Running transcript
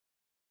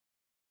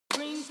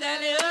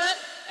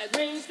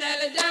Green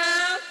Sally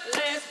down,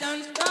 last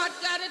done start,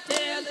 gotta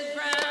tell the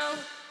ground.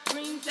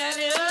 Green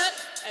Sally up,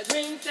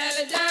 Green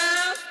Sally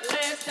down,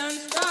 last done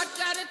start,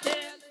 gotta tell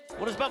the...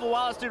 What does Bubba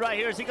Wallace do right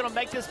here? Is he going to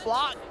make this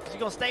block? Is he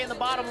going to stay in the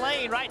bottom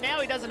lane? Right now,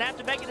 he doesn't have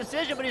to make a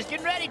decision, but he's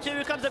getting ready to.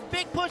 Here comes a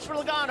big push for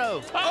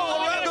Logano.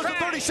 Around goes the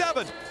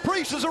 37.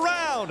 Priest is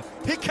around.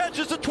 He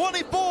catches the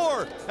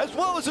 24 as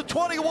well as the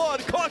 21.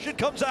 Caution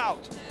comes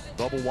out.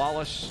 Bubba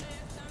Wallace,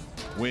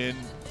 when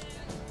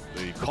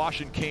the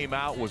caution came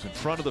out, was in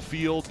front of the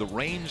field. The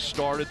rain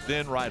started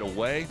then right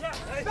away.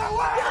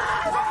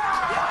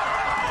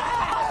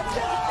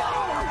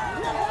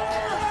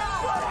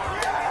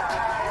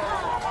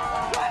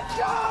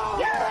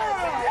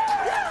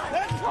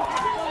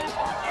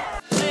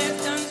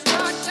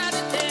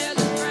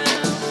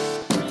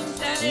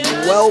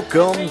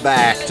 Welcome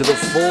back to the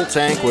Full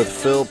Tank with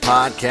Phil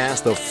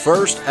podcast, the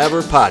first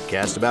ever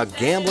podcast about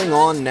gambling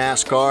on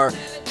NASCAR.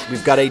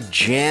 We've got a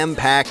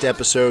jam-packed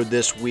episode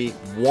this week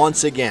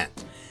once again,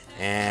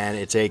 and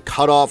it's a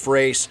cutoff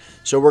race.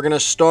 So we're going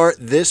to start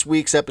this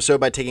week's episode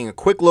by taking a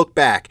quick look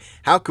back.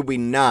 How could we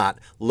not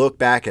look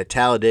back at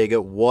Talladega?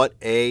 What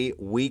a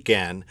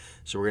weekend.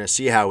 So we're going to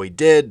see how we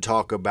did,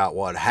 talk about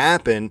what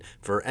happened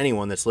for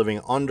anyone that's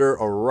living under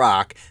a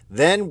rock.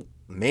 Then,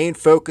 main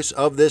focus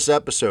of this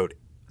episode,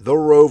 the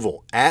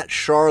Roval at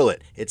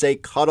Charlotte. It's a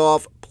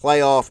cutoff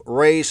playoff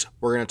race.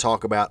 We're going to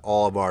talk about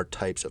all of our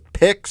types of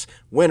picks,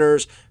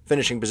 winners,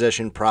 finishing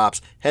position,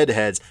 props,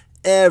 head-to-heads.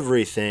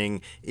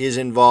 Everything is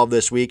involved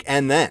this week.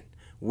 And then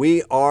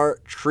we are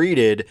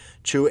treated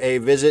to a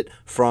visit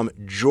from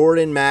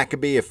Jordan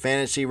Maccabee of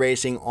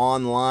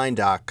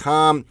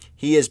FantasyRacingOnline.com.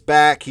 He is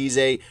back. He's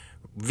a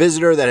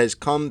visitor that has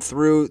come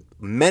through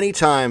many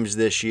times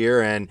this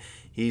year, and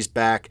he's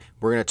back.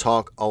 We're going to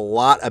talk a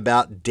lot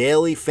about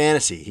daily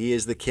fantasy. He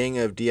is the king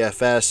of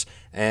DFS,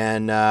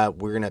 and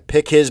we're going to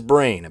pick his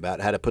brain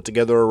about how to put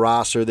together a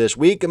roster this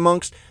week,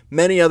 amongst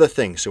many other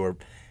things. So we're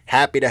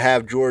happy to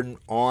have Jordan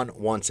on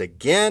once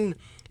again,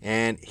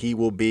 and he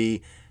will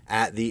be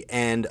at the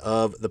end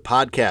of the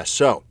podcast.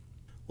 So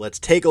let's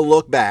take a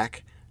look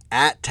back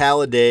at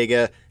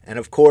Talladega. And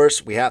of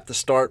course, we have to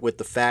start with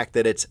the fact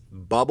that it's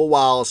Bubba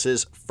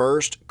Wallace's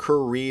first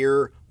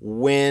career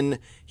win.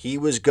 He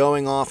was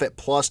going off at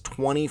plus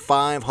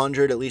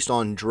 2,500, at least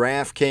on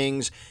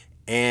DraftKings.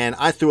 And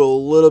I threw a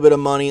little bit of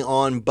money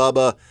on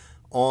Bubba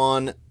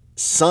on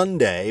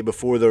Sunday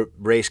before the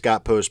race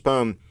got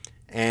postponed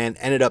and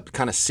ended up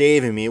kind of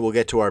saving me. We'll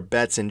get to our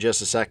bets in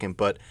just a second.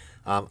 But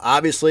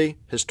obviously,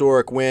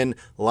 historic win.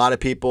 A lot of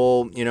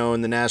people,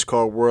 in the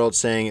NASCAR world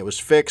saying it was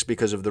fixed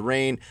because of the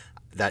rain.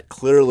 That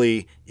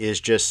clearly is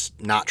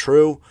just not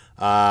true.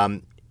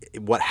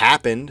 What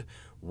happened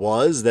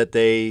was that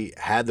they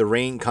had the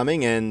rain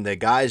coming and the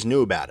guys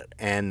knew about it,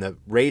 and the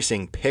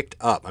racing picked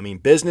up. I mean,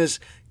 business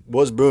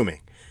was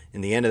booming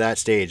in the end of that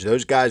stage.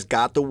 Those guys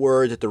got the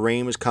word that the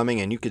rain was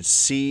coming, and you could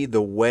see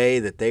the way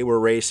that they were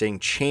racing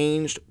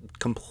changed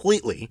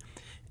completely,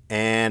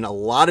 and a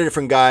lot of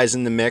different guys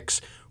in the mix.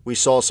 We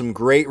saw some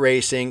great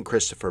racing.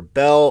 Christopher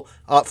Bell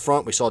up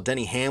front. We saw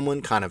Denny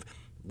Hamlin kind of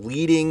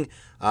leading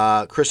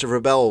Christopher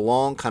Bell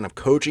along, kind of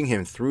coaching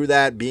him through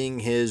that, being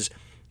his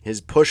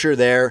pusher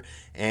there,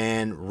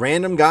 and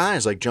random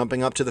guys like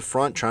jumping up to the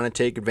front, trying to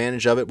take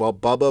advantage of it, while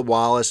Bubba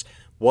Wallace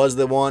was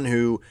the one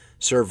who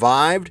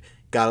survived,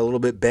 got a little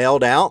bit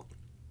bailed out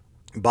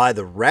by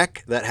the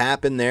wreck that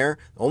happened there.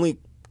 Only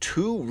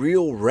two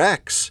real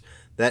wrecks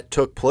that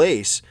took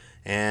place,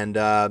 and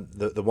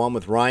the one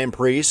with Ryan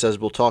Preece, as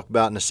we'll talk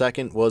about in a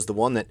second, was the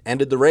one that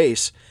ended the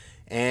race.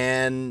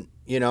 And,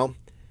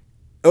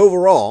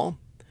 overall,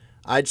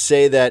 I'd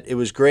say that it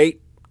was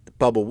great.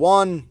 Bubba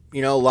won.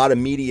 A lot of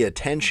media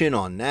attention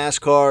on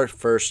NASCAR.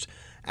 First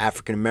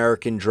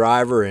African-American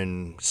driver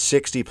in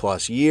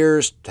 60-plus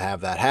years to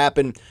have that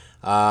happen.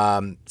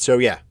 So,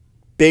 yeah,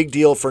 big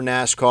deal for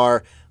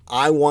NASCAR.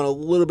 I won a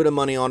little bit of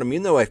money on him,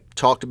 even though I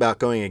talked about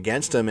going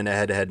against him in a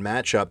head-to-head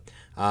matchup.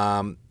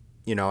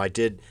 I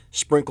did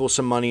sprinkle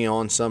some money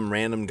on some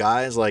random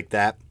guys like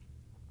that.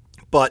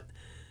 But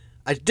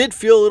I did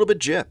feel a little bit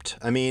gypped.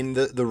 I mean,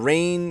 the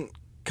rain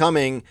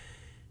coming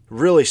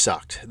really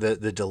sucked.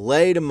 The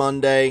delay to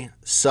Monday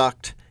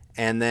sucked,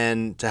 and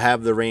then to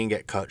have the rain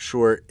get cut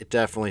short, it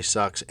definitely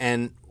sucks.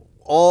 And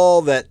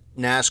all that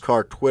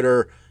NASCAR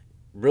Twitter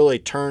really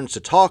turns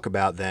to talk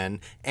about then,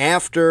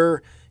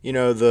 after,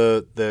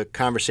 the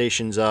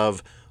conversations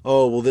of,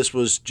 oh, well, this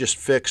was just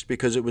fixed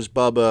because it was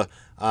Bubba.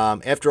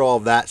 After all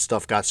of that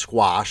stuff got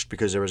squashed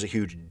because there was a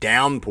huge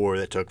downpour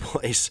that took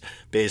place,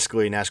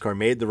 basically NASCAR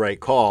made the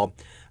right call.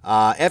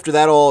 After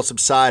that all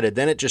subsided,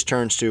 then it just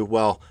turns to,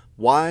 well,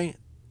 why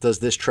does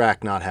this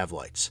track not have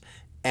lights?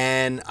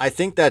 And I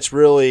think that's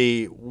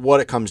really what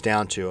it comes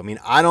down to. I mean,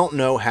 I don't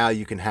know how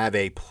you can have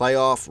a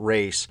playoff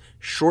race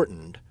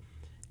shortened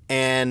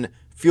and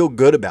feel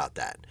good about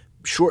that.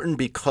 Shortened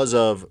because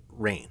of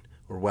rain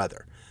or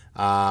weather.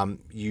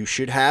 You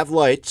should have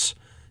lights.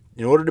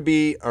 In order to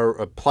be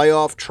a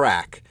playoff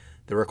track,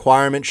 the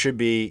requirement should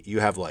be you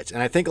have lights.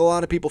 And I think a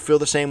lot of people feel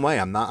the same way.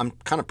 I'm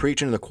kind of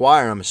preaching to the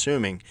choir, I'm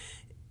assuming.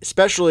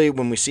 especially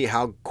when we see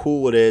how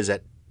cool it is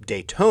at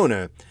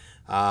Daytona,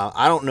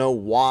 I don't know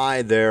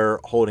why they're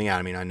holding out.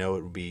 I mean, I know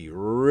it would be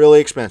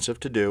really expensive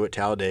to do at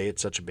Talladega.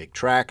 It's such a big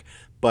track,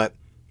 but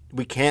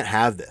we can't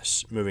have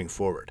this moving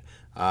forward.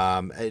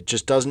 It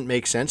just doesn't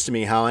make sense to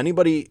me how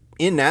anybody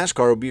in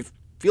NASCAR would be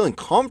feeling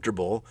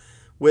comfortable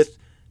with,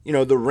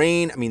 the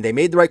rain. I mean, they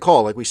made the right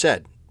call, like we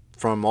said,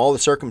 from all the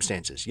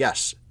circumstances.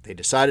 Yes, they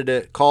decided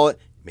to call it.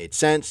 It made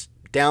sense,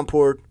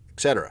 downpoured,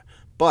 etc.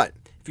 But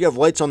if you have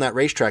lights on that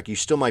racetrack, you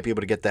still might be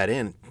able to get that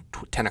in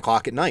 10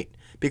 o'clock at night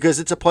because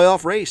it's a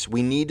playoff race.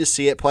 We need to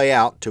see it play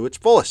out to its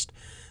fullest,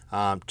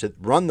 to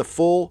run the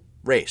full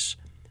race.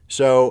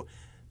 So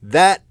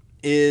that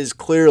is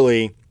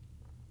clearly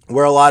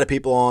where a lot of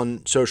people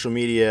on social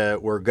media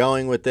were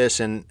going with this,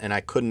 and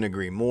I couldn't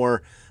agree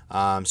more.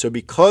 So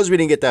because we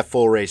didn't get that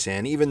full race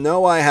in, even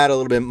though I had a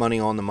little bit of money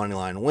on the money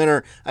line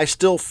winner, I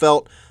still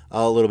felt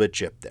a little bit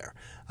gypped there.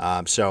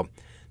 So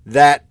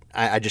that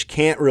I just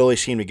can't really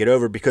seem to get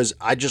over because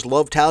I just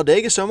love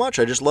Talladega so much.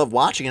 I just love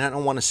watching it. I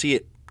don't want to see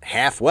it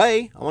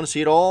halfway. I want to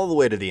see it all the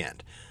way to the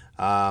end.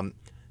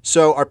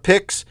 So our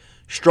picks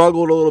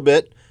struggled a little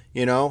bit,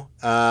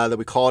 that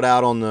we called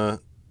out on the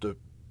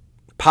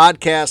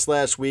podcast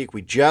last week.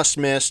 We just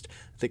missed.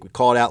 I think we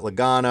called out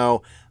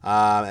Logano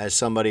as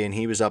somebody, and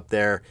he was up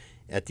there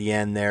at the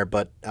end there.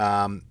 But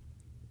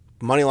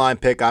money line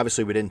pick,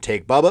 obviously we didn't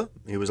take Bubba.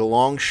 He was a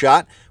long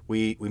shot.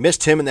 We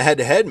missed him in the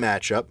head-to-head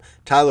matchup.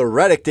 Tyler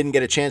Reddick didn't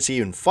get a chance to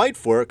even fight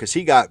for it because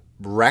he got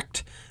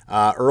wrecked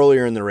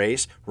earlier in the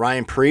race.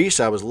 Ryan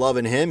Preece, I was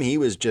loving him. He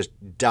was just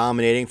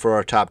dominating for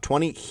our top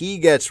 20. He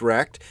gets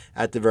wrecked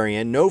at the very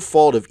end. No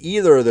fault of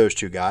either of those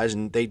two guys,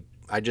 and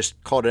I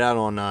just called it out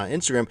on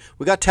Instagram.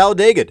 We got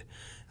Talladega.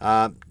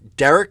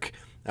 Derek,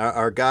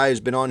 our guy who's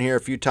been on here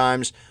a few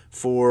times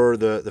for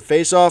the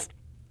face-off,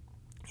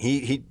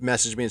 he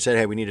messaged me and said,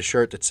 hey, we need a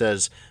shirt that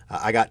says,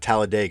 I got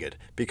Talladega.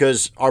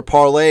 Because our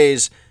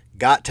parlays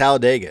got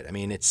Talladega. I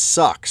mean, it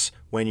sucks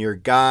when your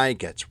guy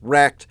gets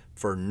wrecked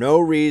for no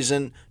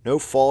reason, no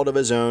fault of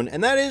his own.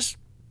 And that is,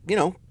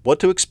 what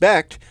to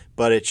expect.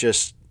 But it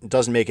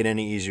doesn't make it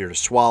any easier to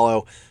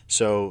swallow.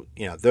 So,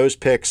 those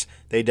picks,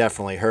 they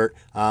definitely hurt.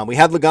 We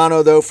had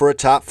Logano, though, for a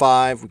top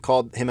 5. We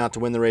called him out to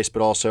win the race,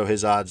 but also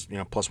his odds,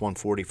 plus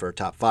 140 for a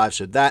top 5.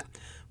 So that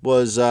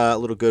was a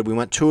little good. We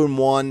went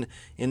 2-1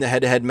 in the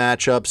head-to-head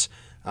matchups.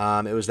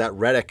 It was that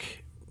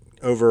Reddick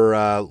over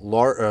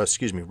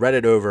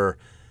Reddit over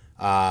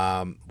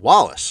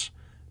Wallace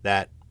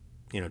that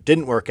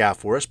didn't work out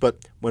for us. But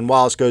when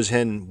Wallace goes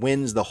ahead and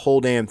wins the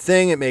whole damn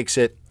thing, it makes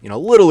it a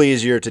little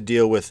easier to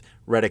deal with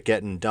Reddick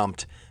getting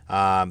dumped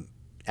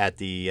at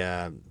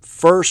the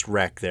first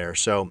wreck there.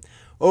 So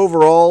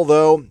overall,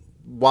 though,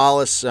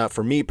 Wallace,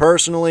 for me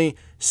personally,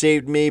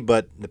 saved me,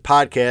 but the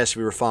podcast,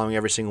 we were following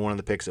every single one of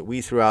the picks that we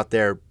threw out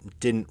there,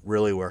 didn't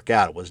really work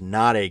out. It was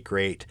not a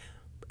great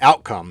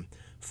outcome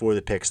for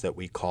the picks that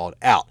we called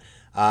out.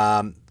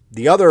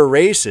 The other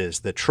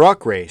races, the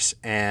truck race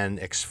and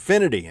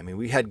Xfinity, I mean,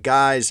 we had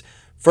guys,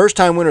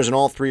 first-time winners in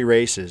all 3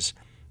 races.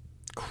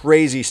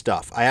 Crazy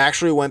stuff. I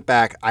actually went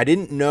back. I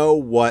didn't know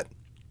what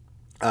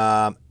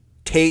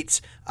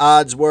Tate's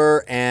odds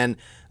were and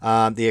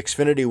the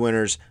Xfinity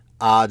winners'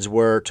 odds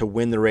were to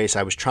win the race.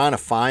 I was trying to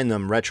find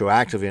them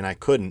retroactively, and I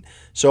couldn't.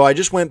 So I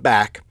just went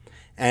back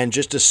and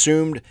just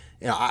assumed,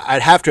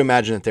 I'd have to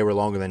imagine that they were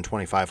longer than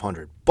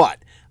 2,500. But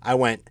I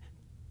went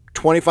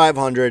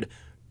 2,500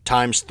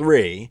 times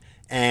 3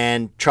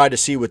 and tried to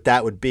see what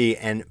that would be.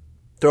 And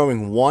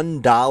throwing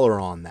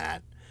 $1 on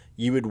that,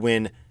 you would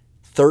win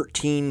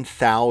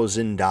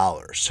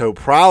 $13,000. So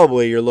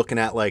probably you're looking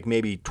at like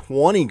maybe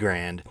 20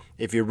 grand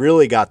if you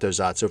really got those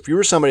odds. So if you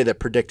were somebody that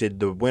predicted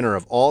the winner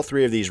of all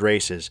 3 of these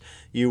races,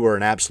 you were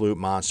an absolute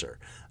monster.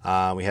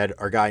 We had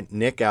our guy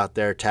Nick out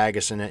there tag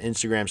us in an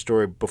Instagram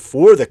story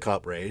before the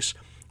Cup race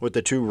with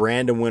the 2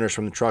 random winners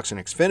from the trucks and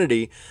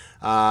Xfinity.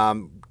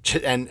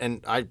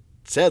 And I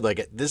said,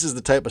 like, this is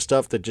the type of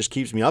stuff that just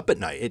keeps me up at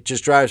night. It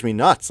just drives me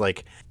nuts.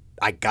 Like,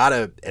 I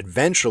gotta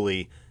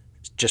eventually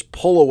just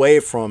pull away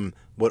from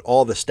what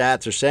all the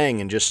stats are saying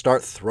and just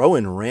start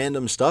throwing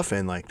random stuff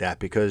in like that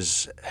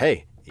because,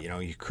 hey,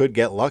 you could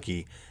get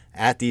lucky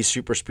at these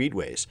super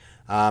speedways.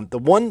 The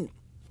one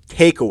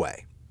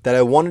takeaway that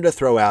I wanted to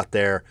throw out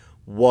there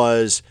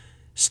was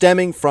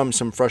stemming from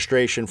some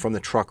frustration from the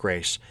truck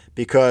race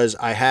because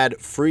I had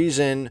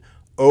Friesen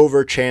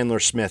over Chandler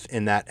Smith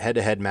in that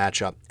head-to-head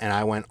matchup, and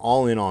I went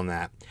all in on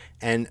that.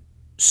 And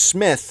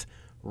Smith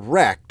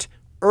wrecked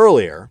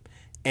earlier,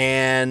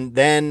 and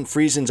then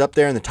Friesen's up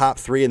there in the top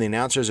 3, and the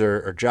announcers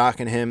are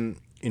jocking him,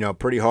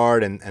 pretty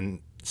hard and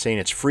saying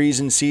it's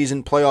Friesen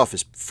season. Playoff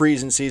is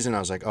Friesen season. I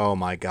was like, oh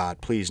my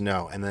God, please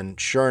no. And then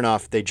sure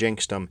enough, they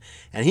jinxed him,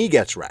 and he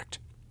gets wrecked.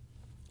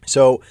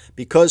 So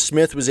because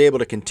Smith was able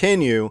to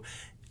continue,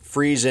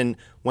 Friesen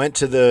went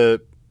to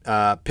the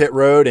pit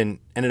road and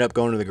ended up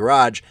going to the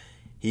garage.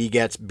 He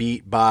gets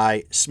beat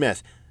by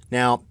Smith.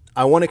 Now,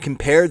 I want to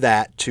compare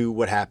that to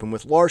what happened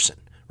with Larson,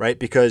 right?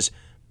 Because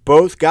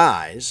both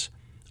guys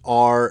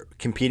are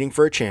competing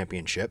for a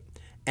championship,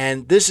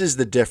 and this is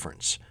the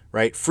difference,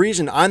 right?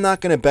 Friesen, I'm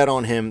not going to bet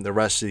on him the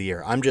rest of the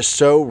year. I'm just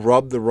so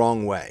rubbed the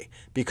wrong way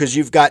because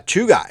you've got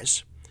two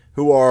guys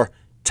who are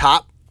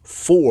top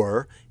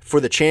 4 for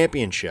the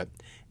championship,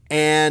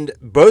 and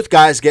both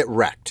guys get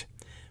wrecked.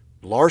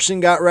 Larson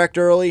got wrecked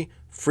early.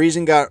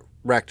 Friesen got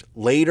wrecked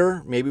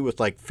later, maybe with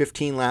like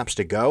 15 laps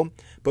to go.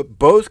 But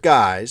both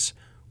guys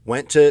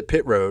went to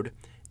pit road,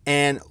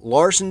 and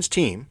Larson's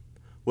team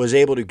was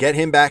able to get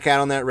him back out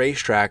on that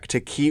racetrack to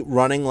keep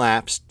running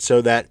laps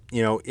so that,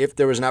 if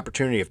there was an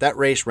opportunity, if that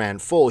race ran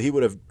full, he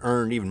would have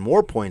earned even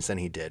more points than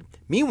he did.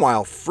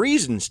 Meanwhile,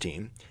 Friesen's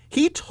team,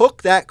 he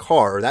took that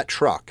car, or that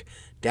truck,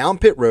 down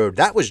pit road.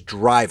 That was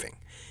driving.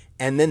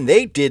 And then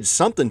they did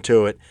something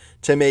to it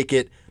to make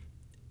it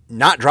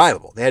not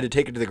drivable. They had to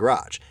take it to the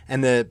garage.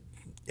 And the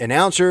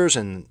announcers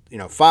and,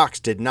 Fox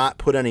did not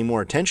put any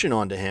more attention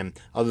onto him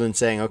other than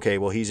saying, okay,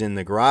 well, he's in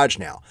the garage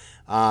now.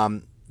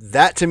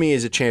 That to me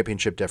is a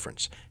championship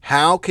difference.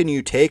 How can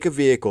you take a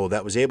vehicle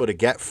that was able to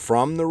get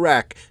from the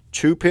wreck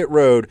to pit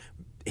road?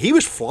 He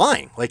was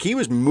flying, like he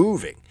was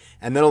moving.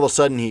 And then all of a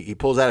sudden he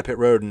pulls out of pit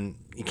road and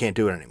he can't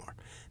do it anymore.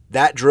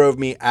 That drove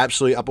me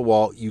absolutely up a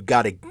wall. You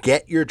got to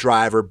get your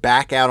driver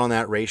back out on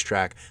that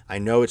racetrack. I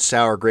know it's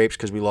sour grapes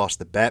because we lost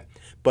the bet,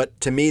 but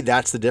to me,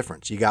 that's the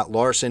difference. You got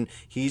Larson.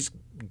 He's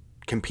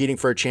competing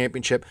for a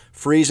championship.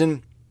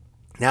 Friesen,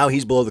 now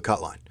he's below the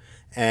cut line.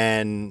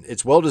 And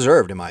it's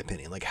well-deserved, in my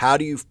opinion. Like, how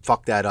do you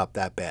fuck that up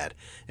that bad?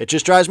 It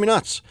just drives me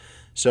nuts.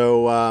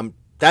 So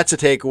that's a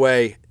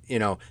takeaway.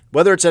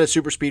 Whether it's at a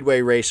super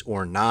speedway race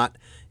or not,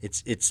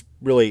 it's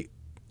really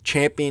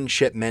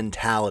championship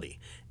mentality.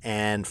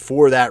 And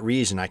for that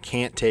reason, I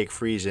can't take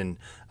Friesen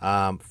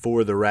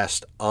for the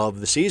rest of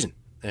the season.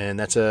 And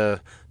that's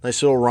a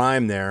nice little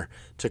rhyme there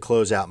to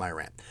close out my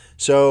rant.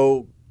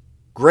 So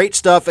great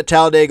stuff at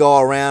Talladega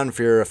all around. If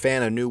you're a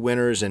fan of new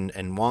winners and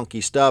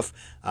wonky stuff,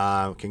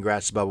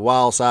 congrats to Bubba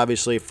Wallace,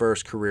 obviously.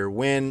 First career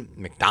win.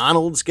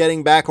 McDonald's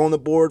getting back on the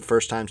board.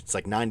 First time since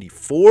like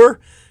 94.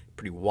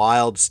 Pretty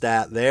wild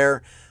stat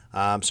there.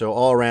 So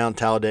all around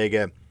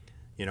Talladega,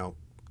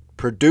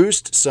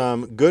 produced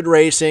some good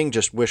racing.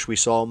 Just wish we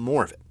saw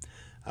more of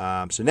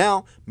it. So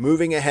now,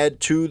 moving ahead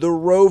to the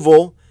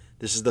Roval.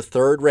 This is the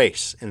third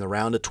race in the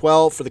round of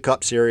 12 for the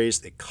Cup Series,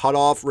 the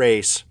cutoff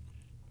race.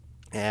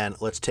 And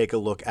let's take a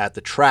look at the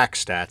track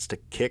stats to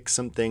kick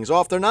some things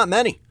off. They're not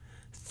many.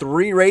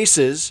 3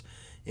 races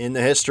in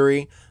the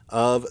history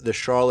of the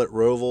Charlotte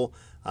Roval.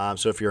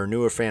 So if you're a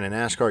newer fan of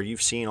NASCAR,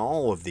 you've seen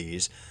all of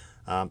these.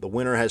 The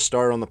winner has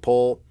started on the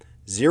pole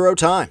 0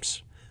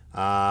 times.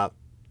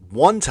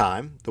 1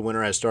 time, the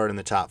winner has started in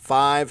the top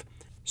 5.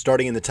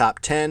 Starting in the top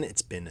 10,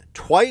 it's been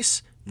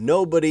twice.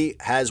 Nobody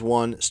has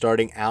won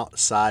starting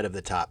outside of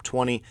the top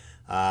 20.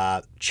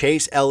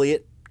 Chase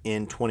Elliott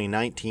in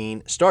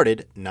 2019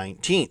 started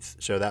 19th,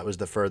 so that was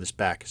the furthest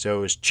back. So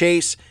it was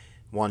Chase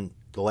won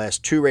the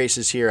last 2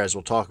 races here, as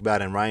we'll talk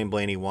about, and Ryan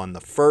Blaney won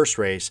the first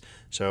race,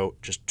 so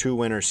just 2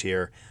 winners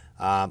here.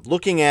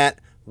 Looking at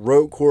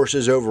road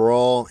courses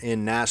overall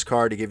in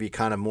NASCAR to give you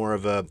kind of more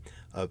of a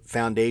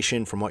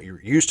foundation from what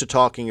you're used to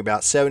talking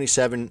about,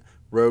 77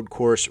 road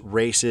course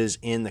races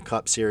in the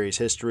Cup Series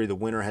history. The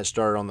winner has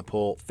started on the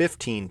pole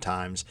 15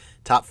 times.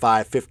 Top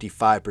 5,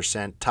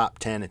 55%. Top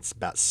 10, it's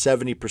about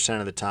 70%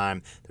 of the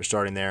time they're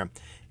starting there.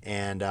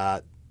 And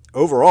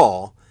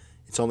overall,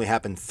 it's only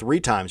happened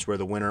 3 times where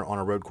the winner on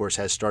a road course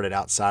has started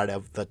outside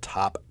of the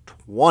top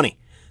 20.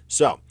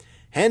 So,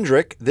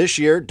 Hendrick this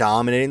year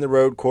dominating the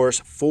road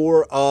course.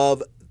 4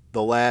 of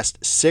the last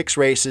 6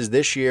 races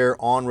this year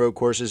on road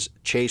courses.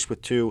 Chase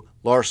with 2,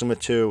 Larson with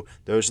 2.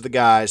 Those are the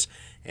guys.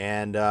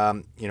 And,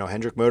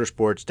 Hendrick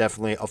Motorsports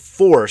definitely a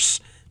force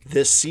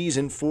this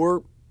season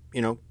for,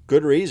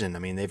 good reason. I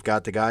mean, they've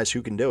got the guys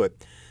who can do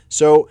it.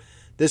 So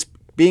this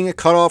being a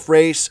cutoff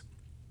race,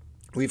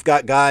 we've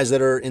got guys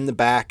that are in the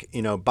back,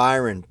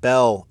 Byron,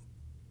 Bell,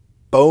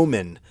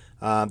 Bowman,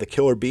 the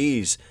Killer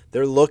Bees.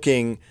 They're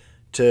looking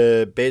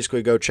to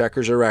basically go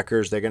checkers or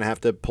wreckers. They're going to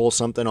have to pull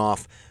something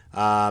off.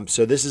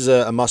 So this is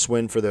a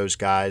must-win for those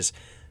guys.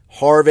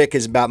 Harvick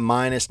is about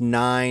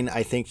 -9.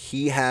 I think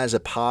he has a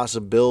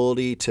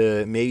possibility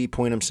to maybe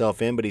point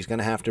himself in, but he's going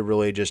to have to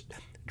really just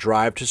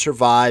drive to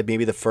survive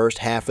maybe the first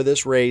half of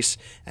this race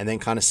and then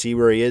kind of see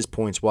where he is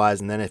points-wise.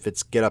 And then if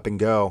it's get up and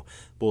go,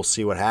 we'll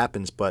see what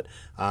happens. But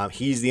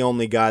he's the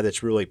only guy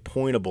that's really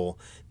pointable.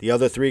 The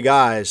other 3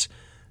 guys,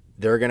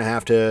 they're going to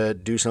have to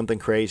do something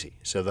crazy.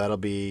 So that'll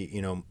be,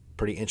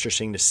 pretty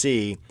interesting to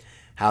see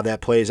how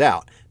that plays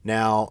out.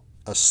 Now,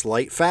 a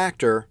slight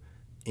factor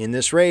in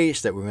this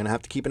race that we're going to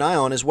have to keep an eye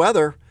on is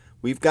weather.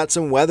 We've got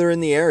some weather in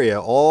the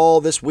area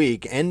all this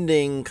week,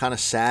 ending kind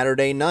of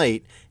Saturday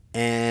night.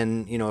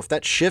 And, if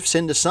that shifts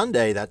into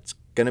Sunday, that's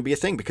going to be a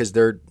thing because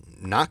they're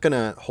not going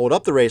to hold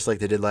up the race like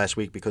they did last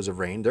week because of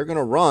rain. They're going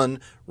to run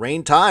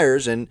rain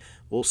tires, and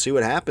we'll see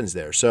what happens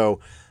there.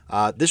 So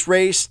this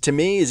race, to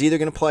me, is either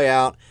going to play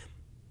out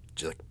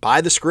just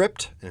by the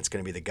script, and it's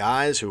going to be the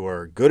guys who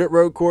are good at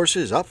road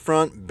courses, up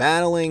front,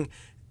 battling,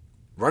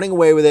 running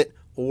away with it,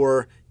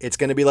 or it's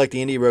going to be like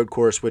the Indy road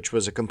course, which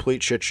was a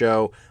complete shit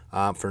show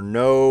for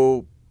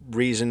no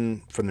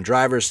reason from the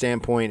driver's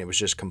standpoint. It was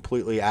just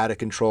completely out of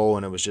control,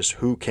 and it was just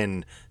who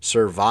can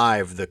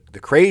survive the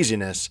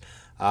craziness.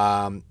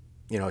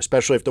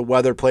 Especially if the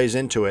weather plays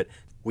into it,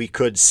 we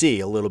could see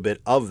a little bit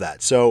of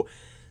that. So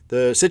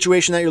the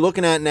situation that you're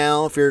looking at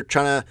now, if you're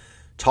trying to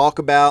talk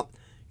about,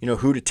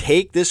 who to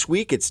take this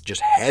week, it's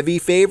just heavy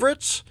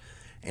favorites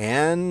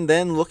and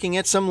then looking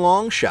at some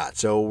long shots.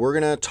 So we're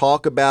going to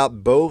talk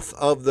about both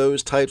of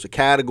those types of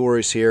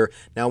categories here.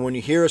 Now, when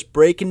you hear us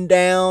breaking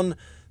down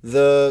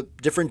the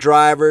different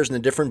drivers and the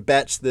different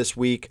bets this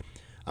week,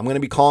 I'm going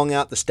to be calling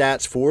out the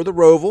stats for the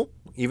Roval.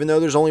 Even though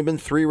there's only been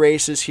 3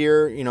 races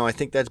here, I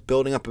think that's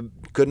building up a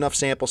good enough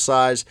sample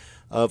size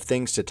of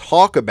things to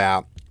talk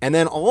about. And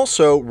then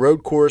also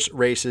road course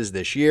races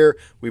this year.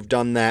 We've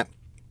done that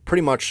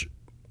pretty much,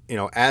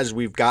 as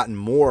we've gotten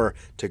more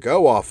to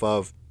go off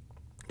of,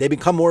 they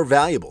become more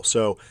valuable.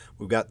 So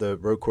we've got the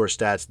road course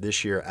stats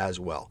this year as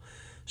well.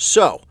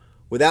 So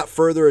without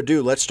further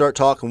ado, let's start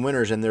talking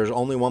winners. And there's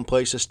only one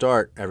place to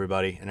start,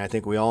 everybody, and I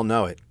think we all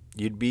know it.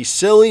 You'd be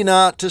silly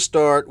not to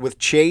start with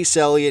Chase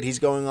Elliott. He's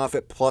going off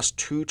at plus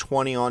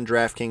 220 on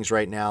DraftKings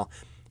right now.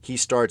 He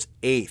starts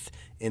 8th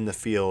in the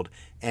field,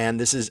 and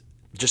this is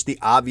just the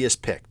obvious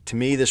pick. To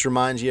me, this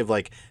reminds you of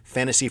like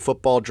fantasy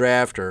football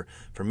draft, or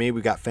for me,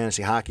 we got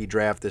fantasy hockey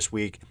draft this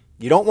week.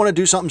 You don't want to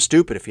do something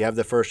stupid if you have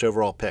the first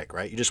overall pick,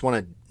 right? You just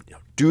want to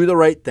do the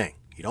right thing.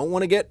 You don't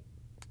want to get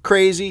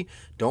crazy,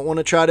 don't want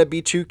to try to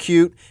be too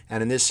cute,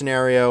 and in this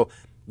scenario,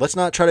 let's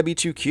not try to be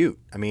too cute.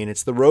 I mean,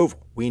 it's the Roval.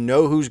 We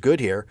know who's good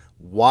here.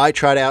 Why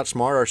try to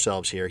outsmart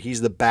ourselves here?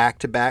 He's the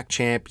back-to-back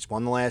champ. He's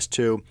won the last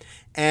 2.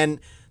 And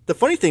the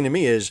funny thing to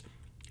me is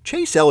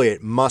Chase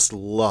Elliott must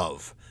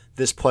love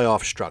this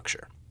playoff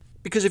structure.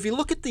 Because if you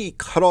look at the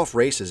cutoff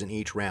races in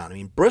each round, I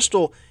mean,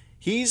 Bristol,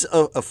 he's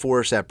a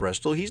force at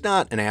Bristol. He's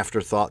not an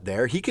afterthought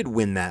there. He could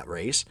win that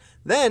race.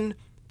 Then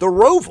the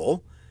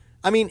Roval,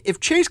 I mean, if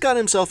Chase got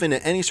himself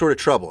into any sort of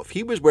trouble, if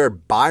he was where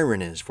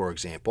Byron is, for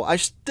example, I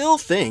still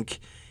think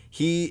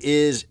he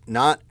is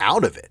not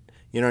out of it.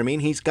 You know what I mean?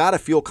 He's got to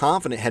feel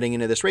confident heading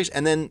into this race.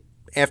 And then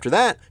after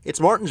that,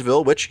 it's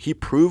Martinsville, which he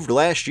proved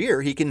last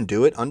year he can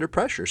do it under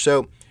pressure.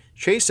 So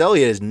Chase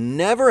Elliott is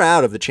never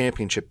out of the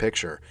championship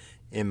picture,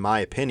 in my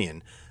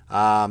opinion.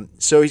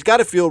 So he's got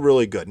to feel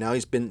really good. Now,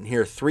 he's been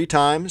here 3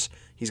 times.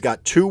 He's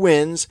got 2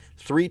 wins,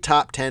 3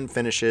 top 10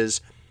 finishes.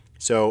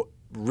 So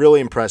really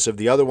impressive.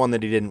 The other one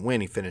that he didn't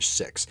win, he finished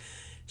 6th.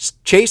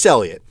 Chase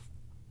Elliott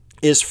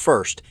is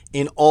first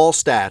in all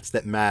stats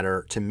that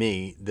matter to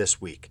me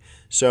this week.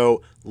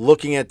 So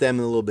looking at them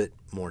in a little bit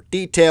more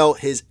detail,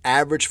 his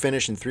average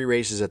finish in 3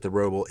 races at the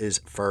Roval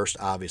is first,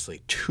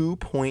 obviously,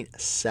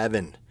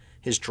 2.7.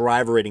 His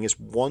driver rating is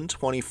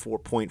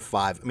 124.5.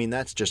 I mean,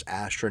 that's just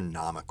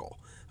astronomical,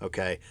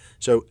 okay?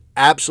 So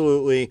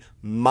absolutely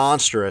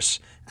monstrous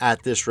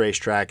at this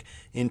racetrack.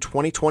 In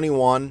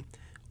 2021,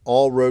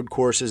 all road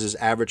courses, his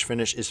average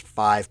finish is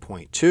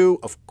 5.2.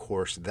 Of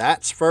course,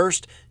 that's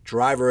first.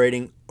 Driver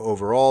rating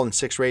overall in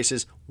 6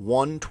 races,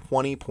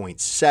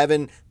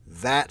 120.7.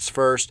 That's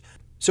first.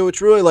 So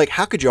it's really like,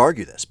 how could you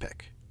argue this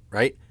pick,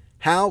 right?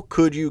 How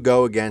could you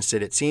go against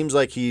it? It seems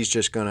like he's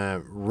just going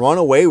to run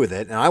away with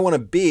it. And I want to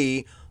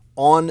be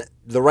on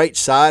the right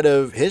side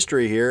of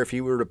history here if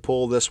he were to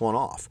pull this one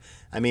off.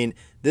 I mean,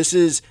 this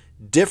is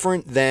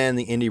different than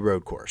the Indy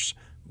Road Course,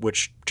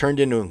 which turned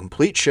into a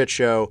complete shit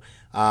show.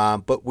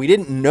 But we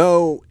didn't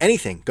know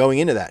anything going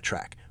into that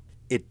track.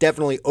 It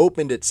definitely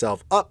opened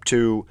itself up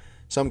to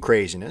some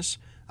craziness.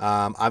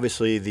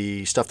 Obviously,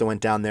 the stuff that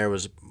went down there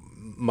was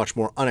much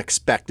more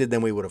unexpected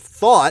than we would have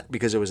thought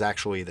because it was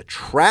actually the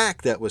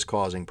track that was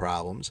causing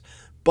problems.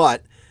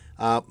 But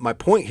my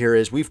point here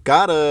is we've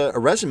got a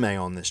resume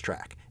on this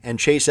track, and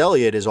Chase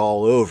Elliott is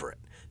all over it.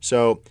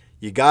 So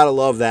you got to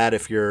love that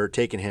if you're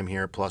taking him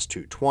here plus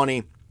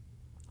 220.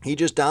 He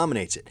just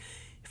dominates it.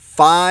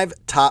 5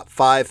 top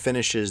 5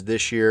 finishes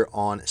this year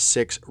on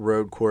 6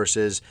 road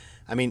courses.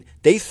 I mean,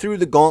 they threw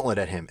the gauntlet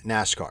at him,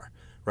 NASCAR,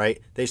 right?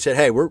 They said,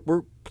 hey, we're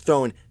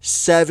throwing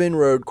 7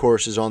 road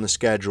courses on the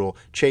schedule.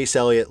 Chase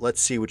Elliott,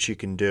 let's see what you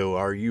can do.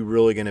 Are you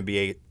really going to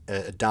be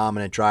a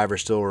dominant driver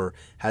still, or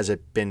has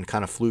it been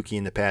kind of fluky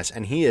in the past?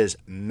 And he has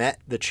met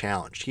the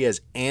challenge. He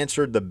has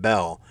answered the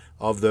bell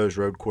of those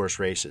road course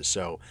races.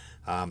 So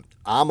I'm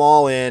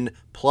all in,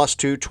 plus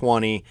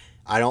 220.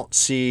 I don't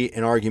see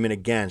an argument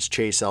against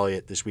Chase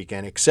Elliott this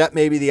weekend, except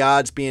maybe the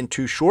odds being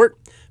too short,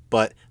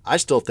 but I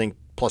still think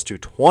plus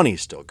 220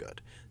 is still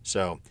good.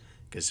 So,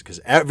 because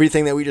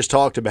everything that we just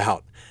talked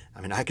about,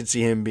 I mean, I could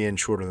see him being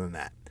shorter than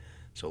that.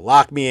 So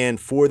lock me in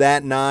for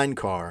that 9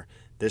 car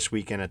this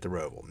weekend at the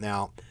Roval.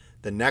 Now,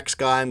 the next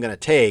guy I'm going to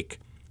take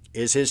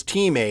is his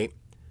teammate,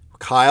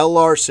 Kyle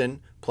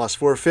Larson, plus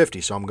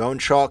 450. So I'm going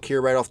chalk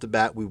here right off the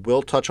bat. We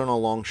will touch on a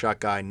long shot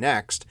guy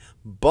next,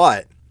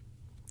 but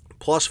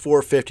plus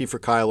 450 for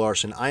Kyle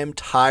Larson. I am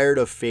tired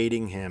of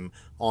fading him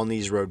on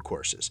these road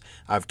courses.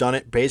 I've done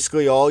it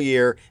basically all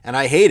year, and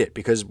I hate it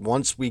because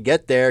once we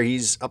get there,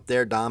 he's up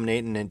there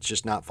dominating, and it's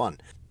just not fun.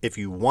 If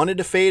you wanted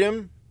to fade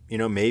him,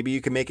 maybe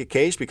you can make a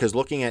case because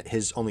looking at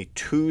his only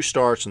 2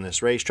 starts on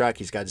this racetrack,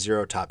 he's got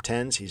 0 top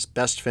 10s. His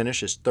best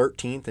finish is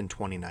 13th in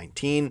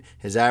 2019.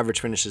 His average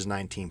finish is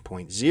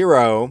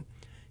 19.0.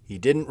 He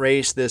didn't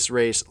race this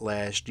race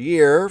last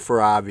year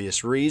for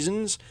obvious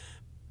reasons,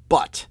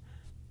 but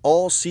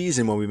all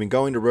season when we've been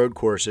going to road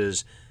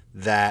courses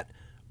that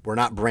were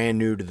not brand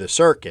new to the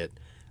circuit,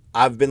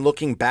 I've been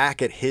looking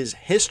back at his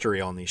history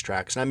on these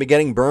tracks, and I've been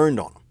getting burned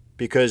on them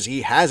because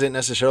he hasn't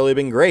necessarily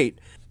been great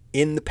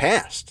in the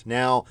past.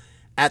 Now,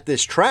 at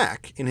this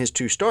track, in his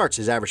 2 starts,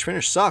 his average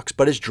finish sucks,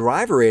 but his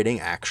driver rating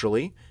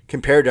actually,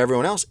 compared to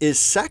everyone else, is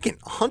second,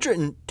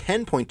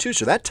 110.2.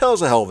 So that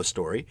tells a hell of a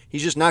story.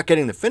 He's just not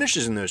getting the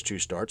finishes in those 2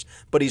 starts,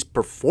 but he's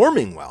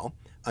performing well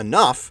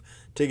enough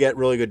to get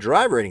really good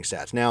driver rating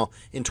stats. Now,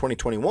 in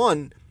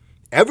 2021,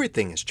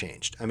 everything has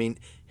changed. I mean,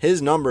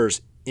 his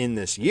numbers in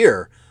this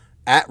year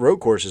at road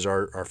courses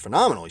are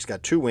phenomenal. He's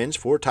got 2 wins,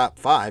 4 top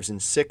 5s,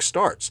 and 6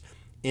 starts.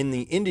 In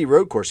the Indy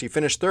road course, he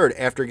finished 3rd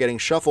after getting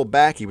shuffled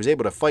back. He was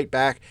able to fight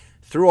back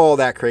through all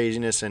that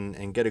craziness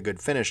and get a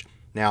good finish.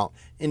 Now,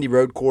 Indy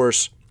road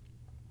course,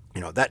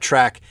 that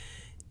track,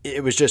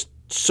 it was just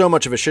so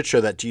much of a shit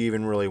show that do you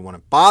even really want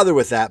to bother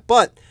with that?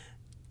 But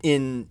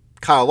in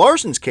Kyle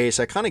Larson's case,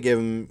 I kind of give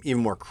him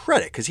even more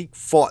credit because he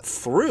fought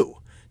through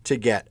to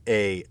get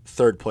a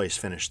 3rd place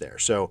finish there.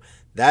 So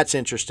that's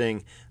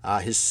interesting.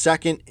 His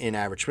second in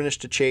average finish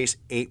to Chase,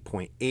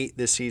 8.8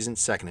 this season.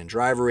 Second in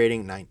driver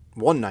rating,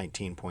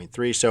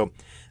 119.3. So,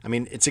 I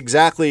mean, it's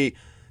exactly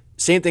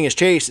same thing as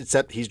Chase,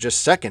 except he's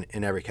just second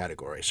in every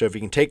category. So if you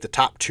can take the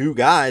top 2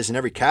 guys in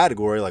every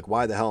category, like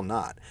why the hell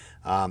not?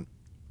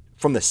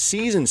 From the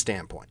season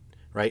standpoint,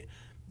 right?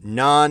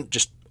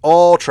 Just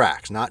all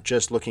tracks, not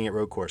just looking at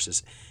road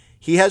courses.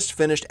 He has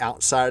finished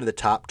outside of the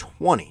top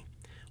 20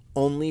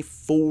 only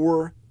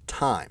 4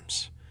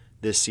 times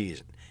this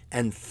season.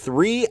 And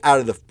 3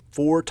 out of the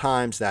 4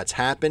 times that's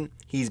happened,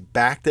 he's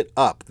backed it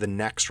up the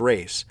next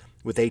race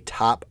with a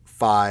top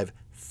 5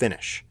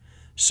 finish.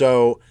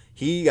 So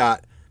he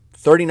got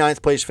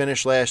 39th place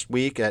finish last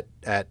week at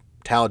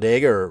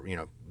Talladega,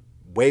 or,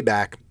 way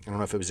back. I don't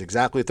know if it was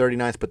exactly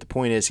 39th, but the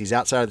point is he's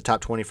outside of the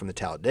top 20 from the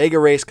Talladega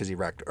race because he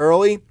wrecked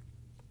early.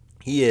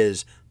 He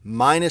is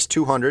minus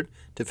 200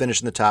 to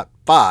finish in the top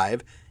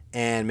 5,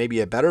 and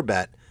maybe a better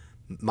bet,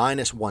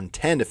 minus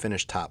 110 to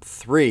finish top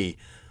 3.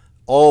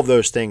 All of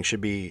those things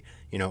should be,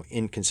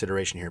 in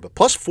consideration here. But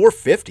plus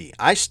 450,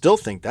 I still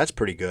think that's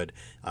pretty good.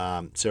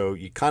 So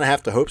you kind of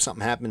have to hope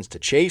something happens to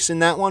Chase in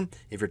that one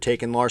if you're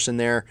taking Larson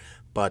there.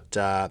 But,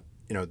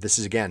 this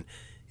is, again,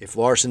 if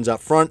Larson's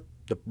up front,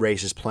 the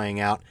race is playing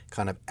out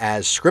kind of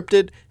as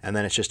scripted, and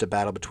then it's just a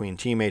battle between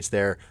teammates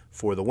there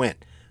for the win.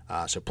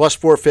 So plus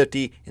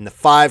 450 in the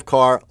 5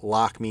 car,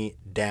 lock me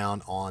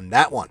down on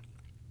that one.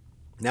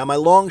 Now, my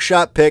long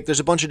shot pick, there's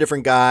a bunch of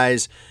different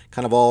guys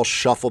kind of all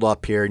shuffled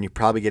up here, and you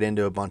probably get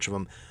into a bunch of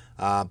them.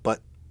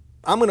 But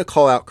I'm going to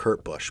call out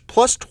Kurt Busch,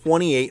 plus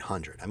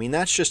 2,800. I mean,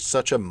 that's just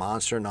such a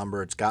monster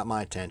number. It's got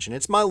my attention.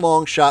 It's my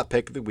long shot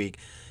pick of the week.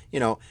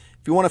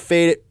 If you want to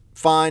fade it,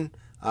 fine.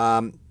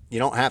 You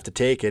don't have to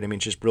take it. I mean,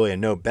 it's just really a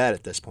no bet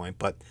at this point.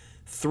 But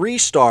 3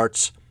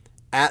 starts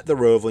at the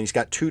Roval, and he's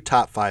got 2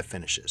 top 5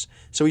 finishes.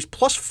 So he's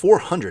plus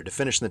 400 to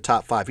finish in the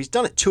top 5. He's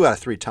done it 2 out of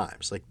 3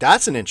 times. Like,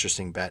 that's an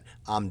interesting bet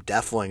I'm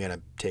definitely going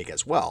to take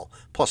as well.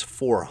 Plus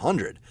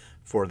 400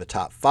 for the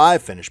top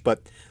 5 finish.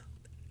 But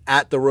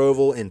at the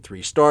Roval in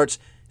 3 starts,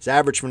 his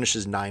average finish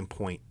is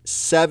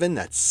 9.7.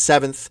 That's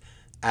 7th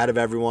out of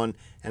everyone.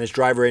 And his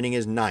driver rating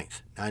is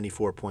 9th,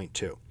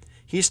 94.2.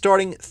 He's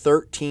starting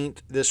 13th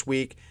this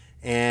week,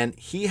 and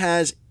he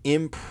has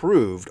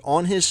improved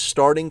on his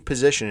starting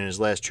position in his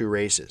last 2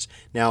 races.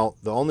 Now,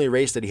 the only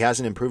race that he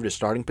hasn't improved his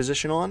starting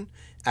position on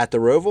at the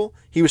Roval,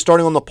 he was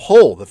starting on the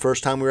pole the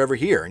first time we were ever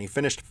here, and he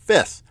finished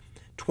 5th.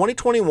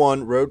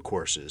 2021 road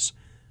courses,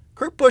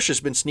 Kurt Busch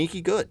has been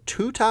sneaky good.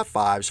 2 top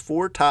 5s,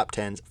 4 top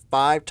 10s,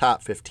 5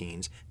 top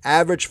 15s.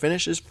 Average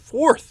finish is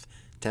 4th,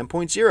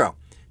 10.0.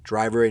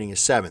 Driver rating is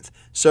 7th.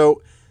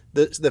 So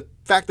the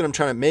fact that I'm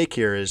trying to make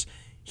here is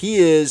he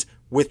is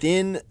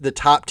within the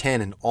top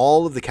 10 in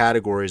all of the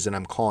categories that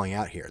I'm calling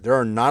out here. There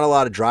are not a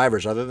lot of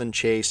drivers other than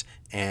Chase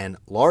and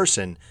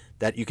Larson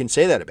that you can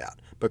say that about.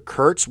 But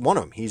Kurt's one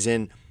of them. He's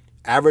in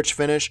average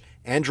finish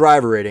and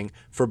driver rating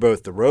for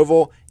both the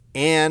Roval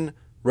and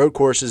road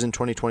courses in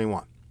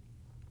 2021.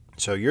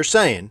 So you're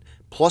saying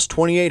plus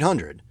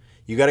 2,800,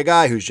 you got a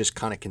guy who's just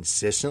kind of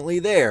consistently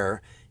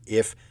there.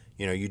 If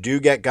you do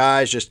get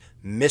guys just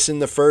missing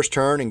the first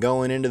turn and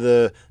going into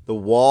the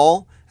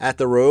wall at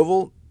the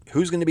Roval,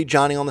 who's going to be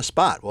Johnny on the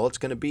spot? Well, it's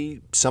going to be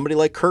somebody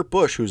like Kurt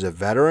Busch, who's a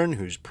veteran,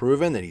 who's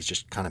proven that he's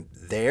just kind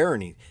of there,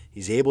 and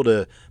he's able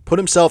to put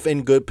himself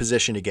in good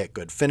position to get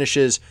good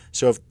finishes.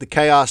 So if the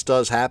chaos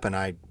does happen,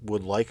 I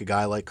would like a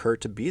guy like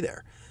Kurt to be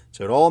there.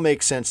 So it all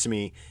makes sense to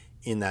me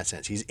in that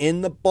sense. He's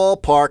in the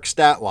ballpark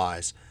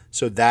stat-wise,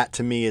 so that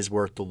to me is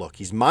worth the look.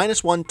 He's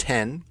minus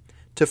 110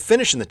 to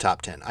finish in the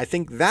top 10. I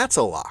think that's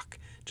a lock.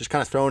 Just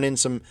kind of throwing in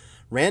some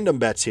random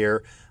bets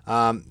here.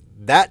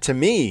 That to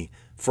me,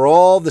 for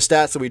all the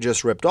stats that we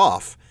just ripped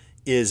off,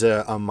 is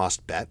a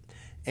must bet.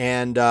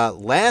 And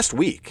last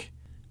week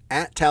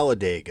at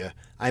Talladega,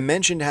 I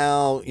mentioned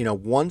how,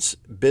 once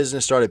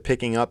business started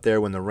picking up there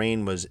when the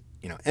rain was,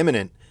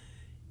 imminent,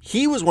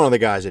 he was one of the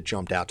guys that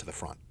jumped out to the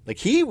front. Like,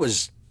 he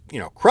was,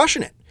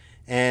 crushing it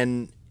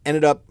and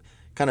ended up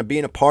kind of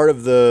being a part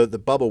of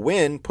the Bubba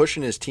win,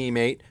 pushing his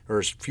teammate or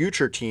his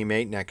future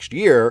teammate next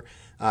year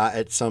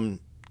at some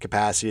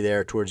capacity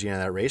there towards the end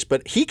of that race.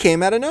 But he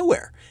came out of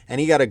nowhere, and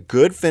he got a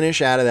good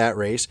finish out of that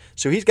race.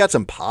 So he's got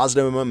some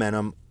positive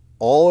momentum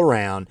all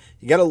around.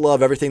 You got to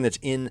love everything that's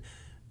in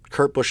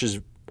Kurt Busch's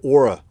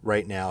aura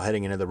right now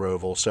heading into the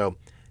Roval. So,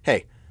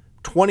 hey,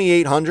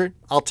 2,800,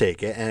 I'll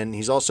take it. And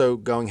he's also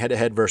going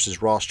head-to-head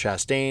versus Ross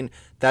Chastain.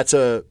 That's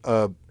a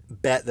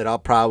bet that I'll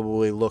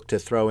probably look to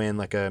throw in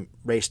like a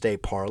race day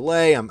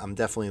parlay. I'm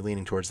definitely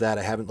leaning towards that.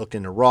 I haven't looked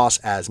into Ross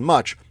as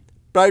much,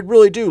 but I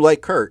really do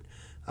like Kurt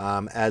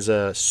as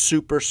a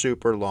super,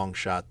 super long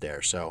shot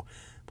there. So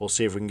we'll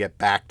see if we can get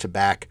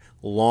back-to-back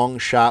long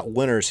shot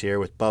winners here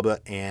with Bubba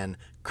and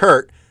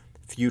Kurt,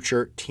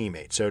 future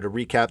teammates. So to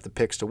recap the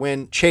picks to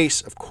win,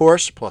 Chase, of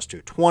course, plus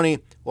 220,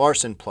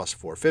 Larson plus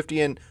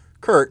 450, and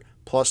Kurt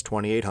plus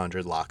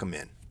 2,800. Lock them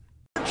in.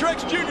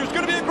 Truex Jr. is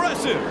going to be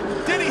aggressive.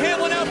 Denny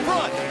Hamlin out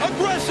front.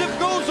 Aggressive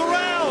goes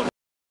around.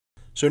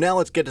 So now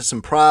let's get to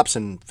some props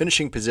and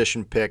finishing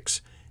position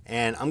picks.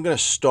 And I'm going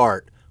to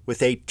start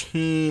with a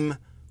team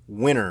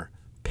winner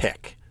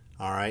pick.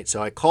 All right.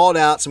 So I called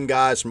out some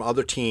guys from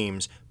other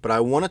teams, but I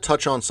want to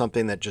touch on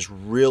something that just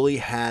really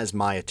has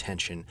my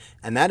attention.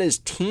 And that is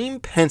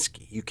Team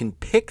Penske. You can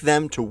pick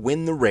them to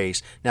win the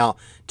race. Now,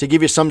 to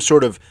give you some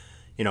sort of,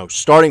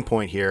 starting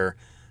point here,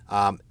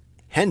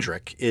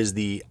 Hendrick is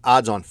the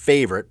odds-on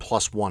favorite,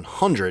 plus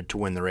 100 to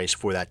win the race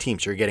for that team.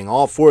 So you're getting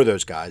all four of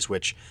those guys,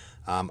 which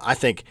I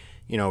think,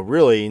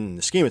 really in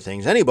the scheme of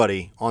things,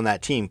 anybody on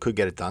that team could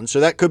get it done.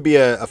 So that could be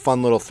a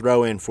fun little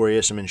throw-in for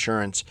you, some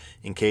insurance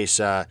in case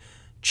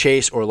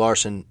Chase or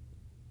Larson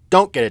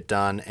don't get it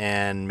done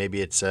and maybe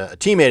it's a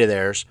teammate of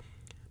theirs.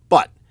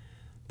 But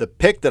the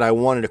pick that I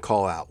wanted to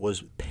call out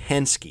was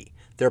Penske.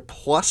 They're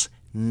plus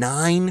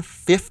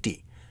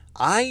 950.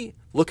 I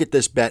look at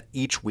this bet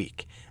each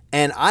week,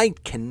 and I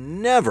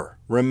can never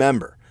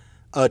remember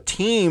a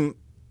team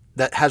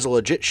that has a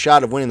legit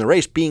shot of winning the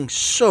race being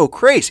so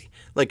crazy.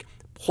 Like,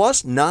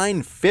 plus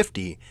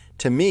 950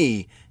 to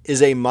me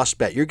is a must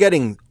bet. You're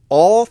getting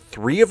all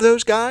three of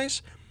those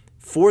guys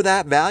for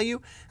that value.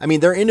 I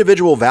mean, their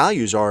individual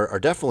values are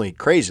definitely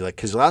crazy. Like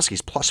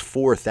Keselowski's plus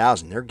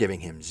 4,000. They're giving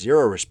him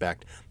zero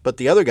respect. But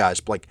the other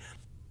guys, like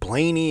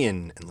Blaney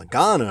and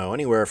Logano,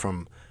 anywhere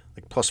from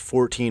like plus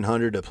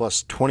 1,400 to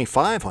plus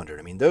 2,500.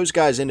 I mean, those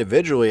guys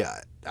individually,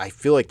 I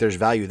feel like there's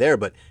value there.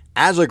 But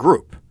as a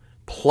group,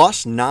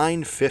 plus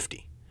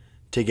 950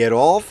 to get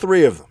all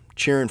three of them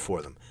cheering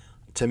for them.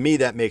 To me,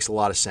 that makes a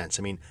lot of sense.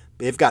 I mean,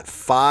 they've got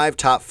 5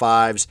 top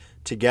 5s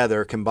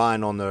together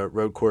combined on the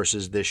road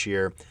courses this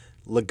year.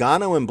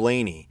 Logano and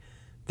Blaney,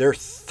 they're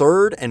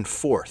 3rd and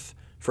 4th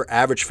for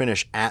average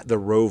finish at the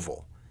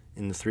Roval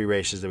in the 3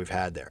 races that we've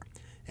had there.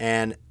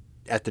 And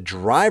at the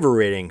driver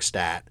rating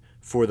stat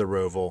for the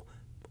Roval,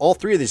 all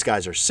 3 of these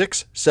guys are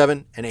 6,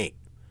 7, and 8.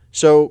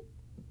 So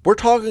we're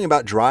talking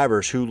about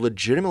drivers who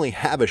legitimately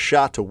have a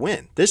shot to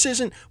win.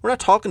 We're not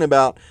talking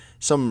about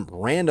some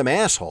random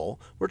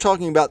asshole. We're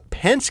talking about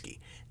Penske.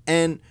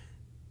 And,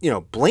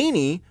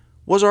 Blaney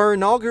was our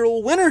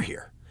inaugural winner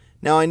here.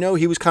 Now, I know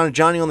he was kind of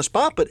Johnny on the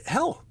spot, but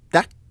hell,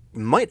 that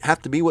might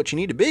have to be what you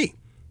need to be.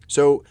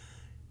 So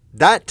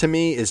that, to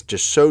me, is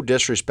just so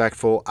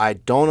disrespectful. I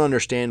don't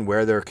understand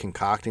where they're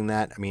concocting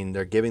that. I mean,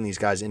 they're giving these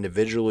guys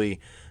individually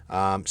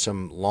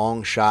some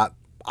long shot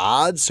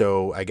odds,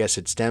 so I guess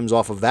it stems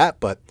off of that.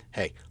 But,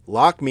 hey,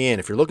 lock me in.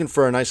 If you're looking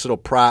for a nice little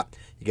prop,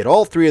 you get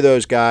all 3 of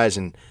those guys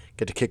and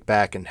get to kick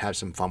back and have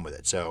some fun with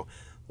it. So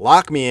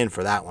lock me in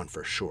for that one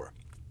for sure.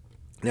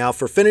 Now,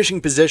 for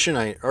finishing position,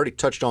 I already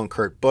touched on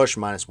Kurt Busch,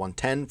 minus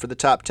 110 for the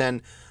top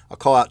 10. I'll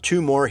call out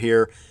 2 more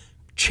here.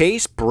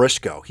 Chase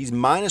Briscoe, he's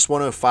minus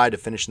 105 to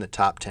finish in the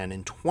top 10.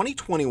 In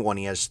 2021,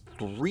 he has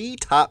 3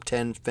 top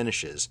 10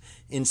 finishes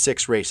in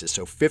 6 races,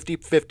 so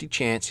 50-50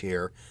 chance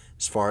here.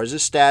 As far as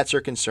his stats are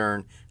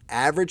concerned,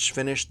 average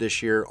finish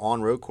this year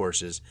on road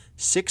courses,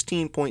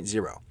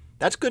 16.0.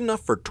 That's good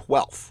enough for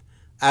 12th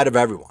out of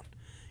everyone.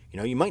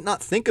 You might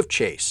not think of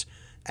Chase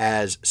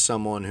as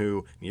someone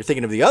who, you're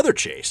thinking of the other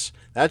Chase,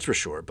 that's for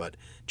sure, but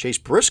Chase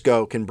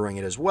Briscoe can bring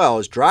it as well.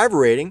 His driver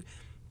rating,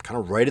 kind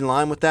of right in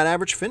line with that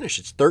average finish.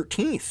 It's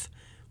 13th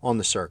on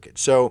the circuit.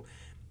 So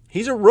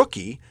he's a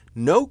rookie,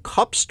 no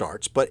Cup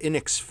starts, but in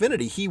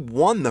Xfinity, he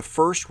won the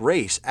first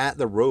race at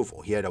the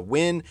Roval. He had a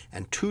win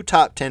and 2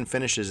 top 10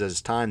 finishes as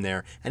his time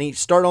there, and he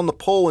started on the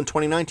pole in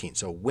 2019.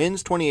 So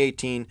wins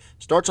 2018,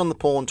 starts on the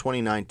pole in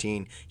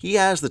 2019. He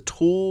has the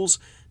tools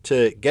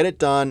to get it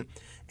done.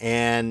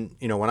 And,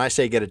 when I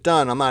say get it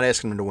done, I'm not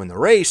asking him to win the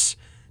race,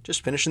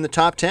 just finish in the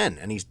top 10.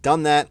 And he's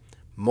done that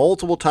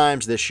multiple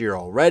times this year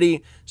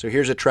already. So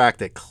here's a track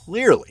that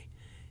clearly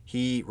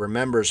he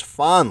remembers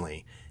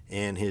fondly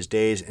in his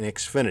days in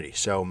Xfinity.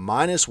 So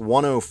minus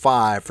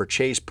 105 for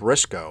Chase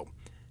Briscoe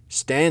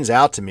stands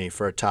out to me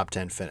for a top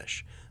 10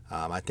 finish.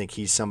 I think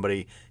he's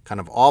somebody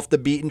kind of off the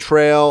beaten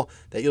trail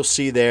that you'll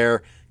see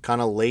there kind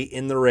of late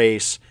in the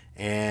race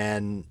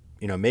and,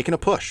 making a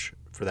push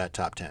for that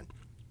top 10.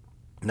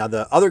 Now,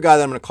 the other guy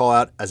that I'm going to call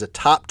out as a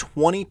top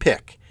 20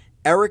 pick,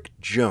 Erik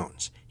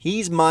Jones.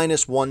 He's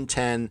minus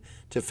 110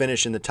 to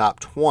finish in the top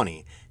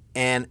 20.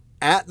 And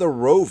at the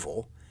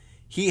Roval,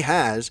 he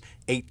has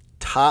a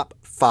top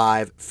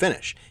 5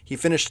 finish. He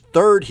finished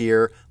third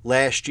here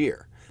last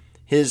year.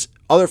 His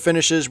other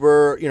finishes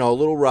were, a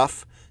little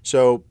rough.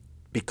 So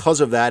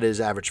because of that,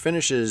 his average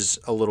finish is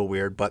a little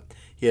weird. But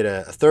he had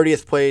a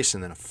 30th place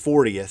and then a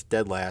 40th,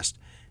 dead last.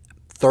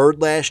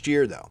 Third last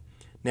year, though.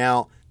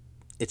 Now,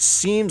 it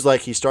seems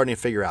like he's starting to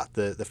figure out.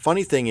 The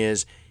funny thing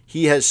is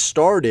he has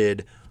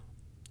started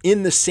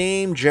in the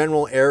same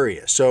general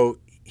area. So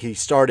he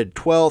started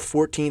 12th,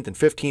 14th, and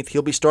 15th.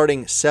 He'll be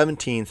starting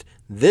 17th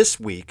this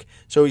week.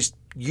 So he's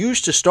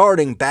used to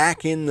starting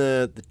back in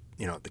the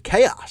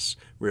chaos,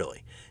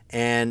 really.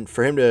 And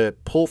for him to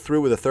pull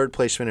through with a third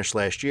place finish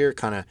last year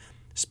kind of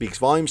speaks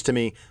volumes to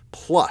me.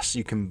 Plus,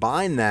 you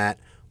combine that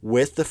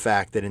with the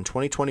fact that in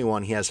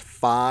 2021 he has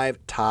 5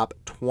 top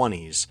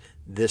 20s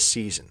this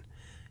season.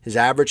 His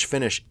average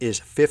finish is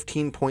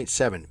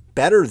 15.7,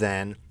 better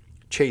than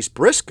Chase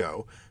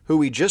Briscoe, who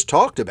we just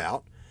talked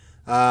about,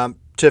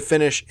 to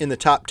finish in the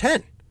top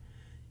 10.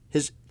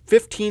 His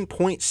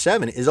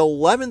 15.7 is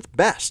 11th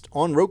best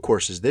on road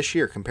courses this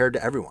year compared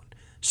to everyone.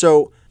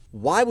 So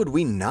why would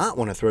we not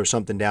want to throw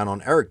something down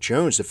on Erik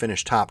Jones to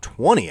finish top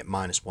 20 at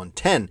minus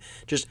 110?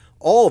 Just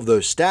all of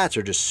those stats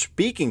are just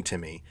speaking to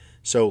me.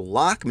 So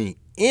lock me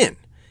in.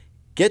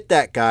 Get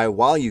that guy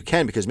while you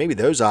can, because maybe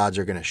those odds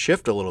are going to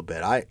shift a little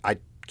bit. I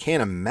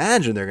can't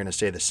imagine they're going to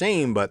stay the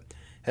same, but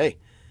hey,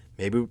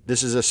 maybe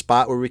this is a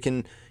spot where we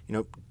can,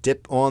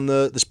 dip on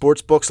the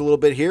sports books a little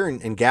bit here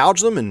and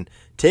gouge them and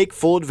take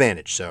full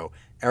advantage. So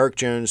Erik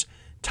Jones,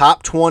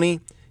 top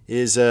 20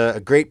 is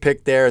a great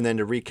pick there. And then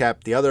to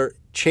recap the other,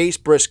 Chase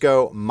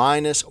Briscoe,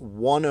 minus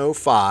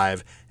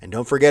 105. And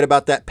don't forget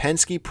about that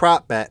Penske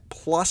prop bet,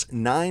 plus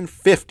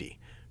 950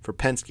 for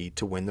Penske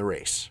to win the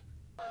race.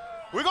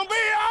 We're going to be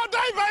here all day,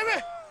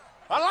 baby.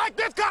 I like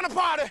this kind of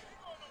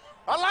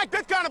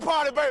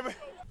party, baby.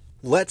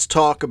 Let's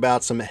talk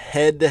about some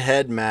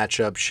head-to-head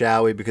matchups,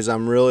 shall we? Because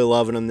I'm really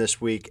loving them this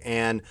week.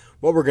 And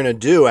what we're going to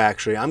do,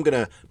 actually, I'm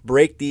going to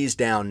break these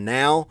down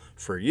now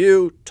for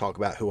you, talk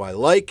about who I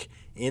like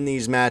in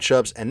these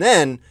matchups. And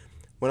then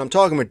when I'm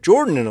talking with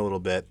Jordan in a little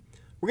bit,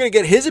 we're going to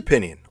get his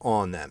opinion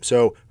on them.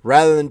 So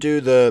rather than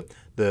do the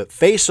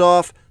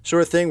face-off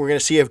sort of thing, we're going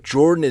to see if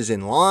Jordan is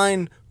in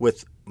line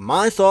with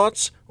my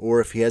thoughts or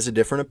if he has a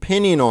different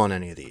opinion on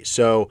any of these.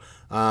 So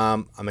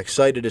I'm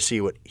excited to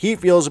see what he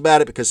feels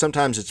about it, because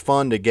sometimes it's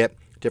fun to get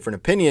different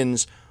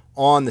opinions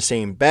on the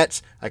same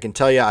bets. I can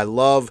tell you I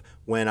love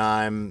when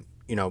I'm,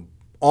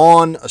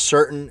 on a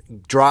certain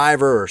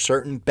driver or a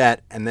certain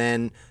bet, and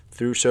then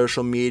through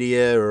social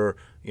media or,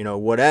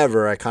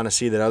 whatever, I kind of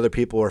see that other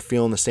people are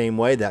feeling the same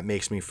way. That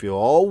makes me feel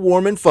all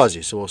warm and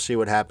fuzzy. So we'll see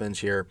what happens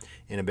here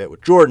in a bit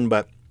with Jordan,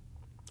 but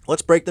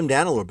let's break them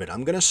down a little bit.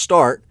 I'm going to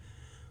start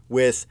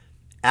with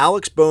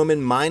Alex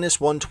Bowman, minus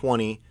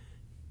 120,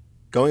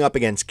 going up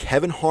against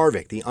Kevin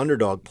Harvick, the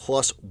underdog,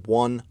 plus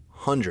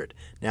 100.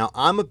 Now,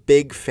 I'm a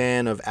big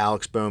fan of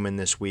Alex Bowman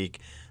this week.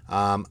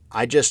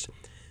 I just,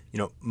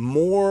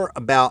 more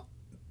about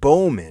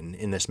Bowman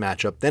in this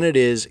matchup than it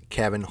is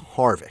Kevin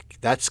Harvick.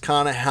 That's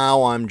kind of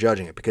how I'm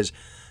judging it, because,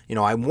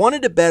 I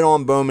wanted to bet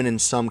on Bowman in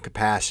some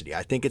capacity.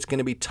 I think it's going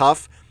to be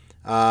tough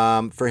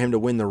for him to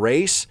win the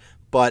race,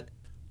 but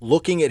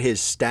looking at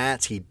his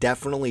stats, he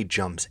definitely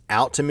jumps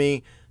out to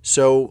me.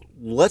 So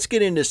let's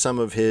get into some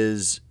of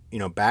his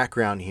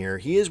background here.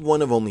 He is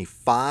one of only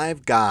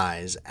 5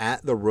 guys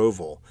at the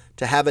Roval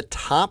to have a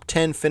top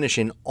 10 finish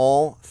in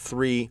all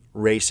 3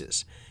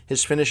 races.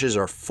 His finishes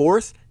are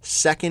 4th,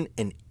 2nd,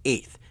 and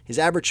 8th. His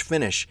average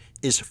finish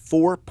is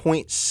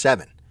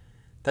 4.7.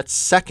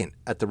 That's 2nd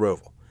at the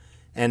Roval.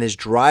 And his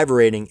driver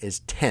rating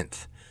is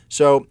 10th.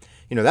 So,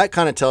 that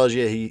kind of tells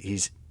you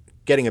he's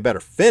getting a better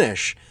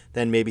finish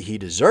than maybe he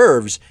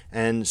deserves.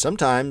 And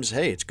sometimes,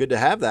 hey, it's good to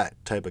have that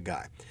type of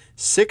guy.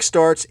 6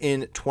 starts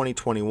in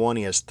 2021.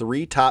 He has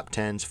 3 top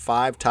 10s,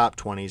 5 top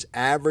 20s.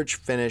 Average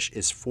finish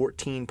is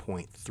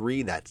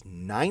 14.3. That's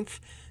 9th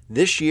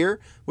this year,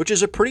 which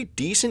is a pretty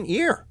decent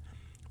year,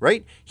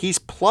 right? He's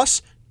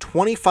plus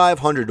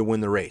 2,500 to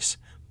win the race.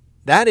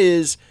 That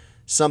is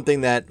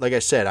something that, like I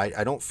said,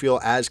 I don't feel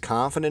as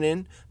confident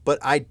in, but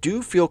I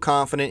do feel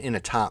confident in a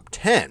top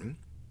 10.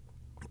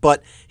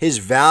 But his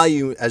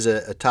value as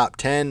a top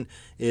 10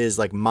 is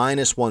like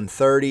minus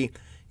 130.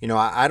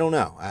 I don't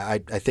know. I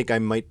think I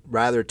might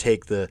rather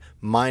take the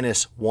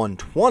minus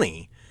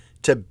 120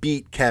 to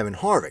beat Kevin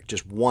Harvick,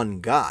 just one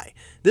guy.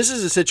 This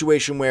is a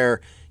situation where,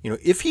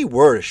 if he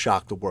were to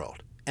shock the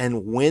world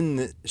and win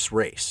this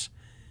race,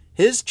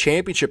 his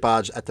championship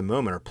odds at the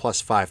moment are plus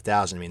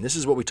 5,000. I mean, this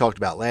is what we talked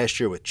about last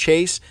year with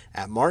Chase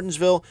at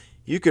Martinsville.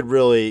 You could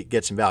really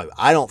get some value.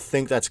 I don't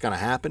think that's going to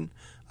happen.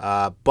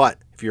 But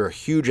if you're a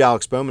huge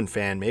Alex Bowman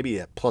fan, maybe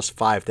at plus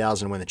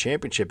 5,000 to win the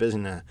championship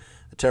isn't a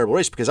a terrible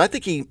race because I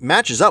think he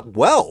matches up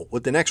well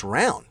with the next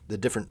round, the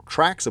different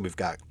tracks that we've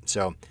got.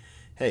 So,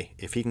 hey,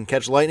 if he can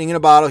catch lightning in a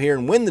bottle here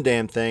and win the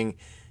damn thing,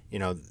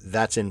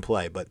 that's in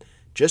play. But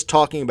just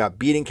talking about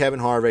beating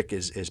Kevin Harvick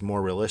is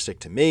more realistic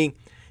to me,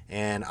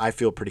 and I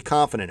feel pretty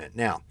confident in it.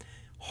 Now,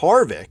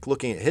 Harvick,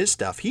 looking at his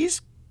stuff,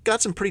 he's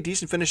got some pretty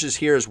decent finishes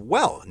here as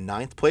well.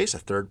 9th place, a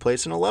 3rd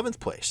place, and 11th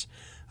place.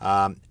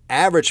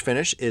 Average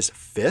finish is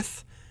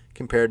 5th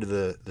compared to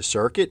the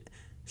circuit,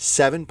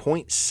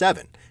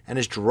 7.7. And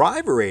his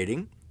driver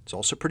rating is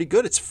also pretty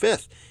good. It's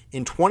 5th.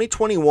 In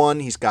 2021,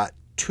 he's got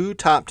 2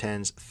 top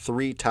 10s,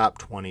 3 top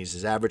 20s.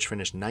 His average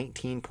finish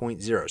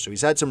 19.0. So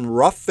he's had some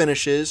rough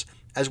finishes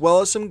as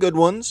well as some good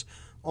ones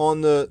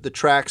on the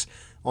tracks,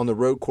 on the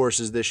road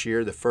courses this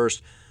year. The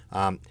first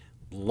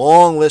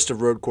long list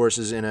of road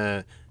courses in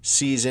a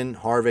season,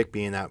 Harvick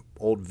being that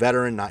old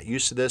veteran, not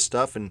used to this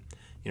stuff. And,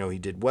 he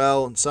did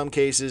well in some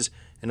cases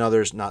and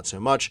others not so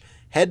much.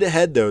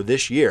 Head-to-head, though,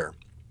 this year,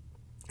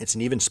 it's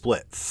an even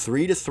split.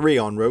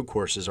 3-3 on road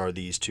courses are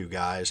these two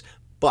guys.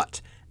 But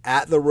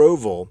at the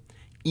Roval,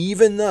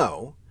 even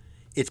though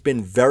it's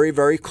been very,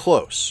 very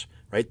close,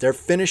 right? Their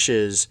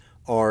finishes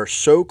are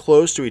so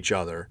close to each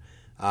other.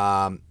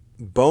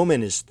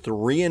 Bowman is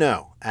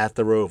 3-0 at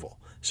the Roval.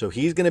 So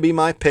he's going to be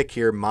my pick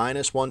here,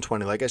 minus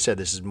 120. Like I said,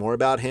 this is more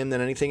about him than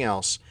anything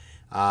else.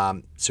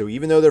 So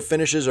even though their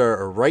finishes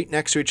are right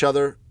next to each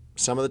other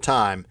some of the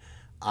time,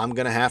 I'm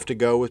going to have to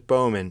go with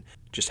Bowman.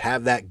 Just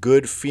have that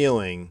good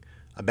feeling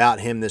about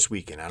him this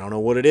weekend. I don't know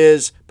what it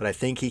is, but I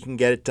think he can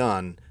get it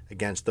done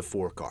against the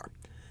 4-car.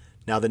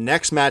 Now, the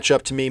next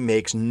matchup to me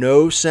makes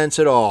no sense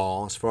at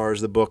all as far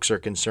as the books are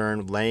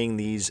concerned, laying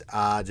these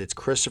odds. It's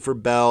Christopher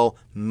Bell,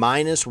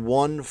 minus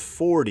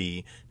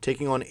 140,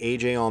 taking on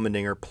A.J.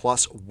 Allmendinger,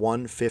 plus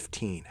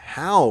 115.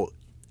 How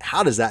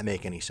does that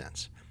make any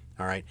sense?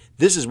 All right,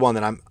 this is one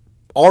that I'm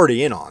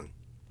already in on,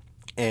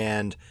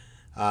 and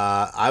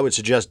I would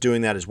suggest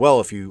doing that as well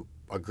if you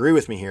agree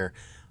with me here.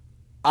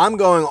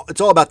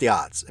 It's all about the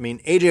odds. I mean,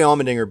 A.J.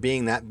 Allmendinger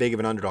being that big of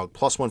an underdog,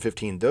 plus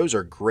 115, those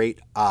are great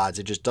odds.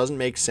 It just doesn't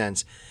make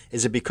sense.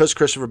 Is it because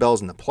Christopher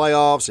Bell's in the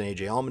playoffs and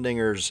A.J.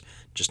 Allmendinger's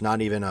just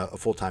not even a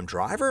full-time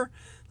driver?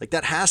 Like,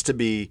 that has to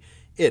be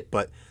it.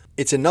 But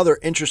it's another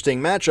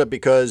interesting matchup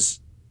because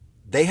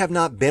they have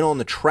not been on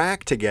the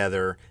track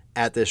together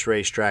at this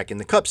racetrack in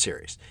the Cup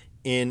Series.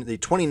 In the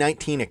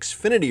 2019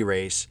 Xfinity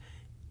race,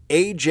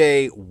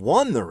 AJ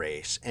won the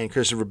race and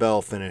Christopher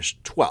Bell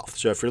finished 12th.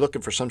 So if you're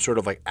looking for some sort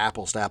of like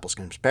apples to apples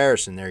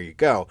comparison, there you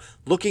go.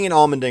 Looking at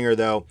Allmendinger,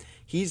 though,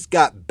 he's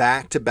got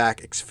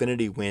back-to-back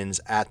Xfinity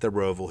wins at the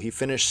Roval. He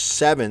finished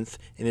 7th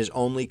in his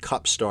only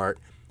Cup start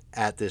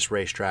at this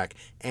racetrack.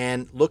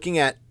 And looking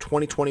at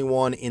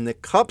 2021 in the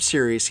Cup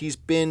Series, he's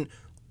been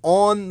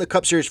on the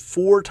Cup Series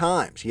 4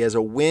 times. He has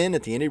a win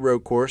at the Indy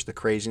Road Course, the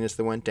craziness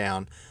that went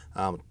down.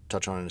 We'll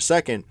touch on it in a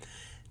second.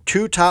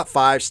 2 top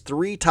 5s,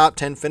 3 top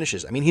 10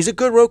 finishes. I mean, he's a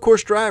good road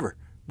course driver.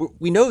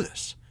 We know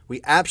this.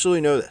 We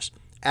absolutely know this.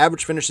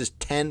 Average finish is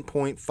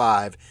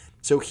 10.5.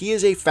 So he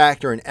is a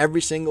factor in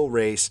every single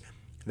race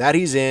that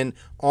he's in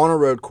on a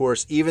road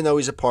course, even though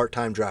he's a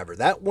part-time driver.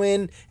 That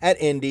win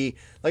at Indy,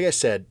 like I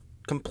said,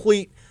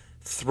 complete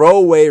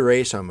throwaway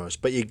race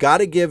almost. But you got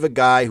to give a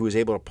guy who is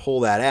able to pull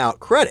that out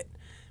credit,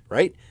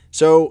 right?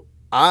 So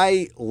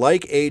I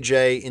like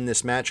AJ in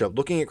this matchup.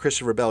 Looking at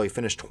Christopher Bell, he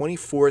finished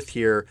 24th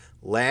here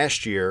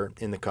last year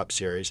in the Cup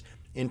Series.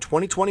 In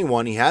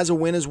 2021, he has a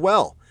win as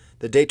well.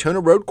 The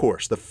Daytona Road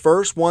Course, the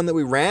first one that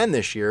we ran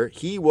this year,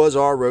 he was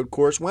our road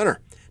course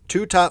winner.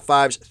 2 top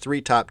 5s, 3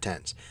 top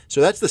 10s.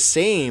 So that's the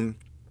same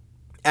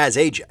as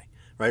AJ,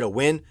 right? A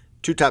win,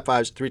 2 top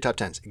 5s, 3 top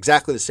 10s.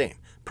 Exactly the same.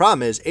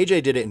 Problem is,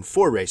 AJ did it in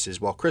 4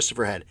 races, while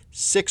Christopher had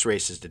 6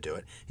 races to do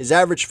it. His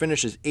average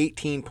finish is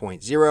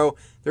 18.0.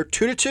 They're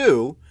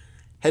 2-2.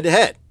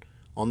 Head-to-head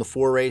on the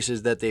 4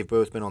 races that they've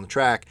both been on the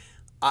track.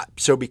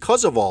 So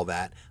because of all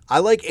that, I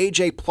like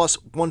AJ plus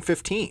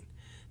 115.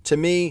 To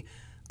me,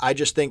 I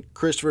just think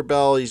Christopher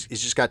Bell, he's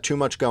just got too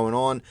much going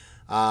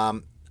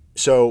on.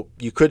 So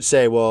you could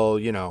say, well,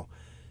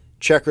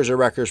 checkers are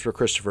wreckers for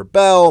Christopher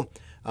Bell.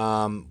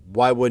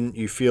 Why wouldn't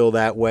you feel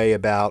that way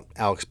about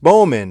Alex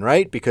Bowman,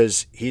 right?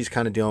 Because he's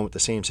kind of dealing with the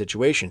same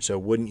situation. So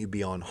wouldn't you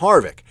be on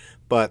Harvick?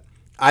 But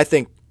I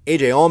think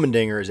A.J.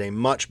 Allmendinger is a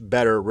much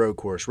better road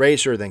course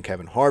racer than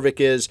Kevin Harvick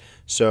is.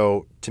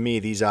 So to me,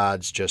 these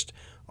odds just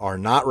are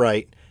not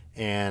right.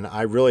 And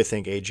I really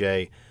think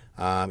A.J.,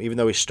 even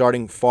though he's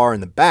starting far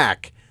in the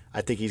back,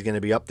 I think he's going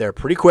to be up there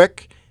pretty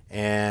quick.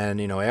 And,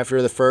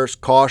 after the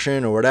first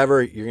caution or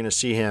whatever, you're going to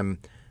see him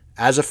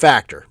as a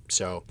factor.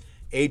 So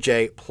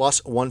AJ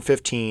plus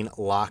 115,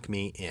 lock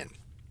me in.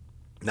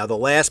 Now, the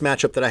last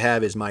matchup that I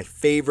have is my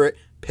favorite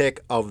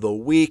pick of the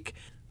week.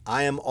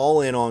 I am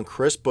all in on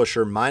Chris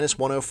Buescher, minus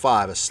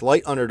 105, a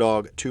slight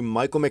underdog to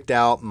Michael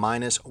McDowell,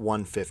 minus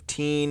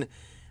 115.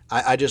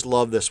 I just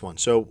love this one.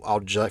 So I'll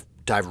just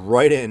dive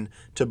right in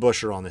to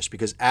Buescher on this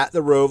because at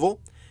the Roval,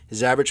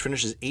 his average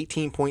finish is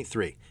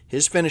 18.3.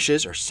 His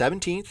finishes are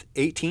 17th,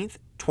 18th,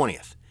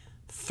 20th.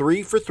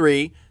 3 for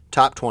 3,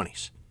 top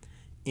 20s.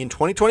 In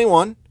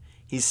 2021,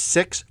 he's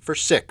 6 for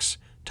 6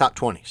 top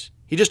 20s.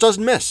 He just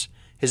doesn't miss.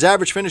 His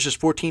average finish is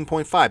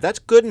 14.5. That's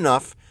good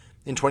enough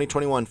in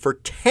 2021 for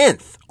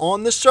 10th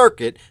on the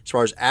circuit as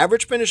far as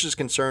average finish is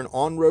concerned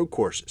on road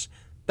courses.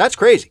 That's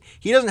crazy.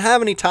 He doesn't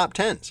have any top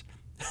 10s.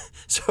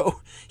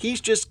 So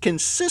he's just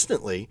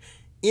consistently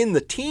in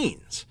the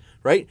teens,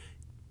 right?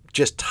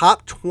 Just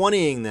top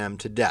 20ing them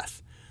to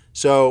death.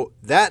 So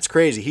that's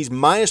crazy. He's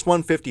minus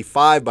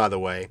 155, by the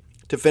way,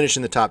 to finish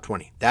in the top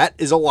 20. That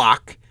is a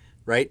lock,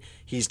 right?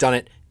 He's done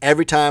it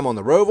every time on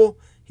the Roval.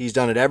 He's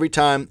done it every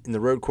time in the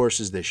road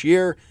courses this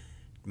year.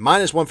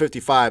 Minus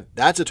 155,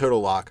 that's a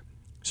total lock.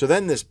 So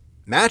then this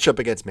matchup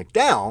against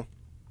McDowell,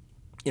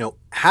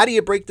 how do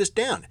you break this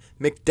down?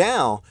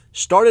 McDowell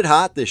started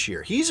hot this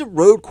year. He's a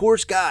road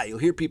course guy. You'll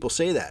hear people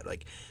say that.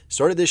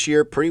 Started this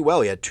year pretty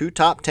well. He had 2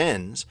 top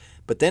 10s,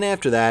 but then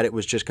after that, it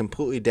was just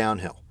completely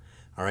downhill.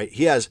 All right.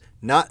 He has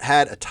not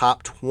had a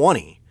top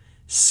 20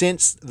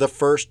 since the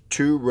first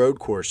 2 road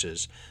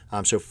courses.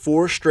 So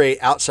 4 straight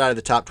outside of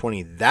the top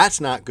 20. That's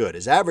not good.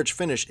 His average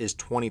finish is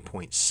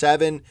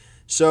 20.7.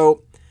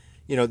 So,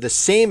 the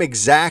same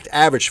exact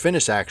average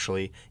finish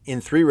actually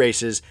in 3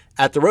 races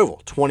at the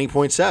Roval,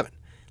 20.7.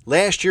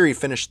 Last year, he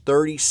finished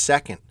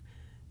 32nd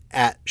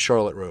at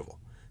Charlotte Roval.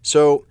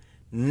 So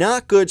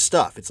not good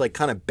stuff. It's like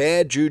kind of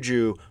bad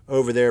juju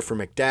over there for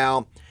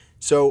McDowell.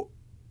 So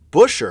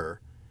Buescher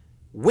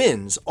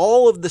wins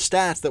all of the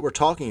stats that we're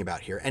talking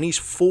about here, and he's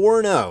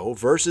 4-0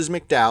 versus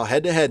McDowell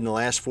head-to-head in the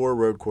last 4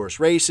 road course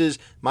races.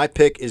 My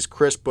pick is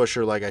Chris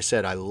Buescher. Like I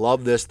said, I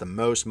love this the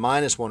most,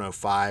 minus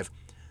 105,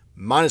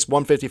 minus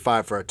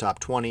 155 for a top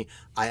 20.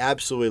 I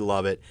absolutely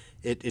love it.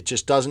 It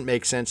just doesn't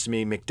make sense to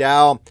me.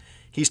 McDowell,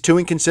 he's too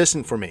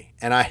inconsistent for me.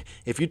 And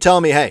if you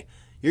tell me, hey,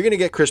 you're going to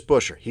get Chris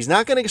Buescher, he's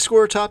not going to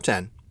score a top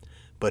 10,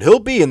 but he'll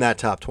be in that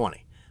top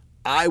 20.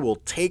 I will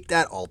take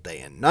that all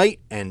day and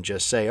night and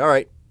just say, all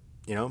right,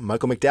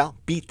 Michael McDowell,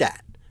 beat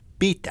that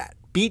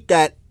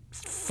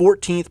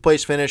 14th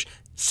place finish,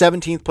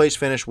 17th place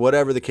finish,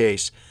 whatever the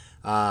case.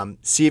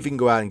 See if you can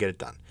go out and get it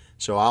done.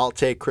 So I'll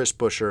take Chris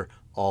Buescher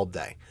all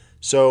day.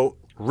 So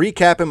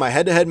recapping my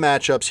head-to-head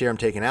matchups here, I'm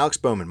taking Alex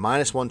Bowman,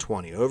 minus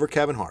 120 over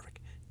Kevin Harvick.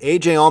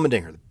 AJ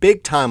Allmendinger, the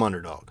big-time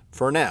underdog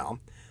for now,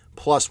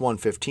 plus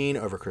 115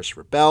 over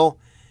Christopher Bell.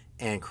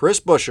 And Chris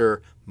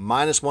Buescher,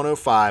 minus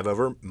 105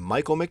 over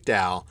Michael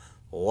McDowell.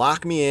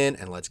 Lock me in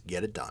and let's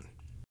get it done.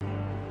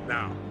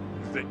 Now,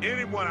 is there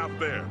anyone out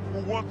there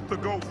who wants to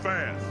go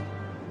fast?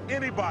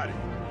 Anybody?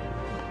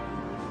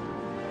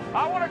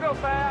 I want to go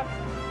fast.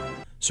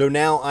 So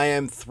now I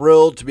am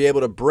thrilled to be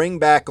able to bring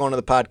back onto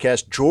the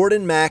podcast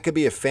Jordan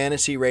Maccabee of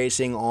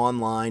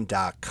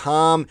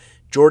FantasyRacingOnline.com.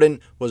 Jordan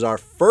was our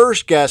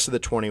first guest of the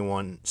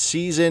 21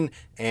 season,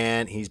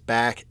 and he's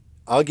back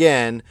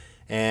again.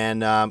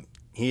 And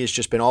he has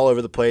just been all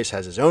over the place,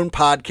 has his own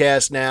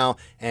podcast now,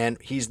 and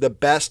he's the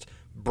best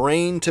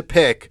brain to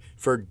pick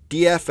for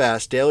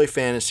DFS, Daily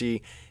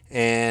Fantasy,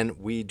 and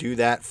we do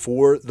that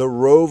for the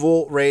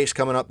Roval race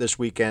coming up this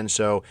weekend.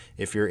 So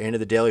if you're into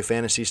the Daily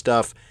Fantasy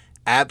stuff,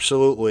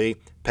 absolutely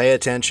pay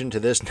attention to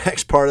this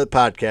next part of the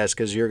podcast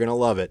because you're going to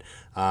love it.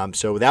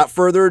 So without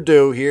further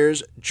ado,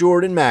 here's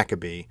Jordan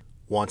Maccabee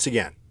once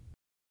again.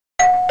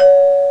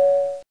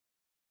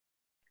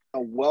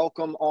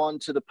 Welcome on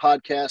to the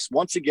podcast.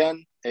 Once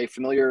again, a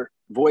familiar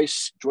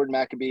voice, Jordan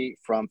Maccabee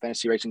from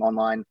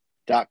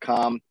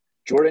FantasyRacingOnline.com.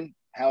 Jordan,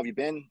 how have you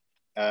been?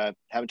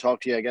 Haven't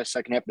talked to you, I guess,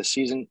 second half of the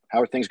season.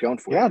 How are things going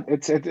for you? Yeah,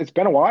 it's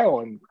been a while,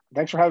 and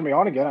thanks for having me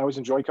on again. I always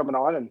enjoy coming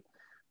on, and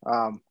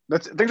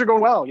things are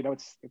going well.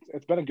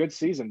 It's been a good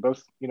season,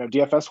 both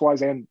DFS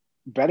wise and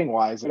betting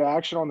wise. Good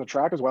action on the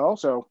track as well,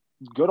 so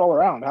good all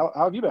around. How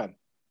have you been?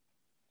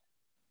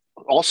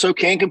 Also,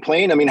 can't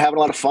complain. I mean, having a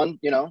lot of fun.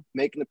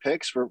 Making the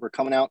picks. We're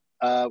coming out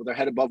with our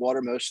head above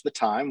water most of the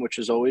time, which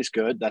is always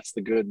good. That's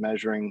the good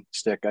measuring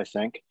stick, I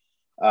think.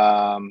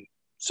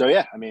 So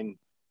yeah, I mean,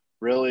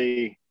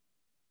 really.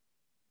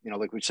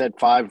 Like we said,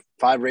 five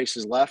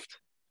races left.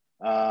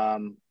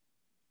 Trying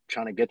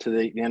to get to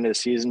the end of the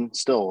season,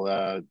 still,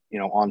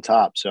 on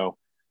top. So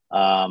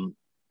I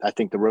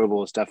think the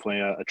Roval is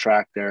definitely a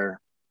track there.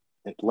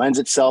 It lends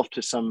itself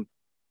to some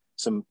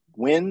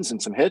wins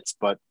and some hits,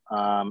 but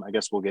I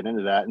guess we'll get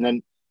into that. And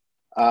then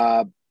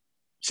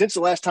since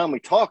the last time we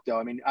talked, though,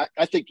 I mean,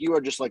 I think you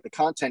are just like the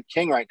content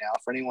king right now.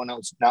 For anyone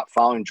else not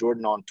following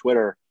Jordan on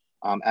Twitter,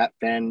 at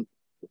Fan.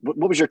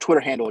 What was your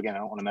Twitter handle again? I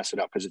don't want to mess it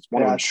up because it's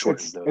one of them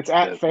short. It's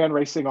at Fan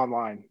Racing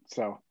Online.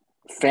 So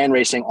Fan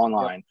Racing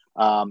Online.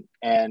 Yep.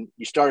 And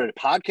you started a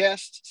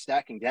podcast,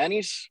 Stacking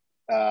Danny's,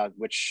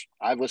 which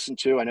I've listened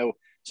to. I know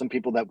some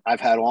people that I've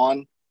had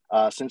on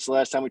since the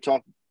last time we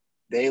talked,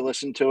 they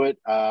listened to it.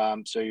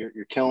 So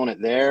you're killing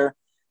it there.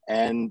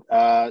 And,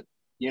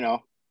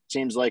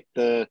 seems like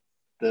the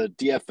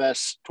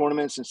DFS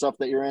tournaments and stuff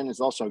that you're in is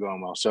also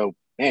going well. So,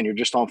 man, you're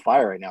just on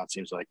fire right now, it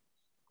seems like.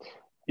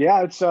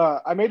 Yeah, it's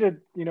I made a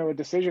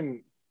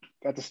decision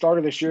at the start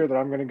of this year that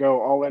I'm going to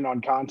go all in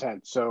on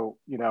content. So,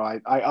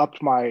 I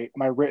upped my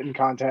written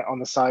content on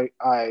the site.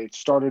 I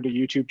started a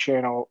YouTube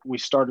channel. We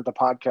started the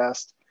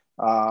podcast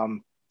a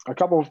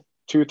couple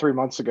 2 or 3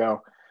 months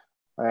ago.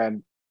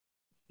 And,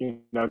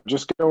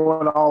 just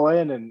going all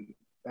in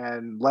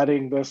and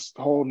letting this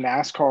whole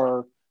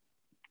NASCAR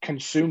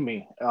consume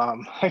me,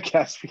 I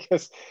guess,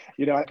 because,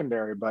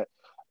 secondary. But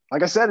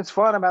like I said, it's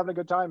fun. I'm having a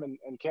good time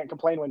and can't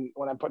complain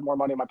when I'm putting more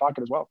money in my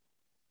pocket as well.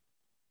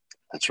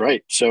 That's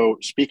right. So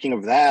speaking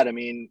of that, I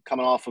mean,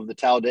 coming off of the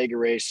Talladega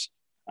race,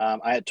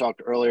 I had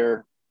talked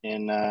earlier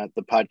in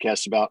the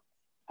podcast about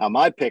how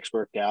my picks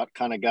worked out.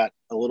 Kind of got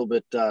a little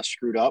bit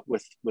screwed up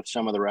with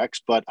some of the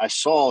wrecks, but I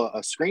saw a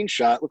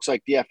screenshot. Looks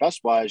like DFS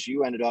wise,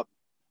 you ended up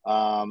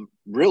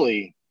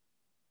really,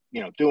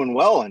 doing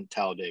well in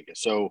Talladega.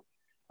 So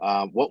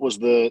what was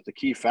the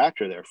key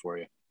factor there for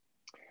you?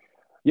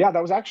 Yeah,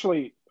 that was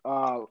actually,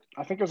 I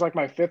think it was like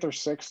my 5th or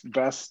 6th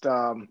best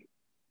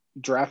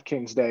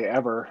DraftKings day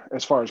ever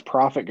as far as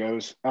profit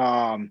goes.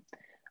 And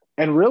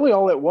really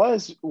all it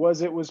was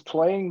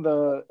playing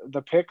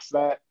the picks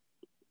that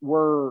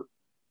were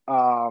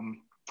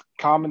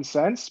common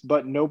sense,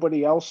 but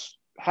nobody else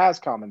has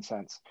common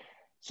sense.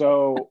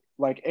 So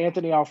like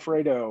Anthony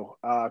Alfredo,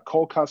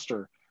 Cole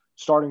Custer,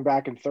 starting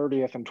back in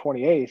 30th and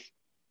 28th,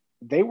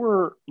 they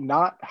were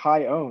not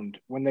high owned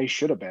when they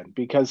should have been,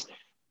 because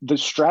the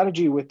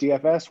strategy with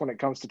DFS when it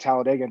comes to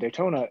Talladega and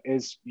Daytona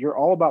is you're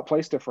all about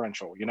place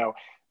differential.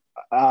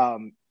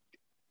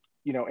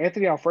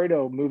 Anthony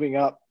Alfredo moving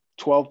up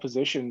 12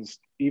 positions,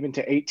 even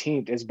to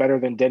 18th, is better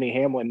than Denny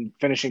Hamlin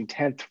finishing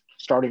 10th,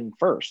 starting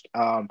first.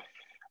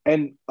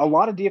 And a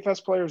lot of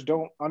DFS players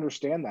don't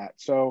understand that.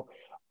 So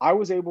I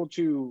was able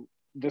to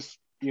this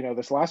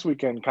last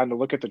weekend kind of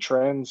look at the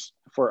trends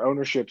for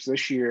ownerships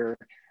this year,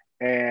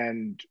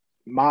 and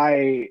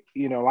my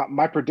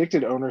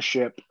predicted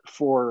ownership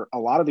for a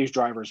lot of these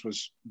drivers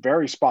was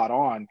very spot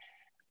on.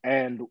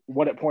 And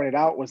what it pointed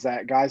out was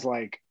that guys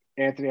like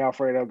Anthony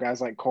Alfredo,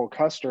 guys like Cole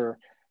Custer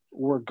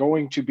were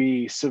going to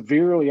be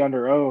severely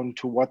underowned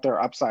to what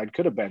their upside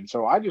could have been.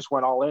 So I just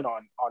went all in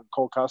on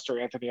Cole Custer,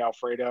 Anthony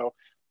Alfredo.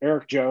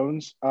 Eric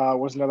Jones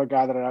was another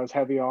guy that I was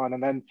heavy on.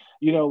 And then,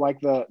 like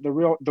the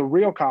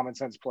real common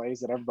sense plays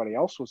that everybody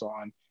else was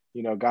on,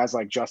 guys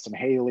like Justin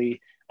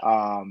Haley,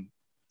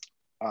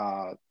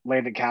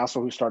 Landon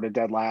Castle, who started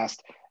dead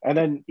last, and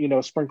then,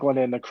 sprinkling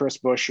in the Chris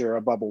Buescher,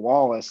 a Bubba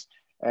Wallace.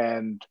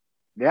 And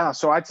yeah,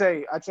 so I'd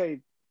say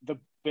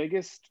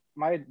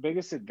my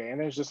biggest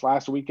advantage this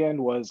last weekend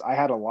was I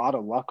had a lot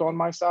of luck on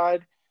my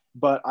side,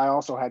 but I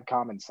also had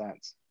common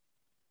sense.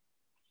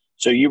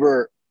 So you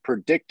were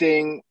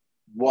predicting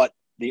what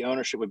the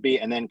ownership would be,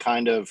 and then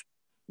kind of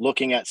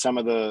looking at some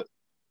of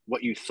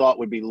what you thought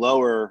would be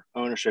lower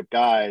ownership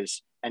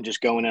guys and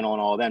just going in on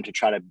all of them to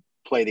try to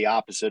play the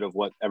opposite of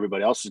what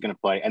everybody else is going to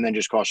play, and then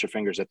just cross your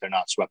fingers that they're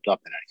not swept up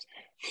in anything.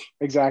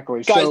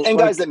 Exactly.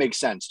 Guys that make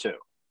sense too.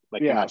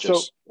 Like, you're not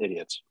just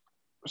idiots.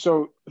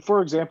 So,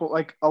 for example,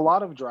 like a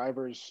lot of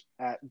drivers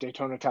at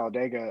Daytona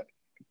Talladega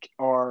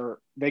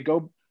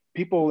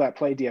people that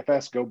play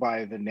DFS go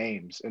by the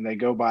names, and they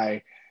go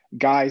by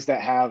guys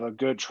that have a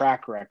good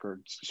track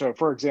record. So,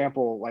 for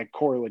example, like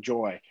Corey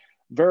LaJoie,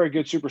 very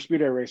good super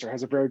speedway racer,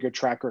 has a very good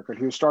track record.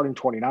 He was starting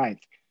 29th.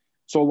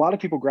 So a lot of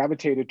people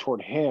gravitated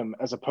toward him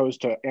as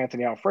opposed to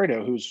Anthony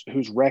Alfredo,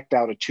 who's wrecked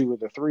out of 2 of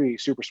the 3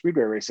 super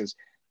speedway races,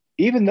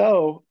 even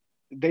though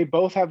they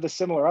both have the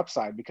similar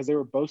upside because they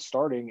were both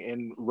starting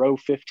in row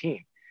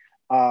 15.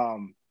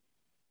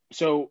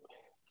 So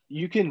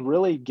you can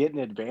really get an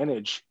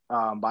advantage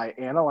by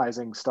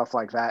analyzing stuff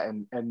like that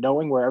and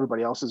knowing where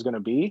everybody else is going to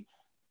be,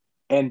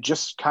 and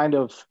just kind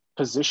of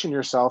position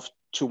yourself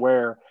to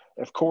where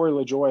if Corey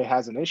LaJoie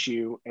has an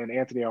issue and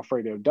Anthony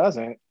Alfredo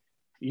doesn't,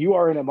 you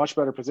are in a much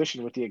better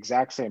position with the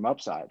exact same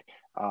upside.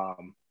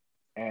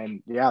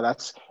 And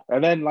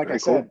then, like Very I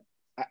said,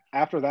 cool.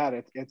 After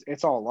that,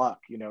 it's all luck.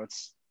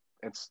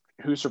 It's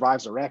who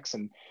survives the wrecks,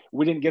 and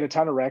we didn't get a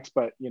ton of wrecks,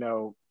 but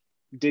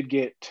did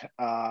get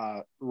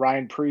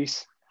Ryan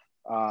Preece.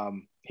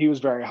 He was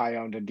very high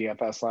owned in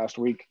DFS last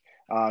week,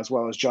 as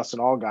well as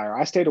Justin Allgaier.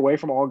 I stayed away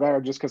from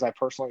Allgaier just because I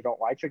personally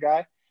don't like the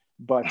guy,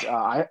 but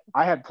I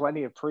had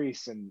plenty of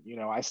Preece, and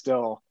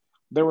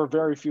there were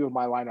very few of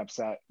my lineups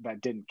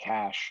that didn't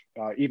cash,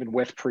 even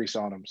with Preece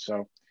on them.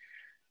 So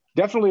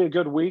definitely a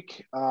good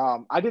week.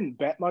 I didn't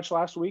bet much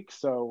last week,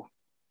 so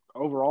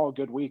overall a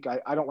good week.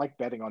 I don't like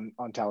betting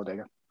on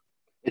Talladega.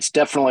 It's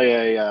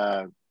definitely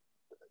a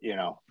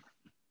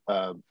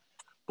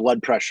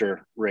blood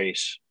pressure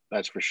race.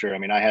 That's for sure. I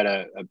mean, I had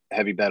a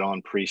heavy bet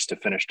on Preece to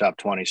finish top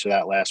 20. So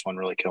that last one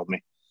really killed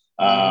me.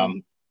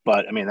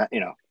 But I mean,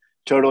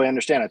 totally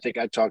understand. I think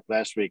I talked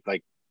last week,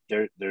 like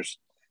there's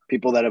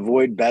people that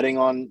avoid betting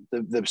on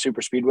the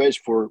super speedways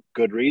for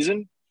good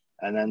reason.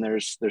 And then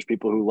there's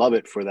people who love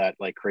it for that,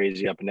 like,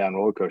 crazy up and down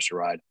roller coaster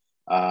ride.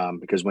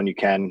 Because when you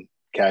can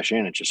cash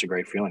in, it's just a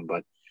great feeling.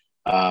 But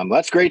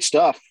that's great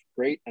stuff.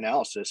 Great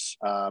analysis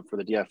for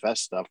the DFS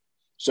stuff.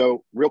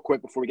 So real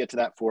quick, before we get to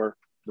that, for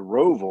the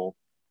Roval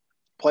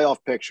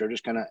playoff picture,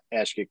 just kind of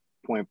ask you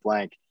point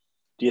blank,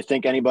 do you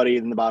think anybody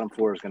in the bottom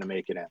 4 is going to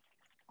make it in?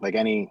 Like,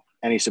 any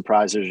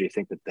surprises? Do you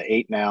think that the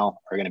 8 now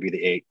are going to be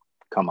the 8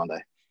 come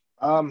Monday?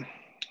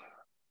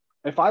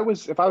 If I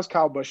was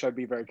Kyle Busch, I'd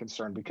be very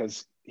concerned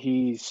because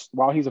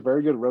while he's a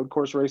very good road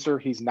course racer,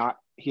 he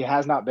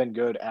has not been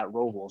good at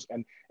Rovals.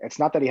 And it's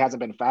not that he hasn't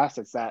been fast,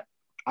 it's that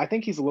I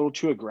think he's a little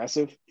too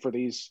aggressive for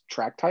these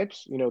track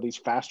types, these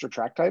faster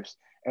track types.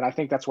 And I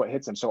think that's what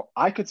hits him. So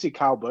I could see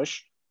Kyle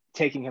Busch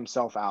taking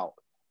himself out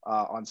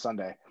on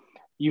Sunday.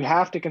 You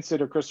have to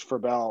consider Christopher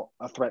Bell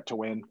a threat to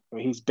win. I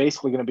mean, he's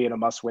basically going to be in a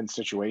must-win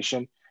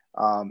situation.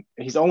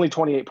 He's only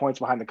 28 points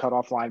behind the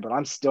cutoff line, but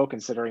I'm still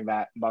considering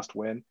that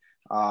must-win.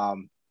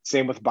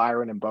 Same with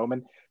Byron and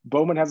Bowman.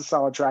 Bowman has a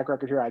solid track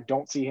record here. I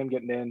don't see him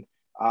getting in.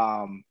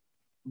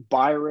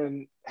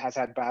 Byron has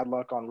had bad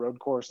luck on road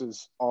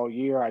courses all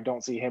year. I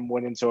don't see him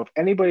winning. So if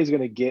anybody's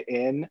going to get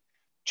in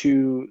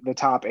to the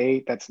top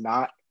 8 that's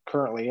not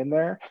currently in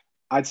there,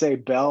 I'd say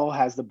Bell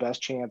has the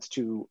best chance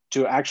to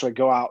actually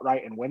go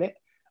outright and win it.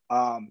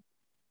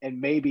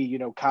 And maybe,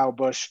 Kyle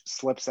Busch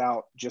slips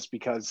out just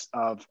because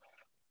of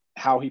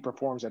how he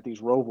performs at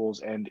these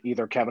Rovals, and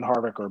either Kevin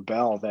Harvick or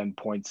Bell then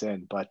points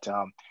in. But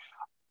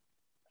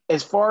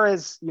as far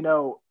as,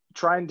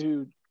 trying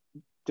to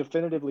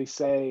definitively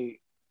say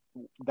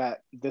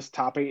that this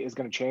top 8 is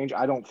going to change,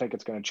 I don't think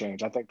it's going to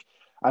change. I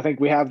think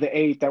we have the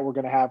 8 that we're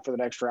going to have for the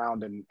next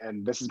round,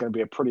 and this is going to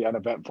be a pretty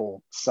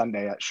uneventful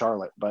Sunday at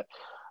Charlotte. But,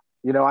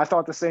 I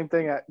thought the same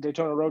thing at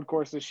Daytona Road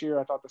Course this year.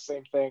 I thought the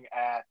same thing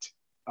at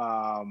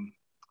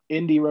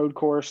Indy Road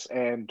Course,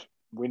 and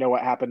we know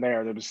what happened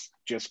there. There was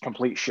just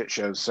complete shit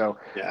shows. So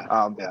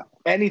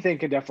anything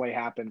can definitely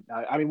happen.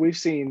 I mean, we've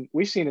seen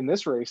in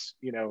this race,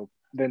 the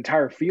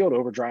entire field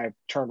overdrive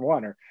turn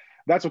 1, or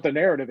that's what the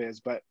narrative is.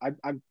 But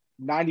I'm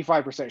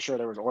 95% sure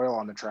there was oil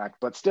on the track,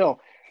 but still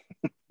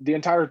the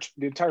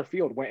entire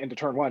field went into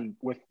turn 1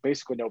 with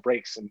basically no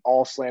brakes and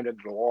all slammed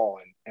into the wall.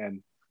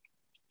 And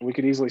we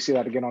could easily see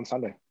that again on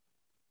Sunday.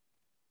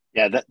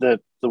 Yeah. The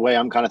way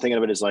I'm kind of thinking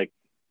of it is like,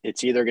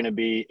 it's either going to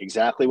be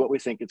exactly what we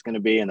think it's going to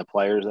be and the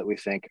players that we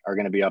think are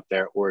going to be up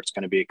there, or it's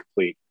going to be a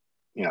complete,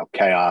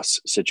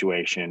 chaos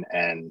situation.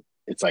 And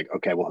it's like,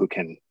 okay, well, who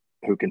can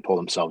pull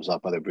themselves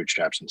up by their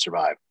bootstraps and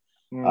survive?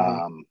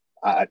 Mm-hmm.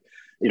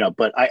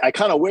 But I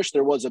kind of wish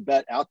there was a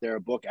book out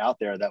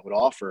there that would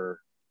offer,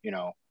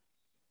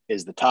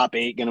 is the top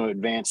 8 going to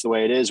advance the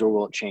way it is, or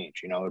will it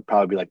change? It would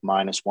probably be like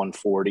minus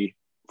 140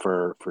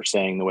 for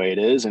saying the way it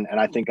is. And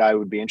I think I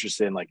would be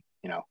interested in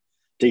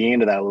digging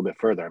into that a little bit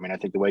further. I mean, I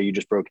think the way you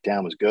just broke it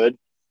down was good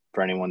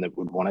for anyone that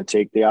would want to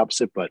take the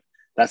opposite, but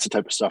that's the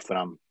type of stuff that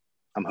I'm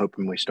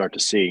hoping we start to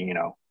see,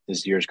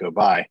 as years go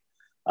by,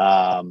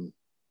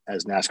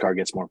 as NASCAR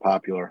gets more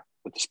popular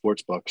with the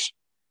sports books.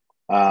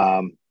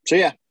 So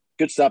yeah,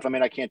 good stuff. I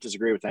mean, I can't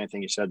disagree with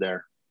anything you said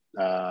there.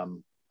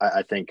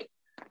 I think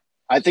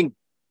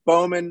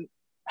Bowman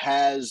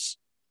has,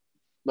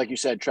 like you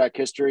said, track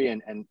history,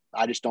 and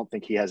I just don't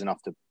think he has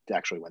enough to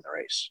actually win the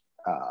race.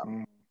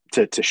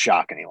 To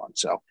shock anyone.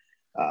 So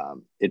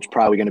it's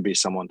probably going to be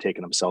someone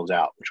taking themselves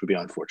out, which would be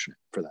unfortunate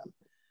for them.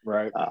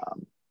 Right.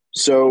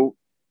 So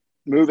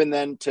moving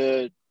then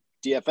to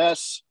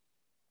DFS,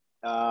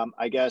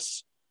 I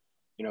guess,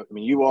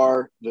 you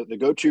are the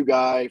go-to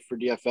guy for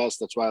DFS.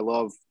 That's why I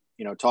love,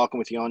 talking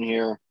with you on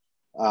here.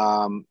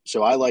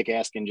 So I like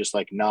asking just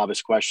like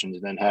novice questions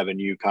and then having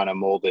you kind of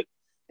mold it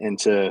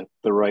into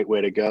the right way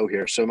to go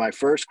here. So my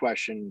first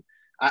question,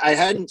 I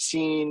hadn't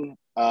seen,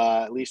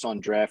 at least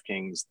on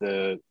DraftKings,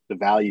 the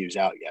values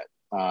out yet.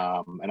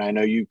 And I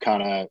know you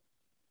kind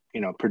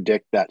of,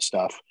 predict that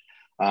stuff.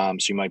 So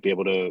you might be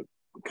able to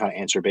kind of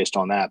answer based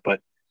on that.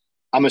 But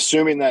I'm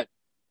assuming that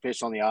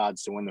based on the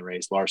odds to win the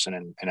race, Larson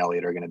and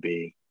Elliott are going to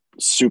be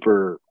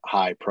super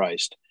high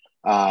priced.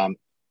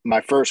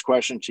 My first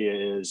question to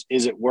you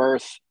is it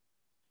worth,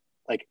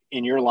 like,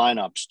 in your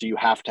lineups, do you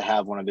have to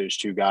have one of those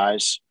two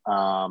guys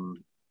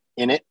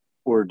in it?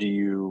 Or do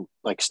you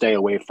stay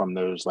away from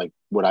those,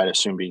 what I'd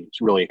assume be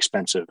really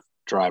expensive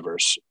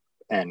drivers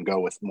and go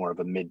with more of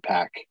a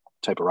mid-pack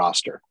type of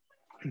roster?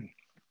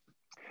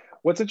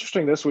 What's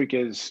interesting this week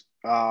is,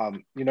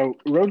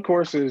 road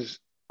courses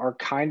are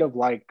kind of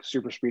like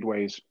super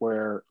speedways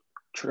where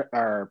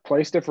our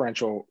place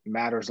differential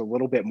matters a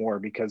little bit more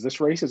because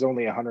this race is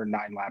only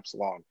 109 laps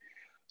long.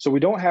 So we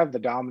don't have the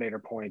dominator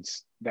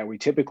points that we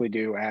typically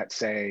do at,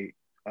 say,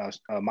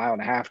 a mile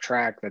and a half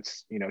track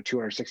that's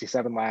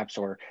 267 laps,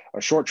 or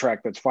a short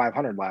track that's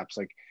 500 laps.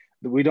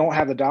 We don't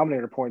have the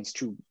dominator points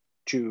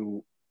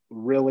to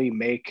really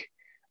make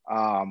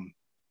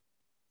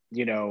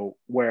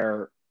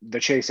where the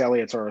Chase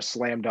Elliott's are a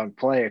slam dunk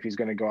play if he's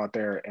going to go out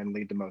there and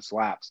lead the most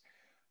laps.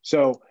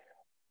 So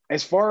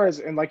as far as,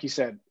 and like you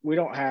said, we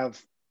don't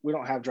have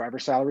driver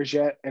salaries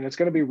yet, and it's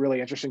going to be really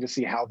interesting to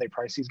see how they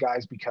price these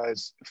guys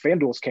because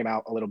FanDuel's came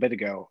out a little bit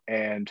ago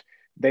and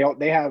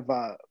they have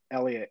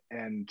Elliott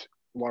and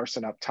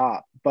Larson up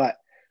top. But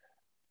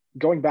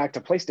going back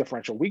to place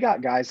differential, we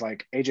got guys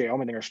like AJ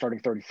Allmendinger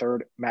starting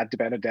 33rd, Matt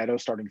DiBenedetto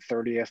starting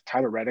 30th,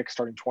 Tyler Reddick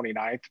starting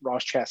 29th,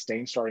 Ross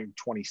Chastain starting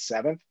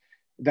 27th,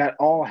 that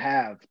all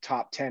have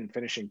top 10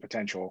 finishing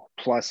potential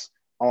plus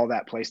all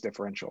that place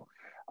differential.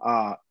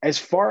 As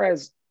far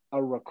as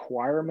a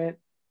requirement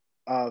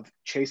of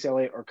Chase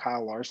Elliott or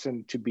Kyle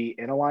Larson to be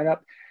in a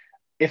lineup,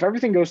 if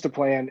everything goes to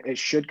plan, it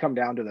should come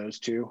down to those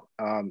two.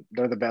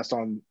 They're the best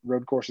on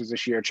road courses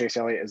this year. Chase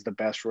Elliott is the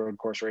best road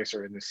course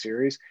racer in this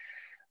series.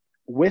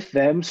 With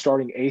them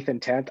starting 8th and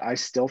 10th, I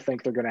still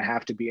think they're going to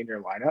have to be in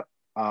your lineup.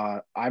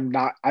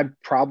 I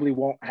probably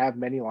won't have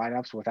many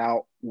lineups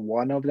without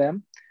one of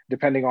them,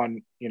 depending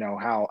on,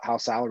 how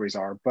salaries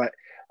are. But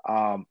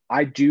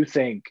I do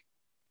think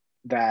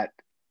that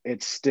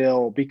it's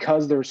still,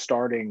 because they're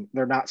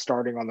not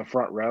starting on the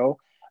front row,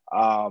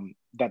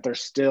 that they're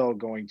still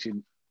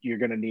you're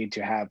going to need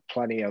to have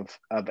plenty of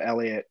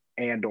Elliott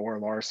and or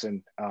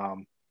Larson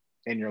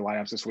in your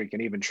lineups this week.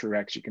 And even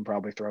Truex you can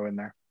probably throw in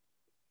there.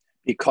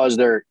 Because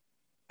they're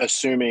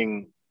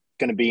assuming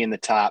going to be in the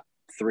top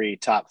 3,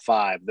 top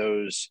 5,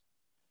 those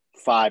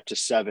 5 to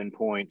 7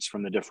 points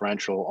from the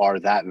differential are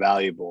that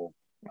valuable,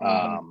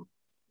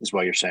 is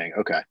what you're saying.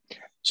 Okay.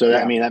 So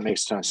that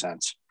makes a ton of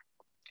sense.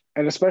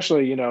 And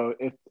especially,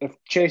 if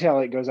Chase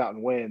Elliott goes out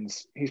and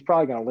wins, he's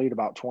probably going to lead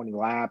about 20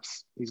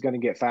 laps. He's going to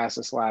get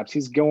fastest laps.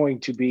 He's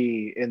going to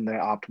be in the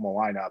optimal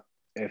lineup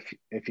if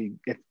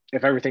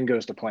everything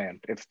goes to plan.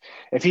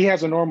 If he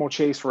has a normal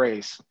Chase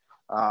race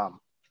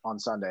on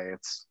Sunday,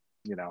 it's,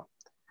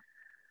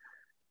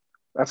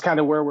 that's kind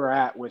of where we're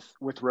at with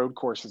road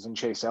courses and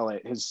Chase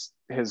Elliott.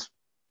 His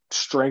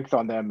strength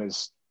on them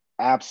is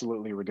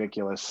absolutely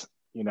ridiculous.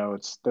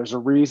 There's a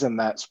reason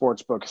that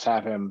sports books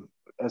have him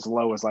as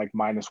low as like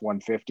minus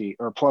 150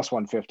 or plus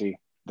 150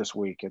 this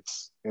week.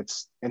 It's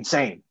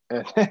insane.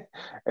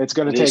 It's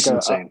going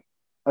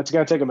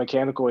to take a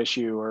mechanical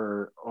issue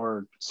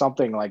or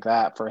something like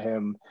that for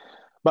him.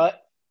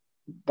 But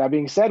that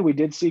being said, we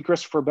did see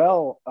Christopher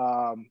Bell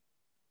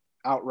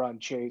outrun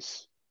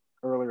Chase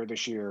earlier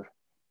this year.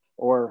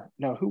 Or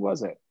no, who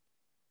was it?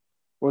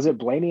 Was it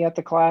Blaney at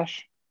the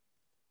Clash?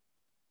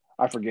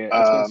 I forget.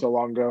 It's been so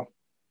long ago.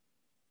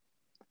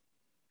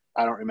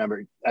 I don't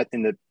remember.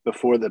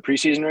 Before the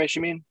preseason race,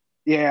 you mean?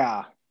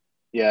 Yeah.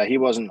 Yeah, he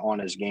wasn't on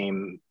his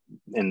game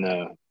in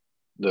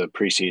the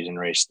preseason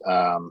race.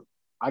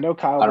 I know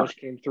Kyle Busch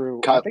came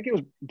through. I think it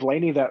was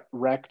Blaney that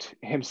wrecked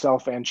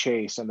himself and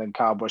Chase, and then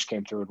Kyle Busch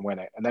came through and win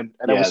it. And then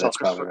that's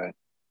probably right.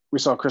 We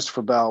saw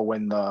Christopher Bell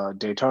win the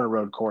Daytona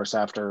road course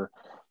after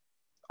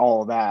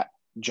all of that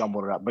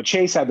jumbled it up. But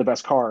Chase had the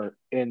best car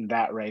in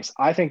that race.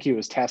 I think he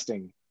was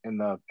testing in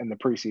the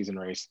preseason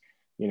race,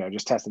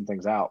 just testing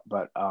things out.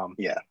 But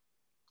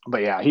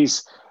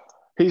he's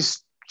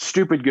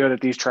stupid good at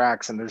these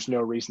tracks, and there's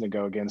no reason to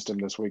go against him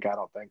this week, I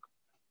don't think.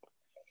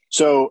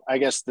 So I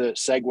guess the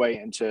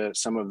segue into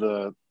some of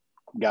the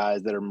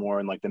guys that are more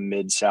in like the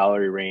mid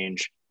salary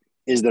range,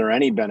 is there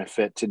any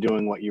benefit to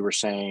doing what you were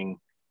saying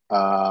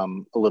a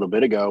little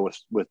bit ago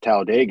with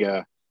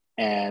Talladega?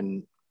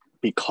 And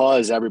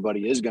because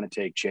everybody is going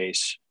to take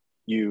Chase,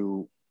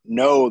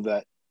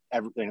 that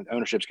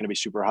ownership's going to be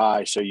super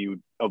high. So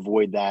you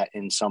avoid that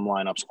in some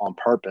lineups on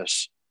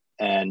purpose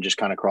and just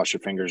kind of cross your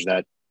fingers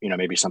that,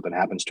 maybe something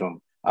happens to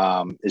him.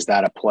 Is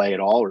that a play at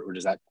all, or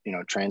does that,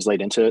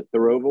 translate into the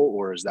Roval,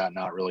 or is that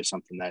not really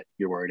something that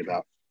you're worried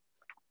about?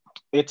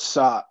 It's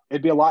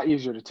it'd be a lot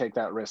easier to take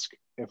that risk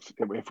if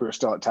we were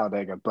still at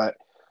Talladega, but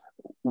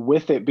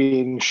with it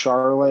being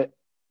Charlotte,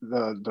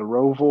 the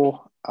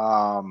Roval,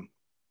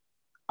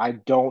 I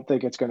don't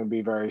think it's going to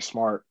be very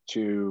smart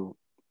to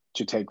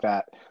take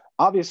that.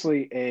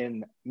 Obviously,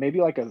 in maybe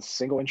like a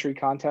single entry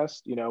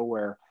contest,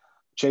 where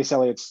Chase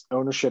Elliott's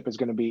ownership is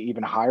going to be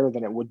even higher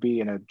than it would be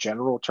in a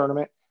general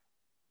tournament,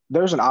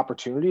 there's an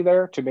opportunity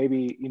there to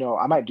maybe,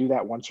 I might do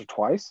that once or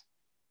twice.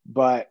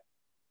 But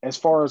as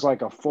far as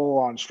like a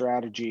full-on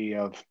strategy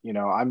of,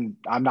 I'm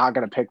not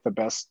going to pick the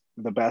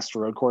best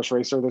road course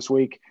racer this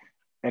week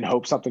and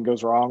hope something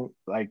goes wrong,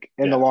 like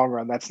in the long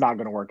run, that's not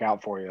going to work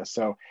out for you.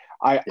 So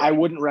I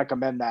wouldn't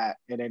recommend that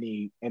in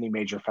any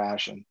major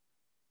fashion.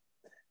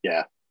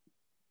 Yeah,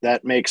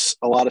 that makes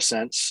a lot of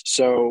sense.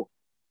 So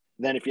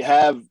then if you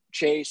have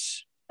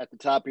Chase at the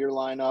top of your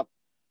lineup,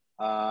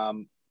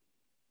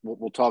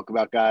 we'll talk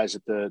about guys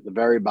at the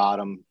very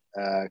bottom,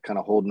 kind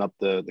of holding up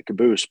the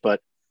caboose.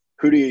 But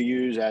who do you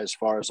use as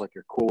far as like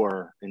your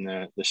core in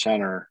the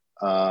center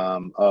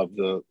of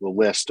the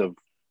list of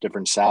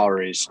different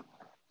salaries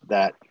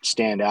that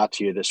stand out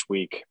to you this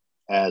week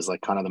as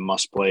like kind of the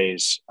must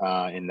plays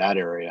in that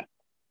area?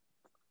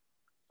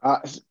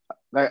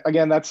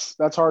 Again, that's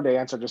hard to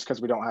answer just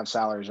because we don't have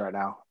salaries right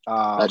now.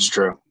 That's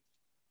true.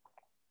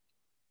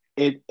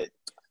 It's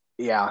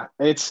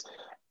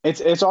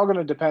all going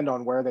to depend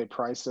on where they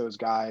price those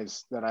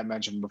guys that I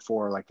mentioned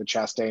before, like the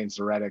Chastains,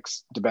 the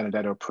Reddicks,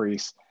 DiBenedetto,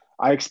 Preece.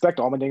 I expect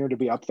Allmendinger to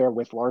be up there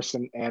with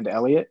Larson and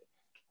Elliott.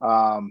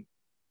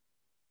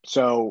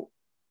 So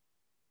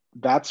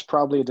that's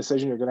probably a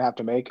decision you're going to have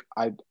to make.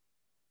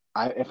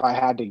 If I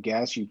had to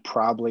guess, you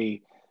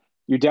definitely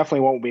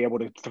won't be able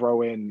to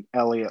throw in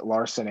Elliott,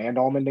 Larson, and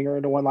Allmendinger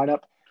into one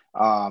lineup.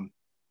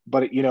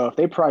 But if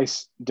they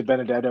price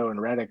DiBenedetto and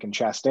Reddick and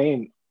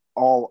Chastain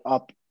all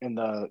up in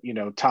the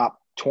top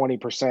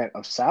 20%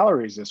 of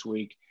salaries this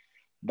week,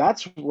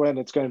 that's when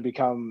it's going to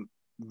become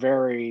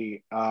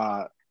very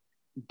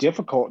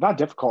difficult. Not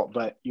difficult,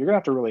 but you're going to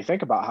have to really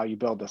think about how you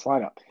build this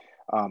lineup.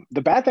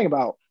 The bad thing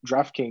about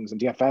DraftKings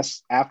and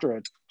DFS after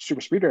a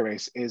super speedway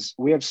race is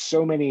we have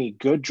so many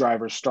good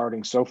drivers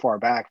starting so far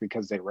back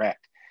because they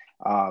wrecked.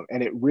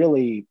 And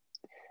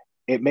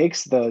it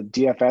makes the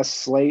DFS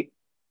slate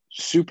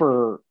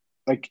super,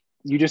 like,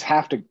 you just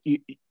have to,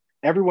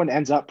 everyone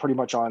ends up pretty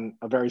much on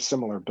a very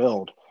similar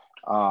build.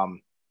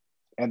 And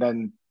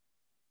then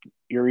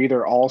you're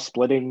either all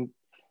splitting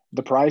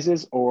the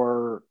prizes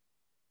or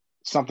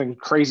something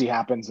crazy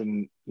happens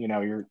and,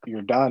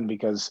 you're done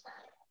because,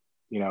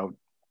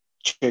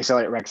 Chase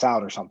Elliott wrecks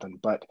out or something.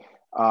 But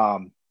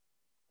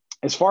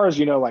as far as,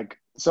 like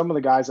some of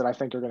the guys that I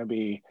think are going to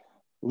be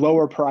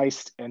lower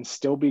priced and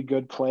still be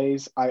good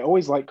plays, I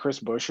always like Chris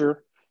Buescher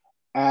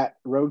at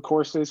road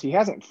courses. He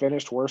hasn't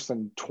finished worse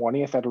than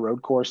 20th at a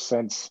road course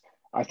since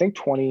I think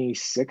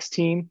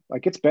 2016.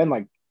 Like, it's been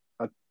like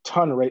a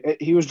ton of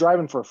he was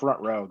driving for a front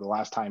row the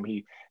last time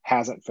he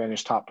hasn't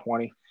finished top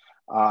 20.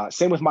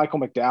 Same with Michael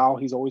McDowell.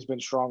 He's always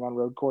been strong on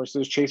road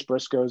courses. Chase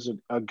Briscoe's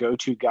a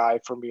go-to guy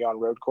for me on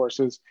road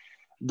courses.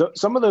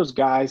 Some of those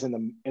guys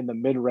in the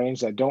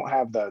mid-range that don't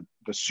have the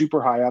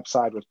super high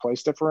upside with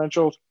place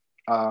differentials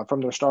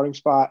from their starting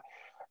spot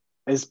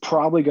is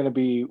probably going to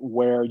be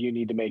where you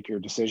need to make your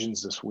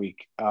decisions this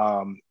week.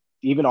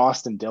 Even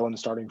Austin Dillon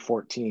starting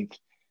 14th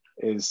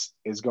is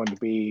going to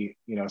be,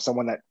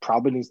 someone that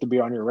probably needs to be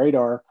on your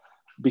radar,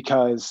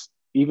 because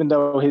even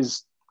though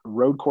his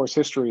road course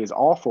history is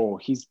awful,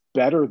 he's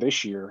better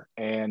this year.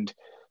 And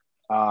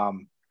so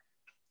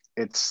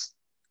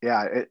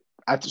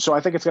I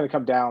think it's going to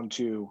come down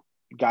to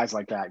guys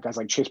like that, guys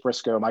like Chase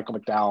Briscoe, Michael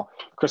McDowell,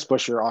 Chris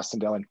Buescher, Austin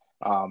Dillon,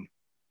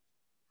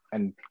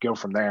 and go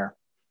from there.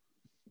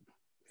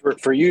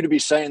 For you to be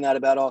saying that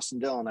about Austin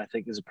Dillon, I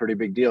think is a pretty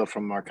big deal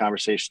from our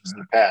conversations in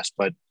the past.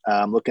 But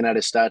looking at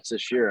his stats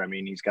this year, I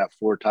mean, he's got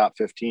 4 top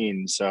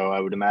 15. So I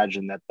would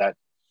imagine that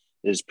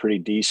is pretty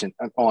decent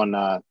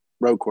on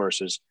road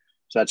courses.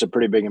 So that's a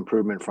pretty big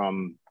improvement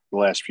from the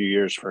last few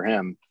years for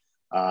him.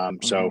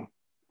 So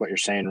what you're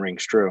saying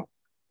rings true.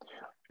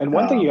 And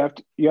one thing you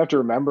have to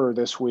remember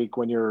this week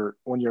when you're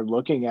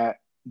looking at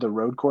the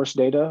road course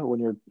data, when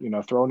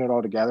you're throwing it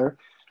all together,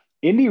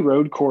 Indy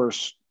road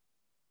course,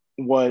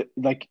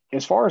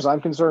 as far as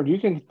I'm concerned, you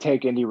can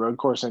take Indy road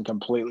course and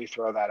completely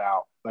throw that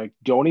out. Like,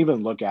 don't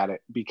even look at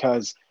it,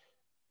 because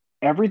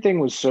everything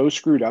was so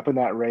screwed up in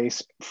that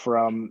race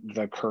from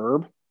the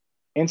curb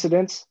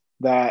incidents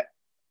that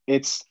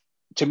it's,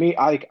 to me,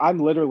 I'm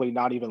literally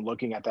not even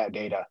looking at that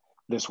data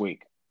this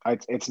week.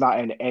 It's not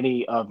in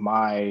any of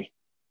my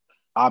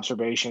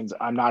observations.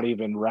 I'm not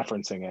even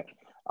referencing it.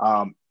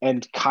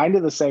 And kind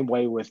of the same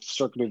way with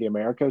Circuit of the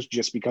Americas,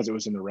 just because it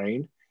was in the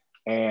rain.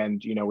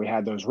 And, we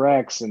had those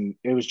wrecks, and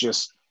it was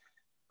just,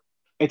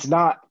 it's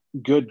not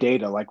good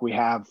data like we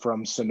have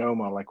from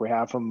Sonoma, like we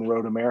have from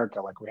Road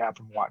America, like we have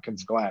from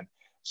Watkins Glen.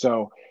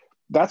 So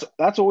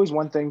that's always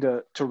one thing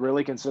to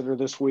really consider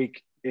this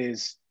week,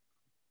 is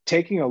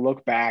taking a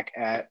look back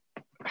at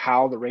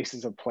how the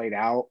races have played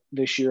out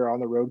this year on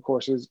the road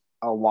courses.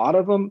 A lot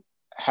of them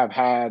have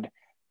had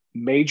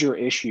major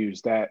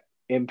issues that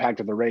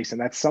impacted the race. And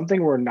that's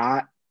something we're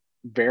not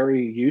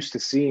very used to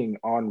seeing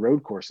on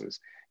road courses.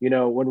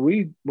 When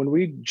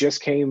we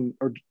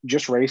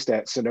just raced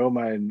at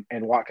Sonoma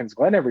and Watkins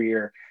Glen every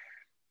year,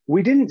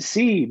 we didn't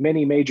see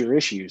many major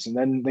issues. And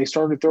then they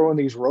started throwing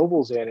these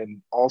robles in,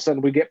 and all of a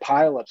sudden we get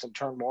pileups in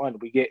turn one.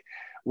 We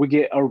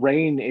get a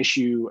rain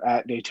issue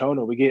at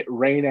Daytona. We get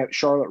rain at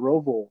Charlotte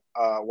Roval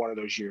one of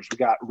those years. We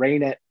got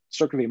rain at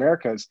Circuit of the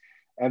Americas,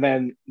 and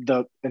then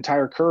the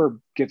entire curb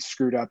gets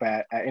screwed up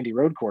at Indy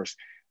Road Course.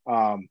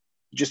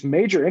 Just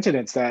major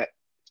incidents that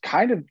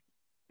kind of,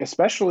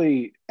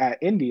 especially at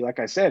Indy, like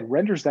I said,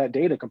 renders that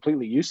data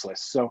completely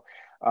useless. So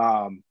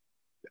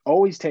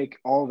always take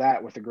all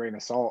that with a grain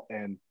of salt,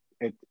 and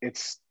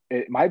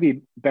it might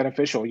be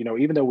beneficial,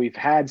 even though we've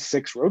had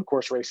 6 road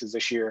course races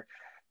this year,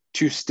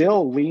 to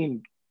still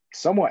lean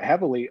somewhat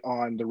heavily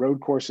on the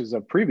road courses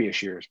of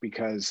previous years,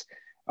 because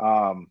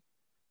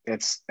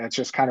that's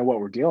just kind of what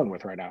we're dealing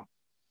with right now.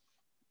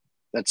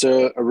 That's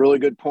a really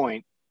good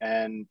point.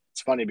 And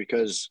it's funny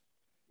because,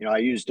 I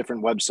use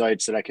different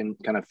websites that I can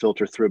kind of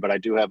filter through, but I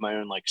do have my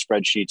own like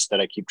spreadsheets that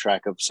I keep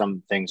track of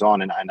some things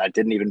on. And I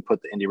didn't even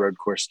put the Indy Road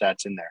Course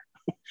stats in there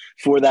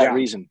for that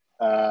reason.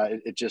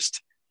 It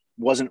just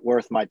wasn't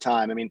worth my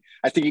time. I mean,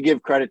 I think you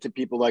give credit to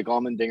people like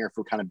Allmendinger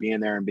for kind of being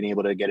there and being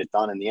able to get it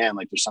done in the end.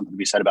 Like, there's something to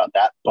be said about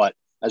that. But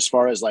as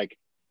far as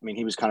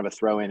he was kind of a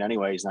throw in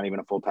anyway. He's not even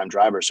a full-time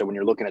driver. So when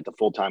you're looking at the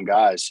full-time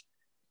guys,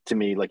 to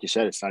me, like you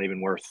said, it's not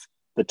even worth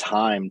the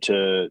time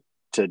to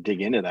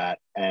dig into that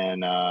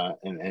and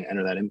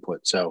enter that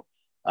input. So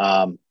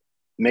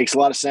makes a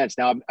lot of sense.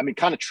 Now, I mean,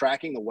 kind of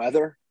tracking the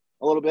weather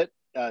a little bit.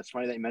 It's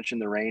funny that you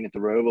mentioned the rain at the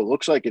Roval. It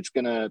looks like it's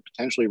going to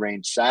potentially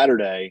rain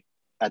Saturday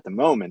at the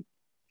moment.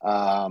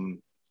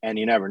 And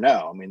you never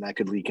know. I mean, that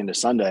could leak into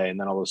Sunday, and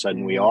then all of a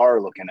sudden we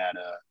are looking at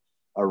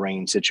a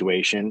rain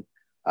situation.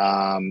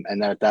 And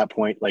then at that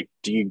point, like,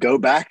 do you go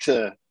back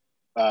to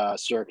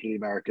Circuit of the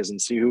Americas and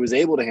see who was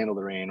able to handle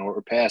the rain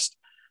or past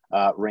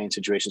rain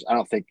situations? I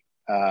don't think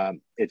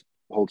it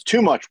holds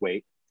too much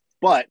weight,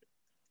 but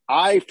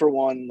I, for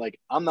one, like,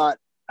 I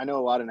know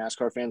a lot of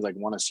NASCAR fans like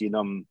want to see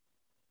them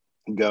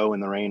go in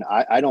the rain.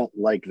 I don't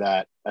like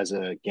that as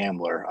a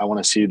gambler. I want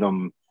to see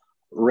them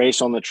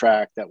race on the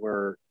track that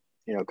we're,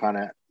 kind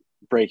of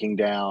breaking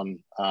down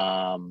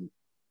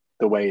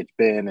the way it's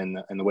been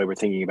and the way we're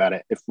thinking about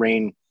it. If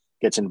rain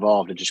gets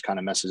involved, it just kind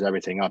of messes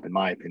everything up, in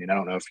my opinion. I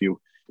don't know if you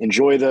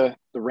enjoy the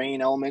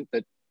rain element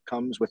that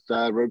comes with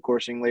road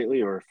coursing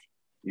lately, or if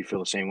you feel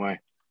the same way.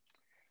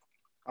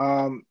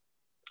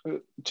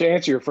 To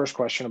answer your first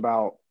question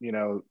about,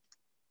 the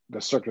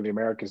Circuit of the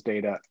Americas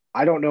data,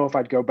 I don't know if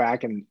I'd go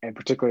back and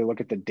particularly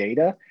look at the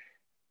data.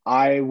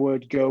 I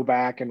would go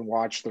back and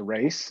watch the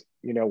race,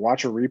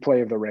 watch a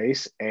replay of the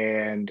race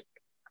and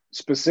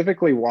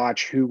specifically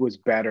watch who was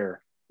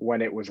better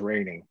when it was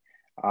raining.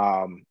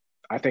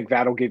 I think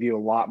that'll give you a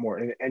lot more,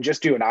 and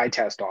just do an eye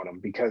test on them,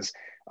 because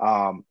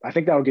I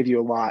think that'll give you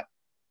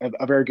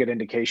a very good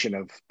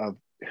indication of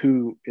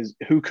who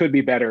could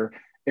be better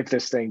if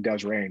this thing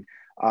does rain.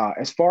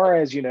 As far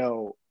as,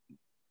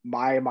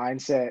 my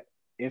mindset,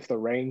 if the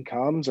rain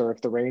comes or if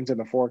the rain's in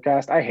the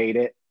forecast, I hate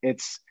it.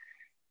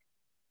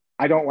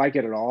 I don't like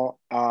it at all.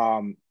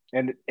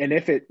 And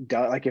if it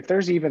does, like, if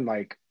there's even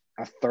like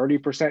a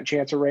 30%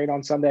 chance of rain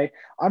on Sunday,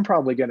 I'm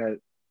probably going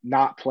to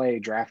not play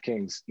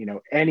DraftKings,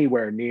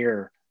 anywhere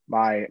near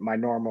my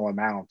normal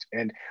amount.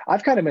 And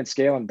I've kind of been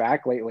scaling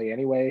back lately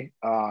anyway,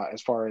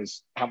 as far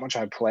as how much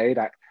I played.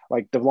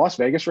 Like the Las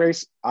Vegas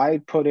race, I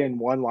put in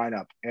one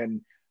lineup,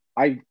 and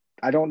I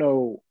don't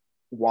know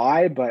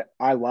why, but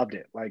I loved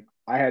it. Like,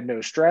 I had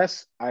no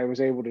stress. I was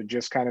able to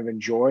just kind of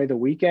enjoy the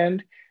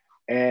weekend.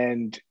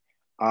 And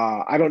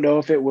I don't know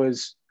if it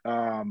was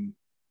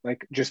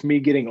like just me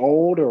getting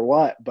old or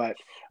what, but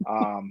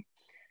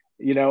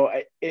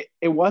it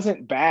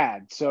wasn't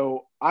bad.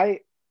 So I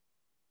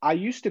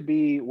used to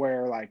be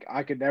where, like,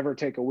 I could never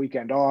take a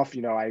weekend off.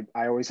 I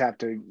always have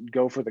to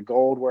go for the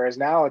gold. Whereas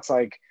now it's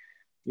like,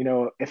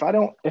 if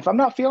I'm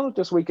not feeling it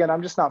this weekend,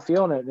 I'm just not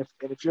feeling it.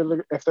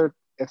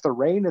 If the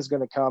rain is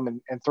going to come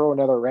and throw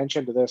another wrench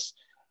into this,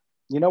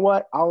 you know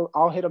what?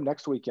 I'll hit them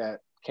next week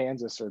at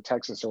Kansas or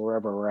Texas or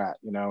wherever we're at,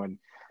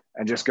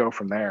 and just go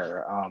from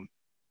there.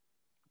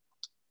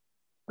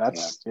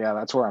 That's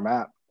where I'm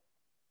at.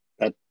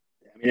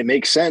 It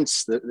makes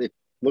sense that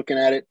looking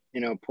at it,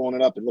 pulling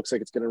it up, it looks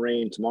like it's going to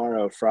rain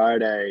tomorrow,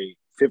 Friday,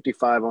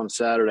 55 on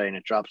Saturday, and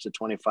it drops to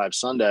 25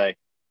 Sunday,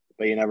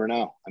 but you never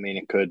know.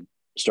 It could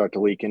start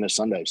to leak into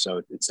Sunday.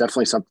 So it's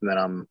definitely something that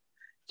I'm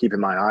keeping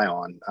my eye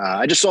on.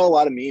 I just saw a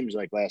lot of memes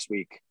like last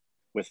week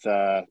with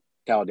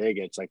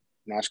Talladega. It's like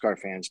NASCAR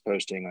fans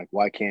posting like,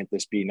 why can't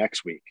this be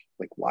next week?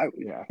 Like, why?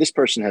 Yeah. This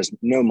person has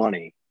no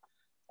money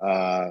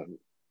on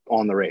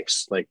the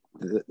race. Like,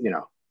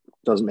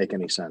 doesn't make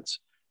any sense.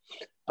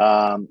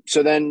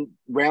 So then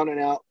rounding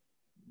out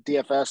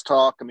DFS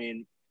talk,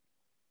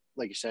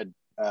 like you said,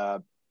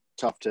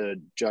 tough to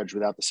judge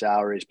without the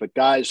salaries, but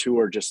guys who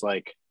are just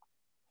like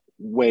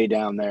way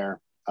down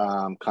there,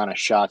 kind of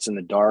shots in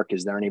the dark.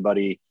 Is there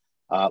anybody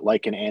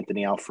like an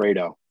Anthony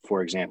Alfredo,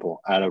 for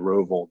example, out of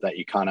Roval that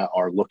you kind of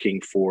are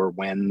looking for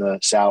when the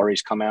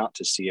salaries come out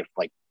to see if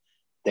like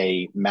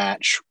they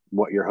match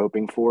what you're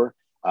hoping for?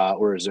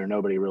 Or is there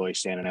nobody really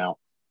standing out,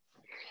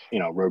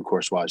 road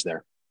course wise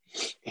there?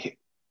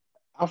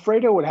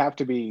 Alfredo would have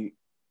to be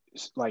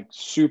like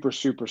super,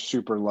 super,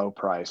 super low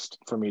priced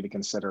for me to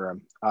consider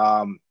him.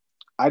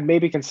 I'd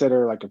maybe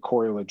consider like a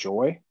Corey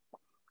LaJoie.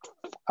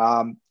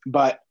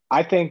 But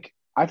I think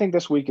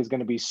this week is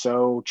going to be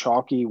so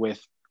chalky with,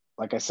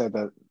 like I said,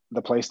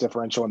 the place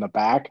differential in the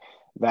back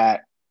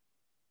that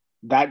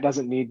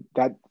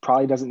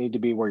probably doesn't need to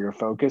be where your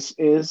focus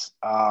is.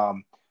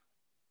 When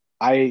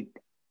I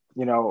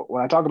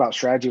talk about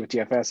strategy with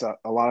DFS,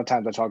 a lot of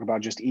times I talk about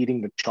just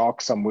eating the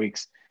chalk some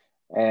weeks.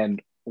 And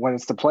when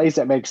it's the plays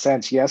that make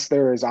sense, yes,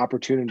 there is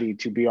opportunity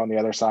to be on the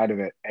other side of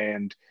it.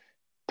 And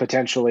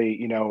potentially,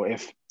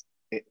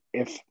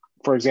 if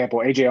for example,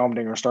 AJ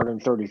Allmendinger starting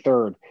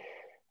 33rd,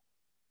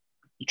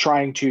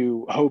 trying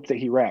to hope that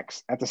he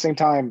wrecks. At the same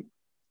time,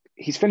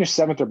 he's finished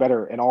 7th or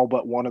better in all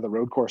but one of the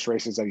road course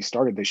races that he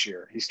started this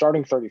year. He's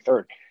starting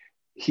 33rd.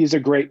 He's a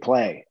great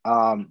play.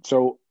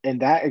 So in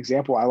that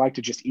example, I like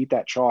to just eat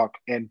that chalk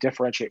and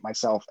differentiate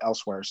myself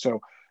elsewhere.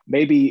 So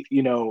maybe,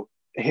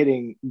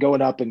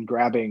 going up and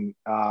grabbing,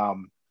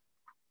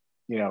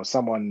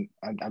 someone,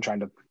 I'm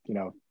trying to,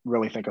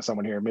 really think of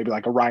someone here, maybe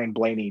like a Ryan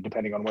Blaney,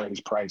 depending on where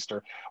he's priced,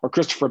 or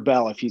Christopher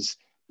Bell, if he's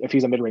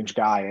a mid-range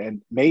guy,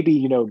 and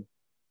maybe,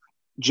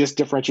 just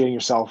differentiating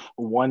yourself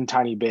one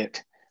tiny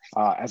bit,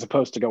 as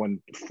opposed to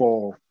going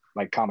full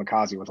like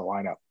kamikaze with a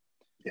lineup.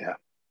 Yeah,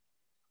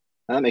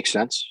 that makes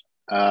sense.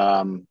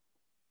 I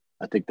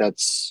think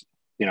that's,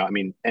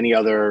 any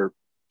other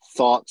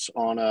thoughts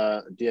on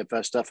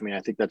DFS stuff? I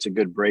think that's a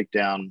good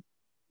breakdown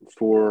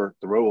for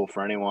the Roval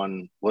for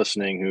anyone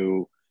listening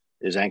who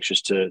is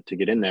anxious to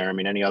get in there.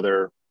 Any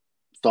other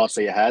thoughts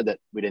that you had that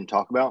we didn't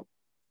talk about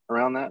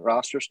around that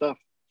roster stuff?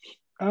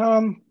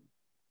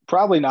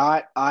 Probably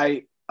not.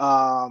 My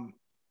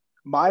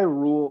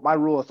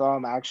rule of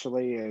thumb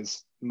actually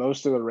is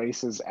most of the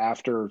races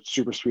after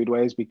super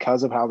speedways,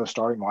 because of how the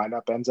starting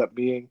lineup ends up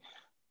being,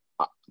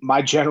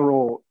 my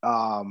general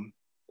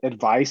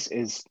advice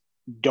is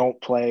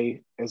don't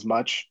play as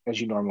much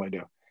as you normally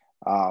do.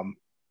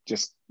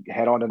 Just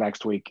head on to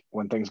next week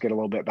when things get a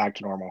little bit back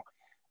to normal.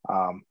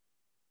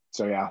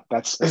 So yeah,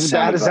 that's as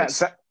bad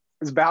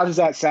as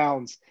that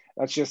sounds.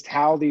 That's just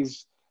how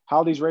these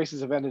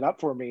races have ended up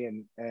for me,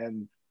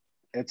 and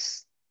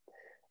it's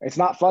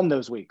not fun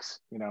those weeks,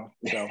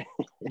 So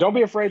don't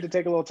be afraid to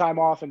take a little time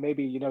off and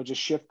maybe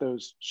just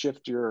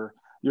shift your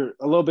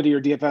a little bit of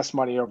your DFS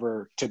money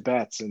over to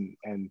bets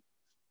and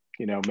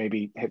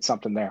maybe hit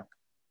something there.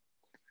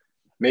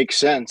 Makes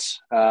sense.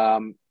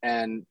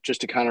 And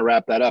just to kind of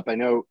wrap that up, I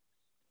know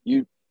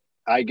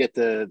I get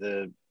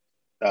the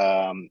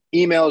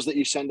emails that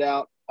you send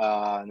out,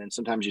 and then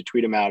sometimes you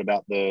tweet them out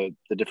about the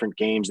different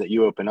games that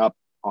you open up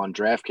on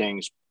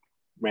DraftKings.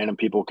 Random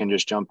people can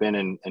just jump in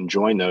and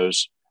join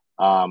those,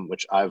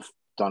 which I've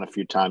done a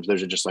few times.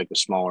 Those are just like the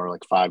smaller,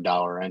 like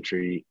 $5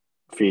 entry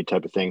fee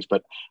type of things.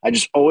 But I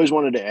just always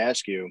wanted to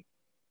ask you,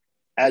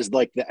 as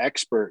like the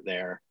expert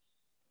there,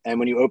 and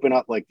when you open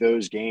up like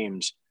those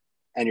games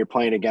and you're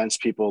playing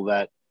against people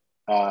that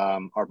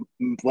are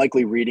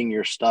likely reading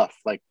your stuff,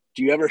 like,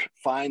 do you ever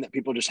find that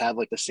people just have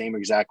like the same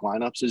exact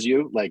lineups as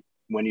you, like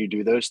when you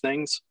do those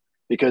things?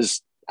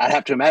 Because I'd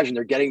have to imagine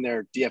they're getting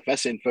their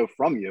DFS info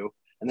from you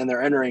and then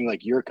they're entering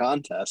like your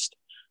contest.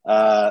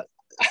 I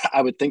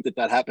would think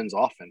that happens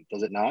often.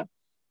 Does it not?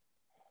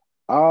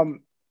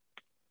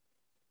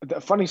 The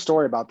funny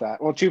story about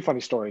that. Well, two funny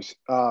stories.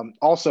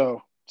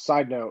 Also,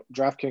 side note,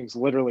 DraftKings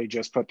literally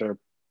just put their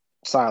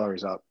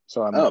salaries up.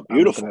 So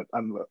beautiful.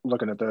 I'm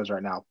looking at those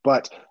right now.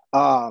 But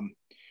so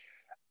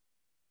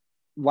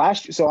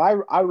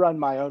I run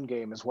my own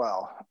game as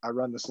well. I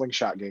run the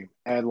Slingshot game.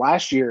 And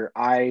last year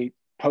I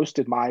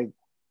posted my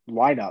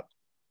lineup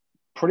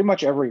pretty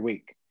much every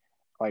week.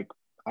 Like,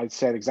 I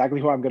said exactly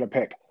who I'm going to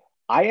pick.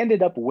 I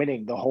ended up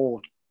winning the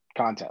whole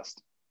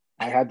contest.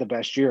 I had the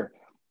best year.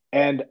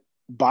 And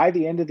by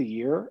the end of the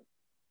year,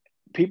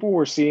 people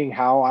were seeing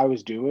how I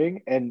was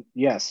doing. And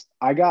yes,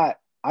 I got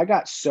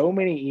so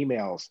many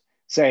emails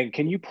saying,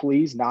 can you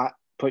please not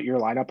put your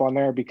lineup on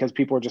there, because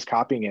people are just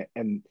copying it.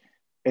 And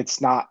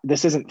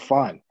this isn't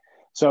fun.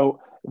 So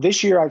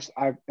this year,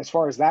 I've as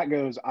far as that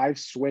goes, I've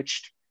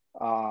switched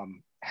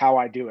how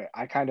I do it.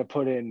 I kind of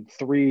put in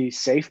 3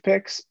 safe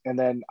picks, and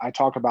then I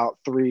talk about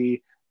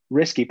 3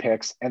 risky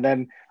picks. And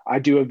then I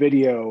do a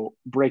video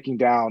breaking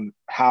down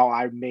how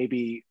I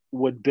maybe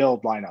would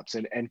build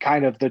lineups and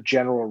kind of the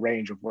general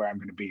range of where I'm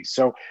going to be.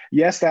 So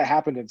yes, that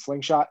happened in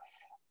Slingshot.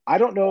 I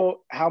don't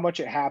know how much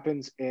it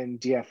happens in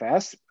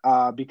DFS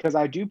because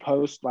I do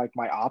post like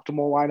my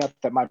optimal lineup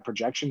that my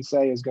projections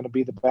say is going to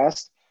be the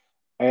best.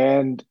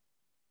 And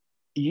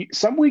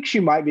some weeks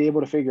you might be able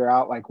to figure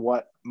out like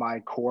what my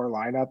core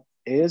lineup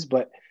is,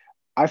 but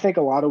I think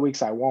a lot of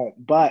weeks I won't.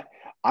 But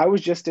I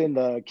was just in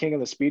the King of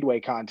the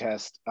Speedway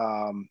contest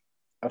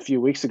a few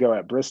weeks ago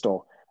at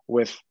Bristol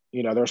with,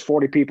 there's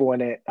 40 people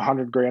in it,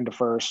 100 grand to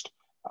first.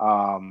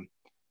 In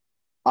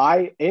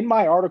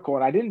my article,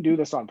 and I didn't do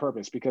this on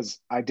purpose because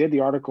I did the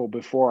article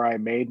before I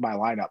made my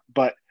lineup,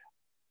 but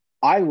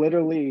I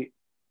literally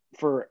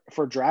for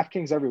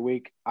DraftKings every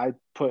week, I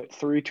put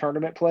 3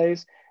 tournament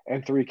plays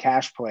and 3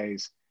 cash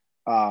plays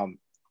to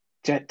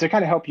kind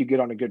of help you get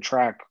on a good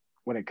track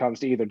when it comes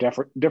to either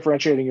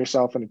differentiating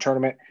yourself in a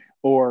tournament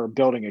or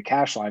building a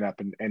cash lineup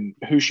and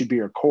who should be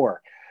your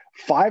core.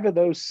 5 of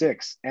those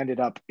 6 ended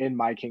up in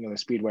my King of the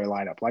Speedway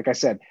lineup. Like I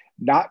said,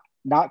 not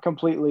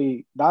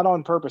completely, not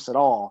on purpose at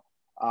all.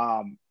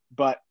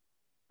 But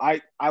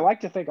I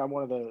like to think I'm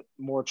one of the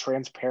more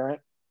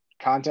transparent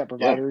content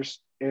providers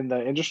in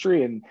the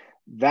industry. And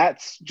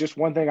that's just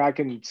one thing I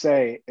can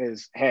say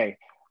is, hey,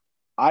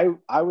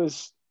 I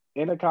was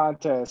in a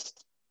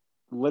contest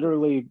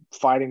literally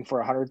fighting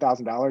for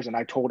 $100,000. And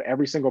I told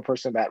every single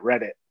person that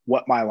read it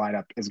what my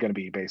lineup is going to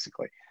be,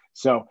 basically.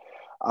 So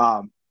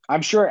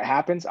I'm sure it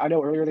happens. I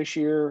know earlier this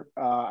year,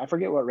 I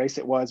forget what race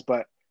it was,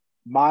 but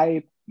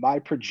my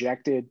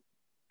projected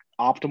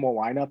optimal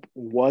lineup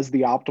was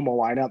the optimal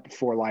lineup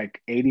for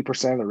like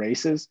 80% of the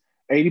races,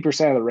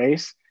 80% of the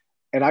race.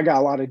 And I got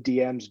a lot of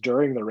DMs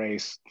during the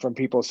race from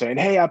people saying,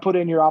 hey, I put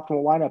in your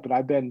optimal lineup and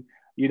I've been,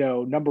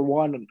 number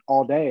 1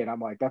 all day. And I'm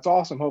like, that's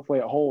awesome. Hopefully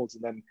it holds.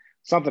 And then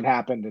something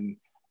happened and,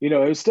 it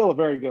was still a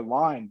very good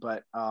line,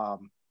 but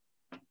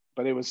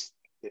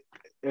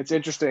it's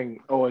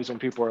interesting always when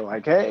people are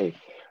like, hey,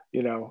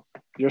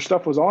 your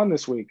stuff was on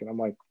this week. And I'm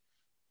like,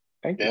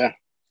 thank you.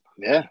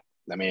 Yeah.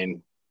 I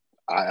mean,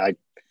 I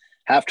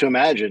have to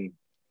imagine,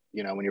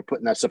 when you're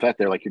putting that stuff out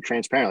there, like you're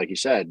transparent, like you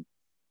said,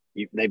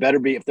 they better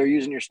be, if they're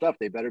using your stuff,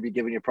 they better be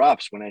giving you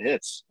props when it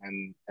hits.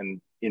 And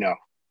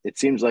it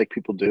seems like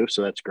people do.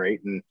 So that's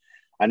great. And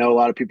I know a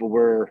lot of people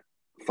were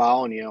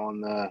following you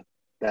on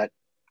that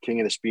King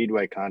of the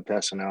Speedway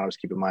contest. And I was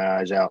keeping my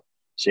eyes out.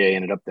 See, I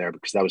ended up there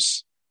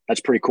because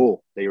that's pretty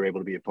cool that you were able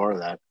to be a part of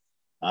that.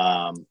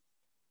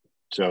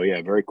 So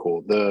yeah, very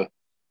cool.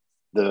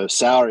 The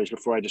salaries,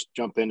 before I just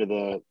jump into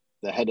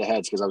the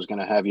head-to-heads, because I was going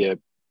to have you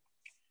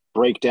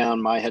break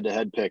down my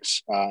head-to-head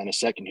picks in a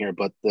second here,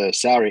 but the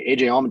salary,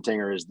 AJ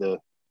Allmendinger is the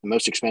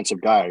most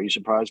expensive guy. Are you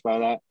surprised by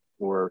that,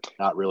 or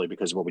not really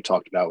because of what we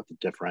talked about with the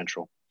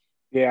differential?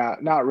 Yeah,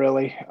 not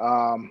really.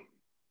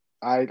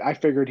 I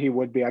figured he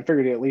would be. I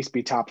figured he'd at least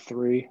be top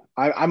 3.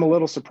 I'm a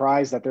little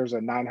surprised that there's a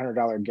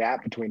 $900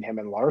 gap between him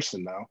and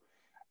Larson, though.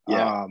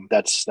 Yeah,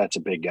 that's a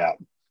big gap.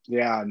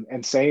 Yeah,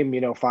 and same,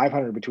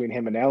 500 between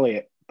him and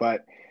Elliott.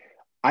 But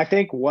I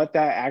think what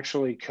that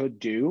actually could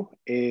do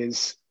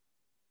is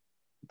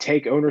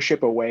take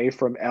ownership away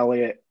from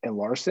Elliott and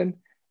Larson,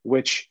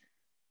 which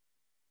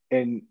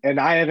and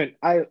like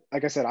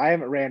I said, I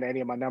haven't ran any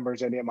of my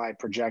numbers, any of my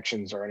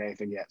projections or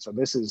anything yet. So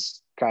this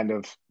is kind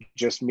of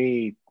just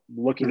me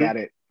looking at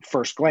it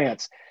first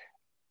glance.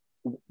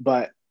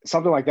 But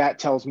something like that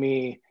tells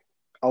me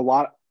a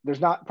lot. There's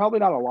probably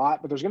not a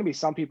lot, but there's going to be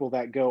some people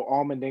that go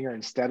Allmendinger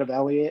instead of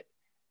Elliott.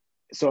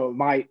 So it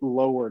might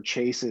lower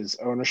Chase's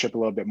ownership a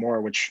little bit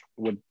more, which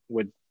would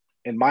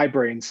in my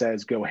brain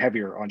says go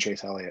heavier on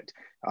Chase Elliott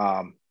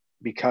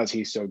because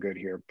he's so good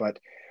here. But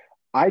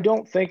I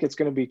don't think it's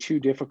going to be too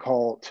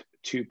difficult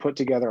to put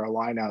together a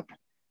lineup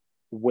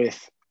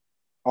with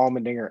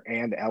Allmendinger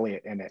and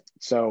Elliott in it.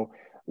 So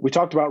we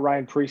talked about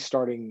Ryan Preece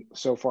starting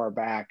so far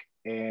back,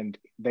 and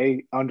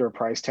they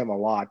underpriced him a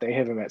lot. They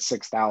have him at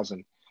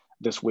 6,000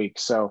 this week.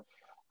 So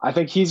I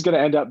think he's going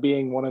to end up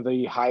being one of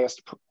the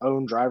highest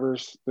owned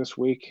drivers this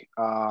week.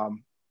 And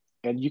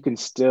you can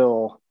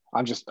still,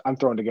 I'm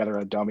throwing together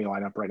a dummy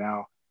lineup right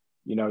now.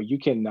 You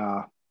can,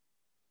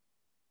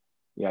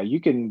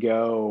 you can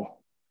go.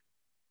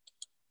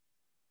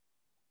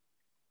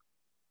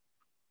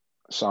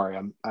 Sorry,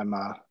 I'm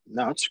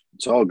no, it's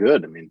all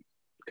good. I mean,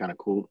 kind of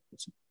cool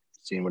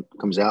seeing what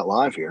comes out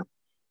live here.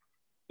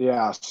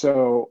 Yeah.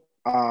 So,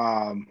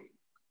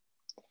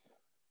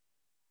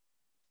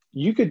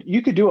 you could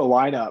do a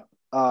lineup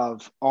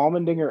of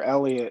Allmendinger,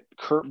 Elliott,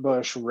 Kurt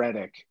Busch,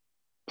 Reddick,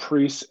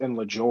 Preece, and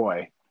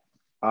LaJoie.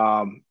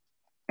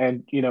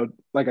 And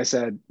like I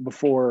said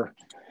before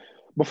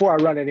I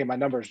run any of my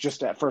numbers,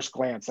 just at first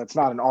glance, that's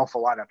not an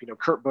awful lineup.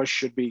 Kurt Busch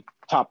should be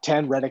top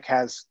 10. Reddick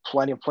has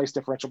plenty of place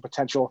differential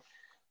potential.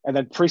 And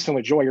then Preece and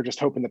LaJoie, you're just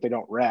hoping that they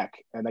don't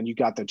wreck. And then you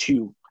got the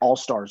 2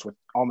 all-stars with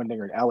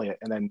Allmendinger and Elliott.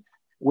 And then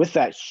with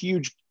that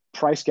huge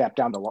price gap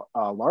down to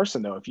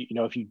Larson, though, if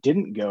you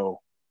didn't go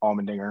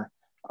Allmendinger,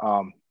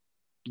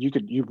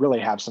 you really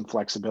have some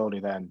flexibility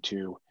then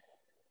to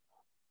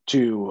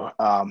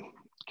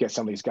get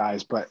some of these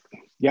guys. But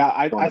yeah,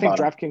 I think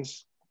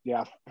DraftKings,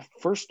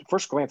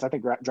 first glance, I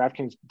think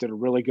DraftKings did a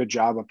really good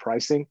job of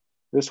pricing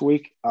this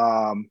week.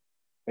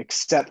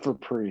 Except for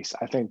Preece.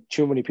 I think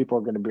too many people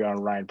are going to be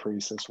on Ryan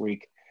Preece this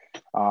week.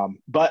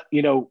 But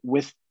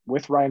with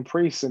Ryan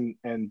Preece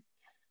and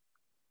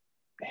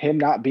him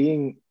not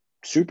being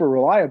super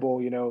reliable,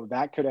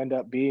 that could end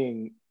up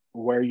being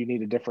where you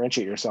need to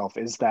differentiate yourself.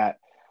 Is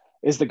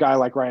the guy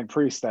like Ryan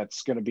Preece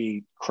that's going to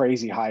be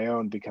crazy high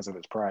owned because of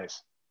his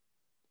price?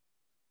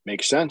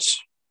 Makes sense.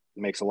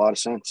 It makes a lot of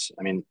sense.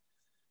 I mean,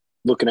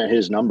 looking at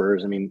his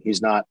numbers, I mean, he's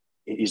not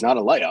a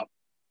layup,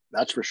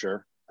 that's for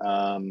sure.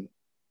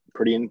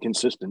 Pretty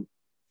inconsistent,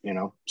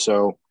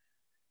 so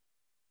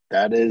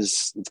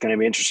it's going to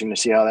be interesting to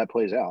see how that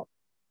plays out,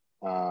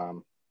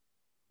 for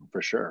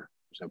sure.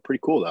 So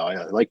pretty cool though.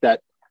 I like that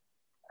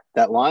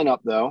lineup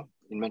though.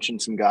 You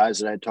mentioned some guys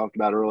that I had talked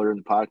about earlier in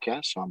the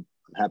podcast, so I'm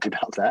happy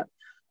about that.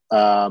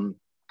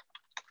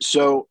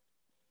 So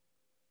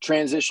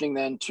transitioning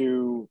then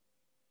to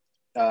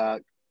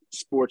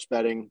sports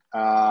betting,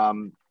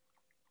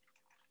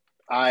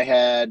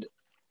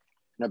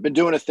 I've been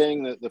doing a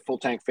thing, the Full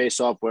Tank Face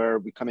Off, where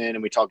we come in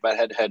and we talk about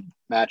head-to-head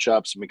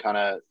matchups and we kind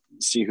of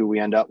see who we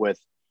end up with.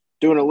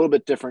 Doing a little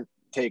bit different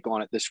take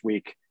on it this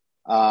week.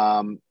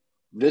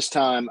 This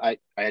time, I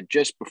had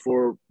just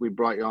before we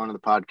brought you on to the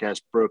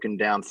podcast broken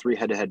down 3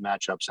 head-to-head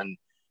matchups, and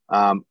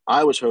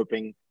I was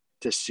hoping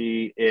to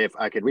see if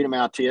I could read them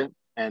out to you,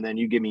 and then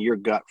you give me your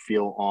gut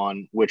feel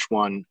on which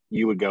one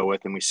you would go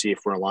with, and we see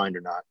if we're aligned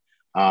or not,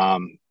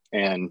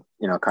 and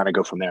kind of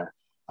go from there.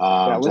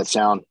 Does that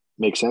sound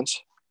make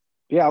sense?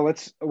 Yeah,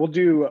 we'll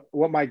do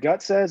what my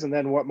gut says and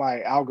then what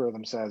my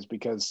algorithm says,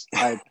 because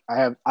I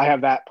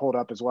have that pulled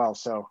up as well.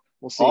 So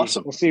we'll see.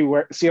 Awesome. We'll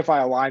see if I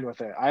align with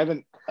it. I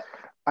don't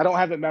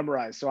have it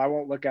memorized, so I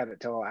won't look at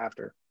it till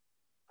after.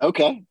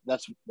 Okay,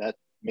 that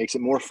makes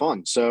it more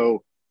fun.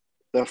 So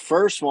the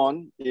first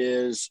one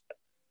is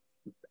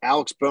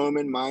Alex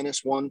Bowman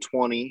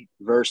 -120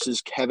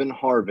 versus Kevin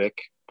Harvick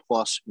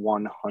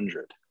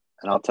 +100.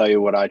 And I'll tell you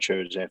what I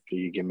chose after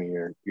you give me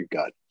your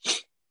gut.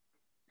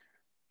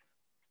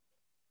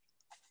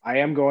 I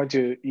am going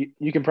to –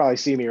 you can probably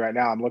see me right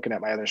now. I'm looking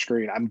at my other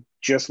screen. I'm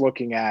just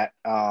looking at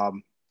a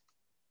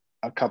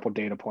couple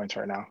data points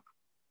right now.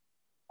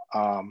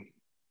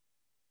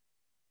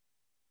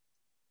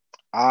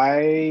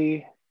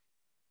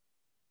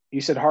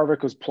 You said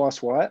Harvick was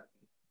plus what?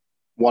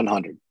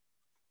 100.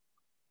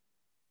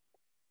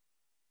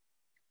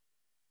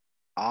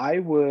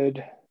 I'd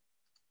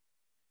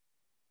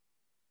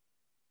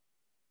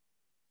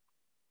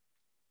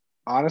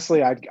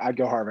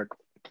go Harvick.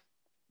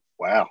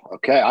 Wow.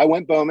 Okay. I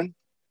went Bowman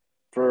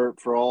for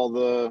all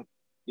the,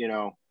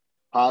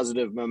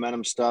 positive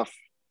momentum stuff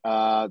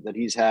that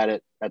he's had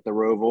at the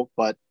Roval.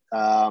 But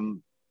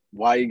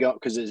why you go?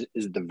 Because is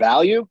it the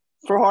value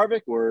for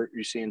Harvick, or are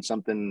you seeing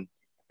something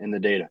in the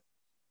data?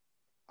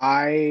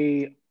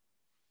 I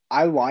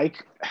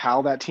like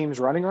how that team's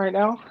running right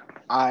now.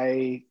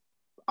 I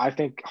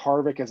think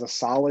Harvick is a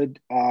solid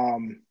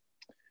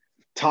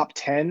top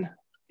 10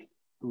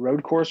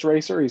 road course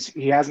racer.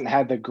 He hasn't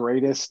had the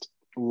greatest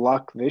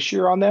luck this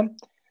year on them,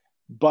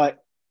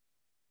 but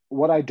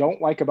what I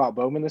don't like about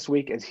Bowman this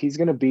week is he's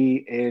going to be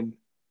in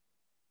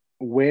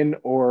win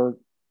or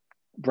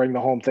bring the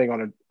home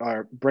thing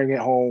or bring it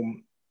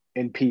home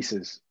in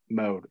pieces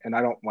mode, and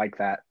I don't like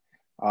that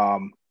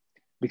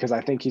because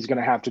I think he's going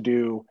to have to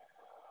do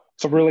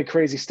some really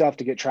crazy stuff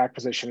to get track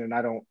position, and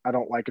I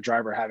don't like a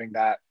driver having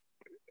that,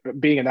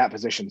 being in that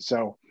position.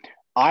 So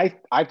I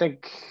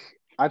think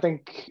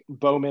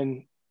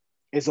Bowman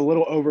is a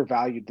little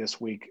overvalued this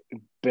week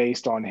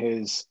based on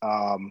his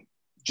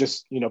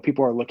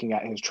people are looking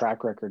at his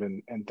track record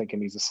and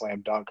thinking he's a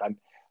slam dunk.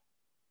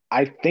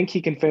 I think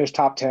he can finish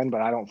top 10,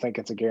 but I don't think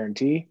it's a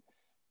guarantee.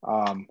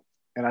 And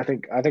I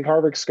think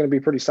Harvick's going to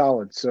be pretty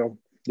solid. So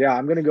yeah,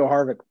 I'm going to go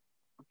Harvick.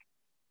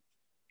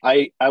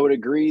 I would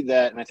agree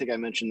that, and I think I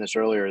mentioned this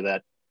earlier,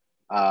 that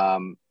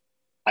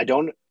I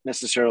don't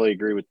necessarily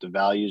agree with the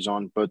values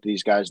on both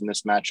these guys in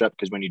this matchup,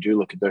 because when you do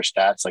look at their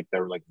stats, like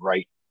they're like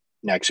right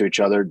next to each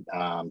other,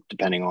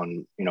 depending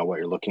on what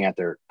you're looking at,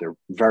 they're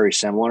very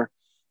similar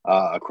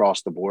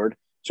across the board.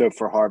 So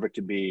for Harvick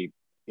to be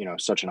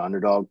such an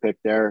underdog pick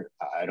there,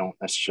 I don't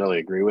necessarily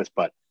agree with,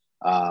 but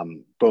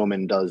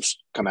Bowman does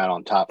come out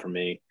on top for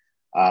me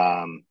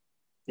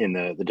in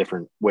the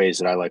different ways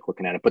that I like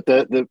looking at it. But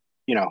the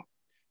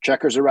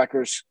checkers or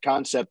wreckers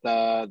concept,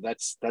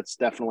 that's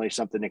definitely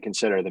something to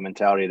consider, the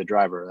mentality of the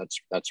driver.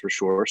 That's for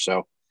sure.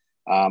 So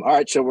all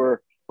right, so we're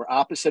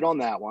opposite on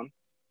that one.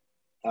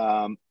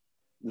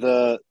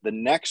 The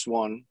next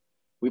one,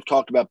 we've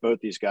talked about both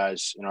these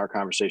guys in our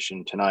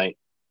conversation tonight.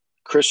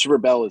 Christopher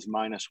Bell is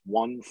minus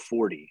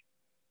 140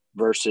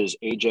 versus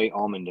AJ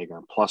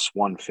Allmendinger plus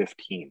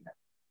 115.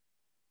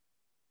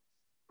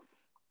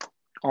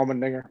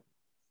 Allmendinger.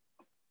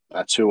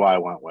 That's who I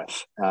went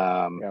with. Yep.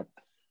 I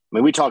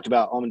mean, we talked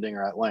about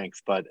Allmendinger at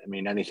length, but I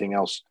mean, anything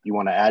else you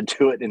want to add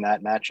to it in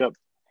that matchup?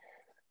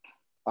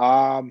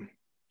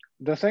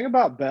 The thing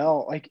about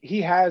Bell, I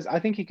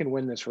think he can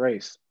win this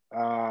race.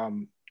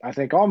 I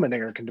think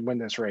Allmendinger can win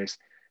this race,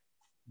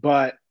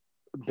 but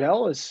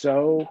Bell is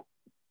so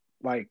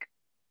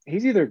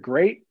he's either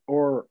great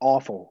or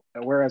awful,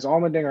 whereas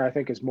Allmendinger I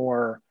think is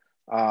more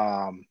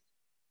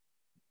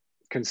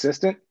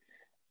consistent.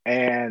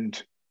 And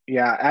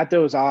yeah, at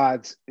those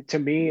odds, to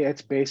me,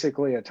 it's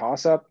basically a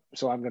toss-up.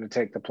 So I'm going to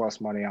take the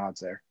plus money odds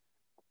there.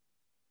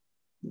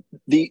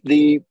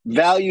 The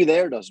value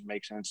there doesn't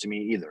make sense to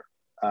me either.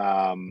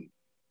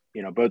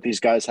 Both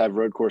these guys have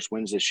road course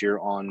wins this year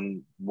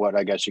on what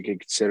I guess you could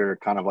consider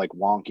kind of like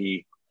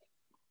wonky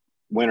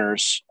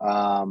winners.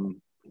 The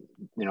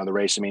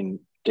race, I mean,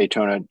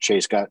 Daytona,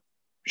 Chase got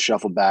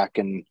shuffled back,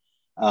 and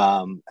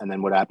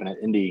then what happened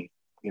at Indy,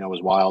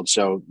 was wild.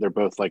 So they're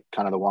both like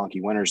kind of the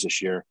wonky winners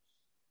this year.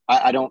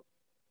 I don't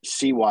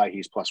see why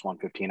he's plus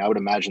 115. I would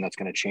imagine that's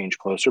going to change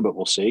closer, but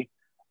we'll see.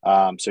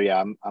 So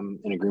yeah, I'm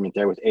in agreement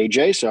there with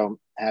AJ. So I'm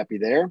happy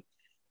there.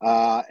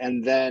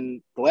 And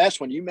then the last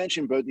one, you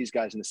mentioned both these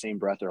guys in the same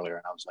breath earlier,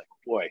 and I was like,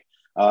 boy,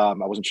 I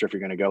wasn't sure if you're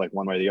going to go like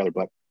one way or the other,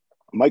 but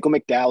Michael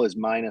McDowell is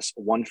minus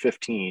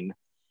 115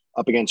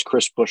 up against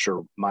Chris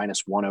Buescher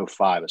minus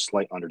 105, a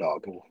slight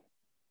underdog.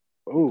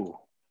 Ooh.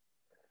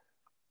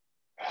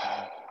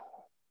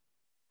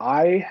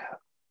 I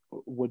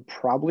would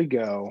probably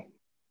go.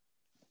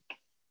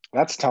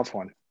 That's a tough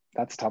one.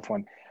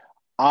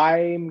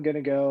 I'm going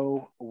to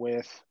go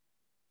with,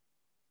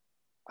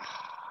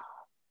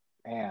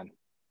 man,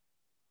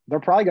 they're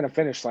probably going to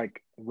finish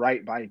like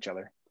right by each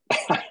other.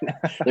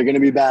 They're going to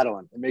be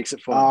battling. It makes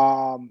it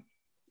fun.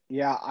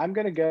 Yeah, I'm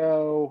going to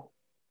go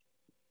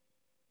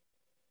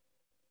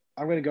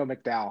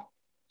McDowell.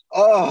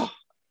 Oh,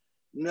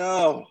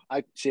 no.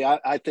 I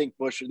think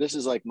Buescher, this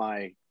is like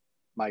my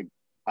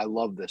I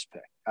love this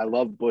pick. I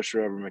love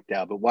Buescher over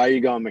McDowell, but why are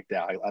you going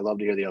McDowell? I love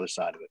to hear the other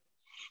side of it.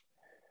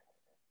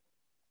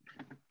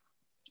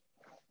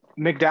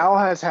 McDowell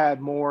has had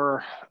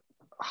more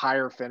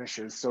higher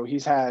finishes. So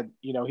he's had,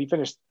 he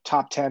finished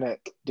top 10 at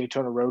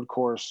Daytona Road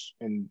Course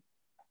in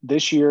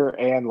this year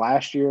and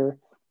last year.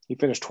 He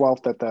finished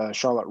 12th at the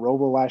Charlotte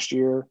Roval last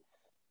year.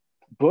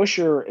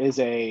 Buescher is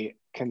a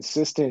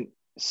consistent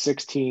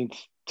 16th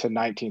to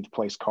 19th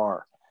place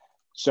car.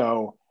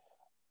 So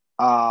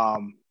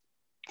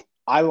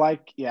I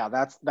like,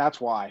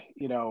 that's why,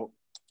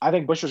 I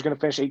think Buescher's going to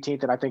finish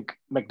 18th, and I think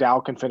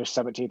McDowell can finish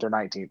 17th or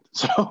 19th.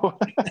 So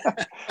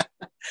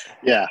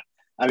yeah.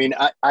 I mean,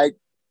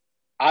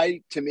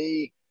 I to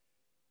me,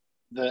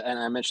 and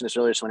I mentioned this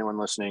earlier, so anyone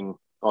listening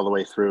all the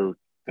way through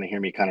going to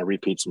hear me kind of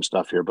repeat some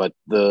stuff here, but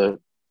the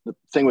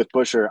thing with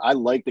Buescher, I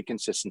like the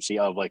consistency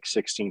of like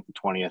 16th to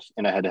 20th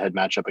in a head-to-head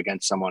matchup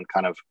against someone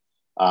kind of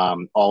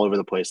all over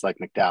the place like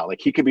McDowell.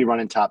 Like he could be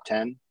running top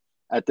 10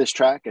 at this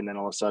track, and then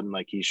all of a sudden,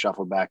 like he's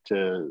shuffled back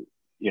to,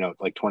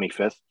 like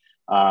 25th.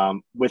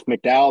 With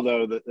McDowell,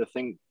 though, the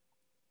thing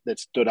that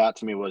stood out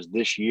to me was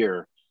this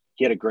year,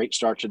 he had a great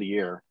start to the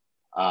year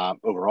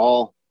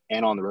overall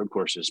and on the road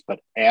courses. But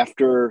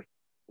after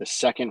the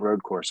second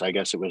road course, I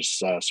guess it was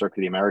Circuit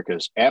of the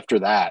Americas, after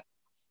that,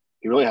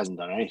 he really hasn't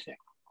done anything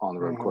on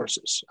the road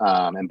courses.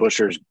 And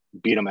Buescher's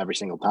beat him every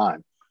single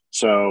time.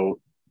 So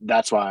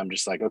that's why I'm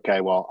just like,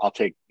 okay, well, I'll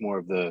take more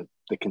of the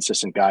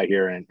consistent guy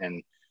here.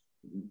 And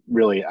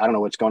really, I don't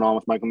know what's going on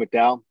with Michael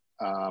McDowell.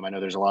 I know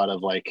there's a lot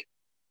of like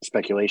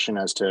speculation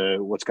as to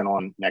what's going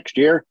on next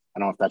year. I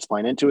don't know if that's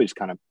playing into it. He's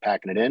kind of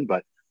packing it in,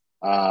 but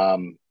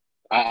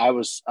I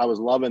was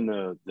loving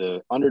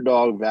the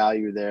underdog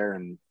value there,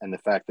 and the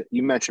fact that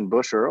you mentioned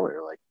Buescher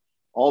earlier, like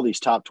all these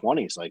top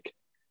 20s, like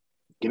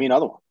give me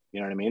another one. You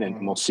know what I mean?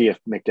 And we'll see if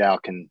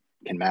McDowell can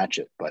match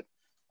it. But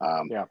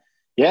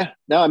yeah.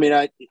 No, I mean,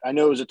 I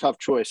know it was a tough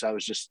choice. I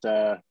was just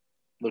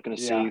looking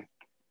to see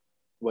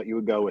what you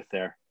would go with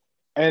there.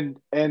 And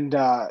bringing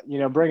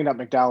up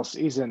McDowell's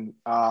season,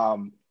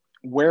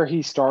 where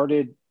he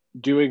started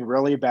doing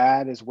really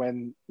bad is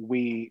when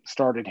we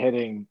started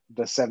hitting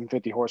the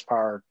 750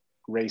 horsepower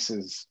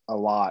races a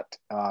lot.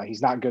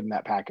 He's not good in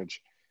that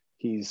package.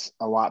 He's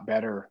a lot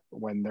better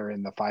when they're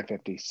in the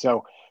 550.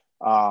 So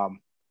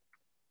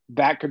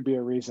that could be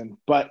a reason.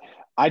 But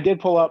I did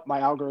pull up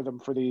my algorithm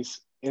for these.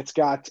 It's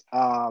got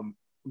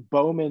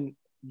Bowman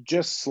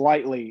just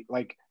slightly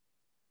like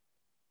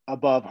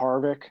above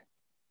Harvick.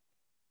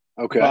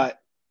 Okay. But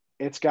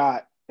it's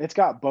got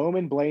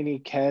Bowman, Blaney,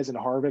 Kez, and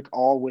Harvick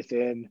all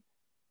within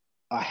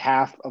a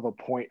half of a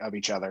point of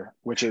each other,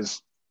 which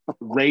is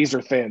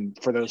razor thin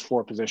for those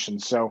four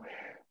positions. So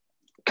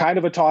kind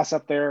of a toss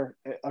up there,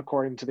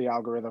 according to the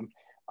algorithm.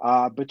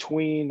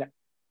 Between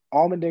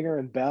Allmendinger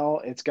and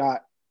Bell, it's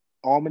got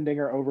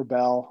Allmendinger over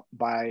Bell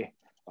by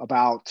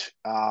about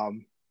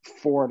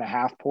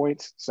 4.5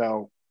 points.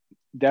 So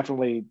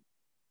definitely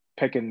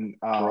picking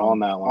We're on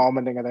that one.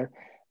 Allmendinger there.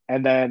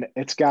 And then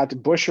it's got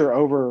Buescher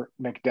over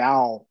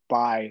McDowell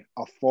by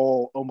a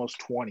full almost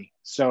 20.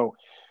 So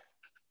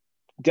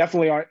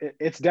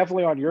it's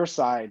definitely on your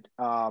side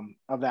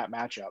of that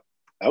matchup.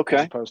 Okay.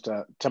 As opposed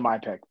to my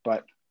pick.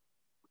 But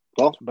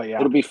yeah.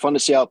 It'll be fun to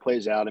see how it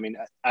plays out. I mean,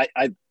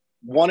 I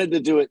wanted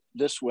to do it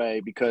this way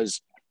because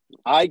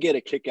I get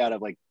a kick out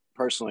of, like,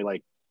 personally,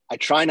 like, I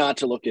try not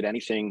to look at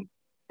anything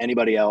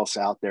anybody else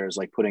out there is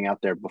like putting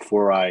out there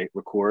before I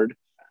record.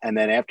 And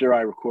then after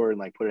I record and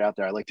like put it out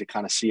there, I like to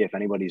kind of see if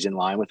anybody's in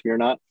line with me or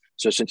not.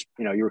 So since,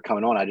 you were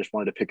coming on, I just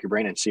wanted to pick your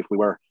brain and see if we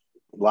were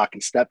lock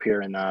and step here.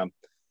 And,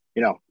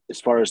 as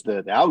far as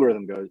the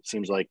algorithm goes, it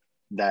seems like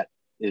that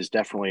is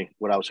definitely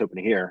what I was hoping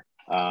to hear.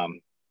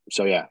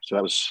 So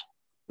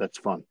that's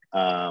fun.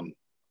 I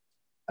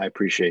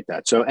appreciate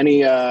that. So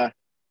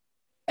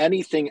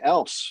anything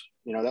else,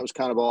 that was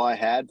kind of all I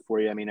had for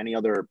you. I mean, any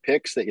other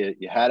picks that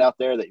you had out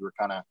there that you were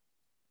kind of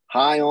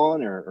high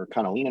on or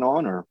kind of leaning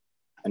on, or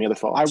any other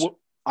thoughts?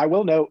 I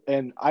will note,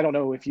 and I don't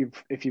know if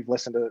you've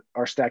listened to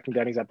our Stacking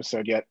Denny's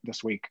episode yet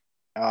this week.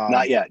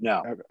 Not yet,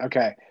 no.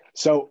 Okay.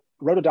 So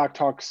Rotodoc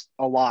talks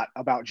a lot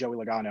about Joey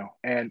Logano,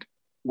 and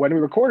when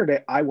we recorded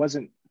it, I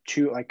wasn't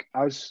too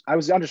I was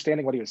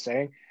understanding what he was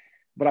saying,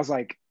 but I was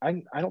like,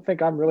 I don't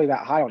think I'm really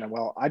that high on him.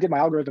 Well, I did my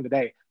algorithm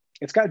today.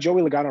 It's got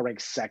Joey Logano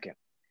ranked second.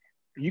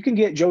 You can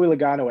get Joey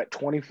Logano at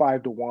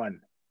 25-1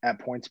 at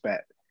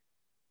PointsBet.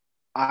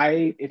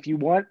 If you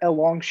want a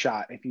long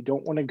shot, if you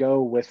don't want to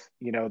go with,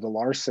 the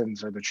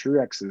Larsons or the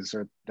Truexes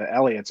or the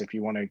Elliots, if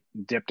you want to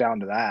dip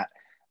down to that,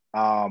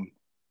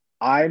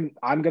 I'm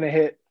going to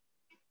hit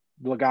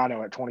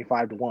Logano at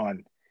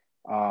 25-1,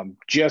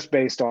 just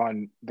based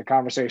on the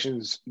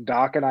conversations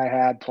Doc and I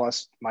had,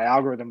 plus my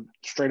algorithm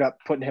straight up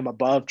putting him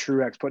above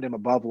Truex, putting him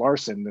above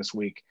Larson this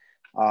week.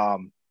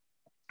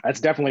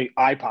 That's definitely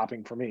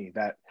eye-popping for me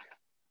that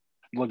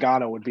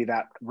Logano would be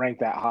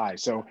ranked that high.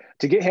 So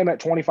to get him at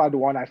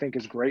 25-1, I think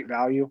is great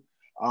value.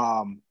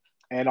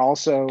 And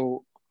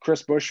also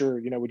Chris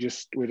Buescher, we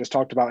just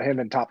talked about him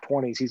in top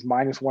 20s. He's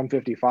minus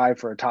 155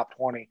 for a top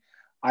 20.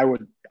 I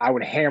would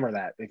hammer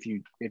that if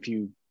you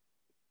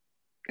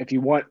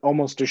want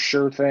almost a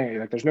sure thing.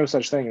 Like, there's no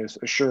such thing as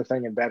a sure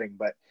thing in betting,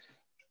 but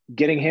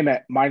getting him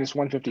at minus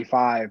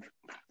 155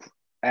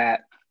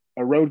 at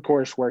a road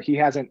course where he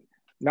hasn't,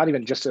 not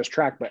even just this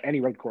track, but any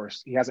road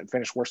course, he hasn't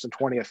finished worse than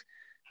 20th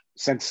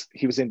since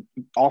he was in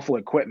awful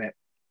equipment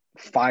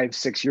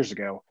 5-6 years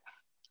ago.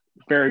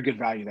 Very good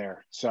value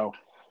there. So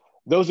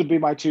those would be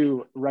my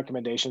two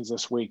recommendations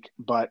this week,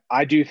 but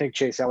I do think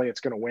Chase Elliott's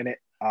going to win it.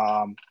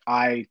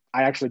 I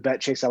actually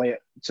bet Chase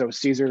Elliott. So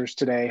Caesars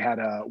today had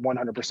a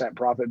 100%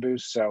 profit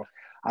boost. So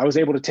I was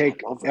able to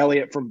take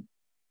Elliott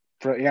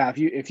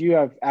if you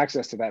have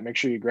access to that, make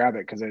sure you grab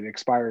it because it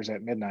expires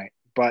at midnight.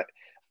 But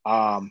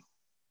I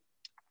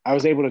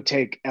was able to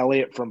take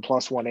Elliott from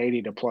plus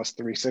 180 to plus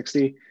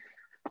 360.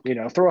 Throw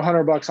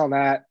 $100 on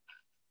that.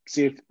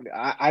 See if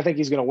I think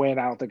he's going to win.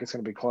 I don't think it's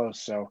going to be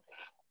close. So,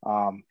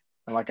 and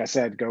like I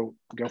said, go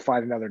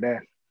fight another day.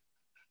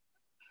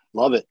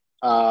 Love it.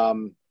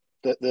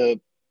 The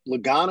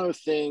Logano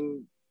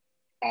thing,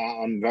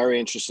 I'm very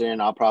interested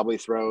in. I'll probably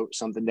throw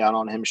something down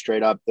on him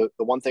straight up. The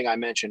one thing I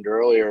mentioned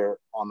earlier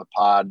on the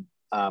pod,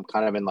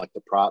 kind of in like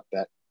the prop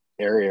bet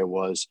area,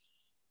 was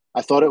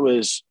I thought it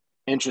was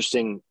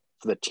interesting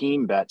for the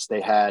team bets.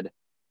 They had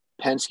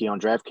Penske on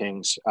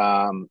DraftKings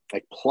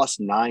like plus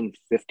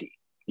 950.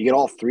 You get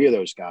all three of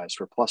those guys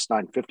for plus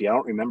 950. I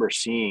don't remember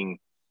seeing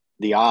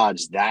the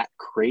odds that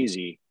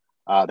crazy,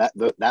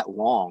 that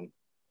long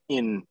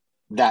in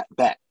that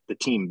bet, the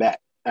team bet.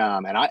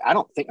 And I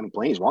don't think,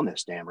 Blaney's won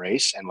this damn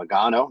race, and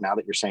Logano, now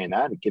that you're saying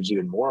that, it gives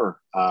even more,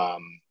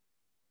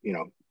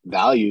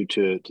 value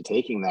to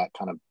taking that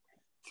kind of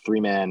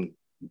 3-man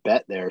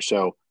bet there.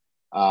 So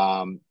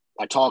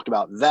I talked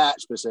about that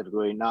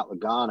specifically, not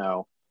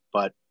Logano,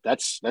 but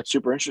that's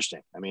super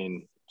interesting. I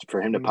mean,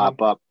 for him to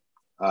pop up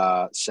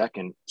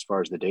second as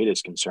far as the data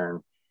is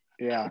concerned,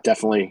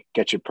 definitely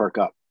get you perk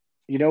up.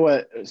 You know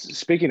what?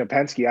 Speaking of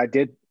Penske, I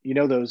did. You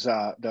know those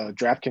the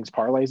DraftKings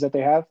parlays that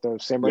they have,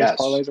 those same race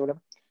parlays or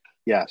whatever.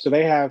 Yeah. So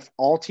they have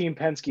all team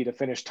Penske to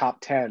finish top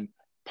 10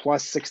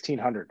 plus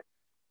 1,600.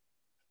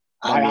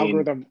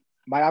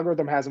 My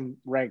algorithm has them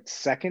ranked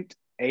 2nd,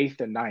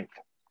 8th, and 9th.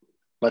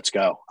 Let's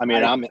go. I'm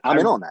in on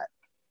that.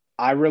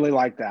 I really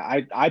like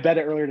that. I bet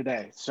it earlier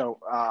today. So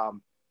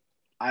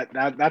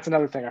that's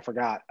another thing I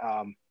forgot.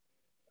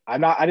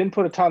 I didn't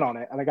put a ton on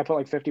it. I think I put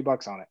like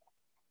 $50 on it.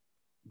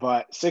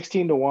 But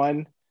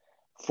 16-1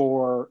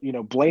 for,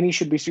 Blaney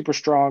should be super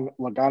strong.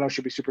 Logano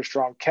should be super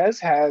strong. Kez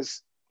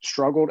has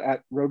struggled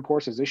at road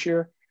courses this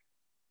year,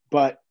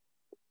 but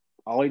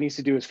all he needs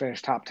to do is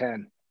finish top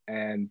 10.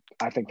 And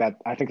I think that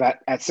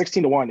at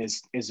 16-1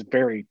 is a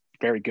very,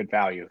 very good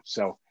value.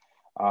 So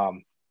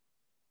would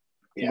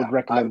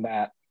recommend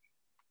that.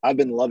 I've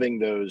been loving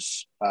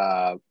those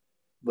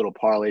little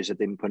parlays that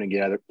they've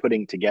been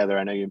putting together.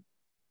 I know you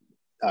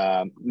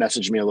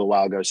messaged me a little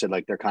while ago, said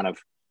like they're kind of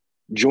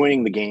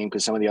joining the game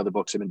because some of the other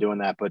books have been doing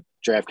that, but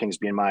DraftKings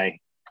being my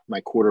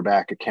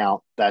quarterback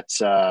account,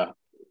 that's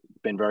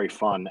been very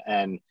fun.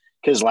 And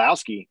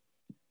Keselowski,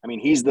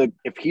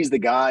 if he's the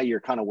guy you're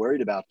kind of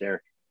worried about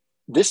there,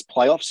 this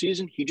playoff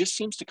season, he just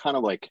seems to kind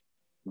of like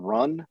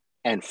run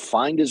and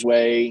find his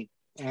way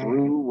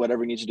through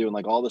whatever he needs to do. And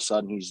like all of a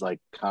sudden he's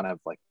like kind of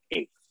like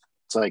 8th.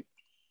 It's like,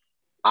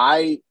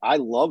 I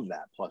love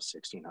that plus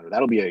 1,600.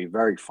 That'll be a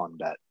very fun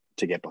bet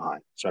to get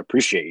behind. So I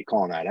appreciate you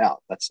calling that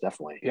out. That's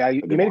definitely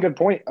you made a good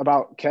point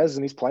about Kez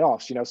in these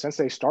playoffs. Since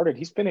they started,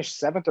 he's finished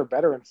 7th or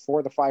better in 4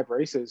 of the 5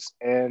 races,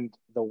 and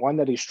the one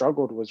that he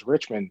struggled was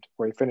Richmond,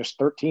 where he finished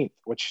 13th,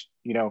 which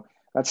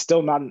that's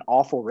still not an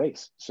awful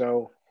race.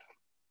 So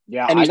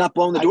and he's not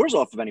blowing the doors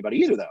off of anybody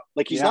either, though.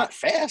 Like he's not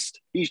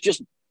fast. He's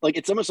just like,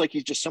 it's almost like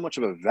he's just so much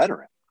of a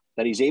veteran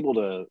that he's able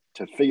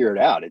to figure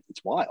it out.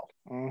 It's wild.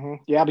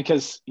 Mm-hmm. Yeah,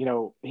 because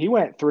he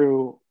went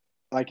through,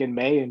 like in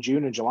May and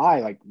June and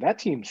July, like that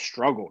team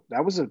struggled.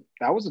 That was a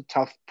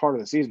tough part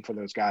of the season for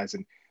those guys.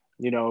 And,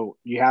 you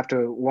have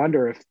to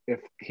wonder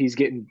if he's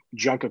getting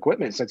junk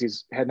equipment since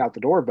he's heading out the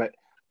door, but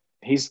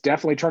he's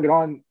definitely turned it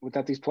on with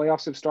that. These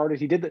playoffs have started.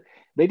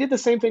 They did the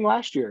same thing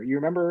last year. You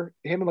remember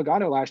him and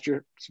Logano last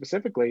year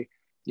specifically,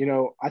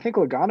 I think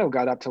Logano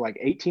got up to like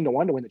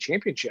 18-1 to win the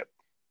championship,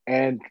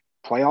 and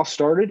playoffs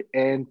started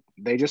and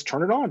they just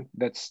turn it on.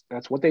 That's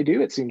what they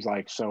do. It seems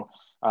like. So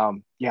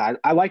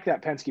I like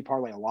that Penske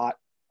parlay a lot.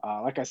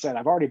 Like I said,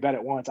 I've already bet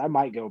it once. I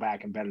might go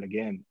back and bet it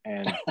again.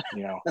 And,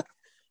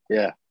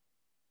 Yeah.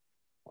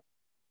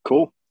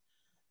 Cool.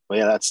 Well,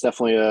 yeah, that's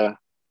definitely a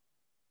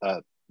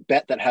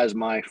bet that has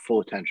my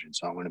full attention.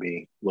 So I'm going to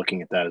be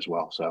looking at that as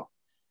well. So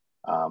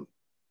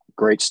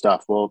great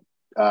stuff. Well,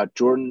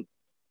 Jordan,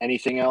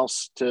 anything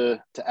else to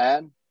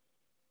add?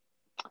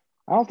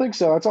 I don't think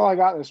so. That's all I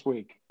got this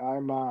week. I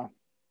don't know.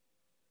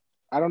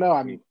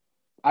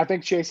 I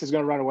think Chase is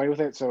going to run away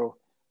with it. So,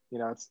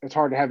 it's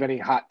hard to have any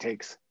hot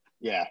takes.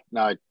 Yeah,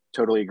 no, I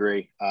totally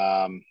agree.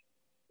 I'm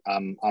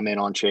in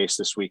on Chase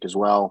this week as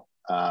well.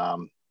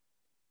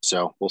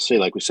 So we'll see.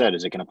 Like we said,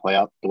 is it going to play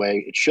out the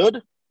way it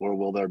should, or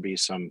will there be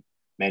some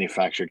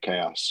manufactured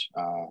chaos?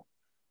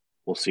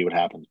 We'll see what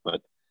happens. But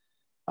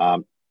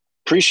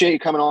appreciate you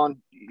coming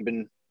on. You've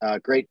been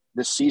great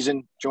this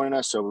season joining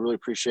us, so we really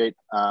appreciate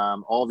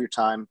all of your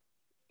time.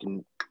 You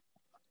can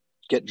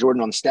get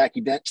Jordan on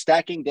the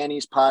Stacking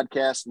Denny's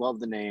podcast. Love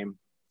the name.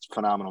 It's a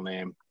phenomenal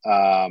name.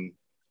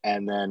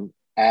 And then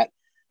at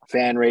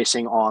Fan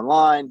Racing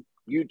Online,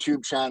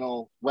 YouTube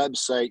channel,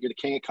 website. You're the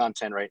king of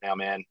content right now,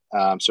 man.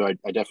 So I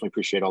definitely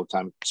appreciate all the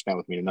time spent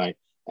with me tonight,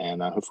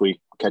 and hopefully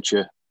catch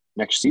you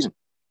next season.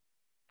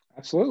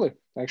 Absolutely.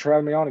 Thanks for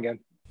having me on again.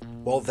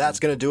 Well, that's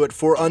going to do it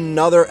for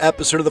another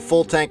episode of the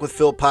Full Tank with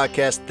Phil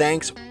podcast.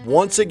 Thanks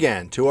once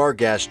again to our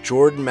guest,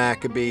 Jordan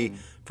Maccabee,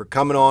 for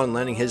coming on and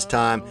lending his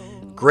time.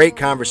 Great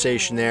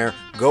conversation there.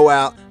 Go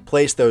out,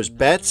 place those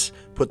bets,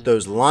 put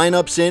those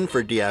lineups in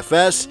for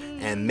DFS,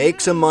 and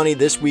make some money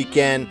this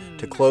weekend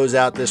to close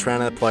out this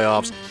round of the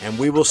playoffs. And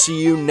we will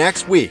see you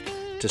next week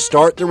to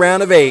start the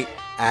round of 8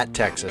 at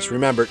Texas.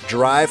 Remember,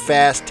 drive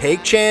fast,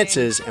 take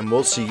chances, and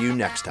we'll see you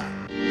next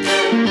time.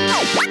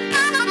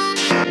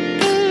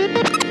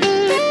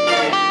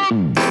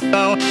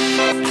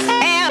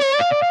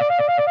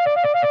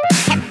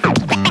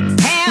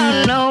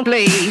 no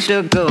place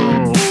to go.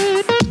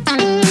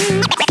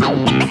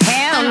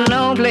 Have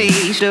no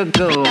place to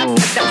go.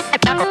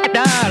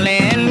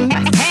 Darling,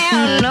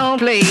 have no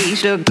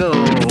place to go.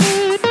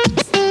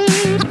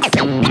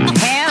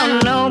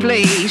 Have no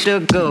place to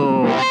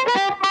go.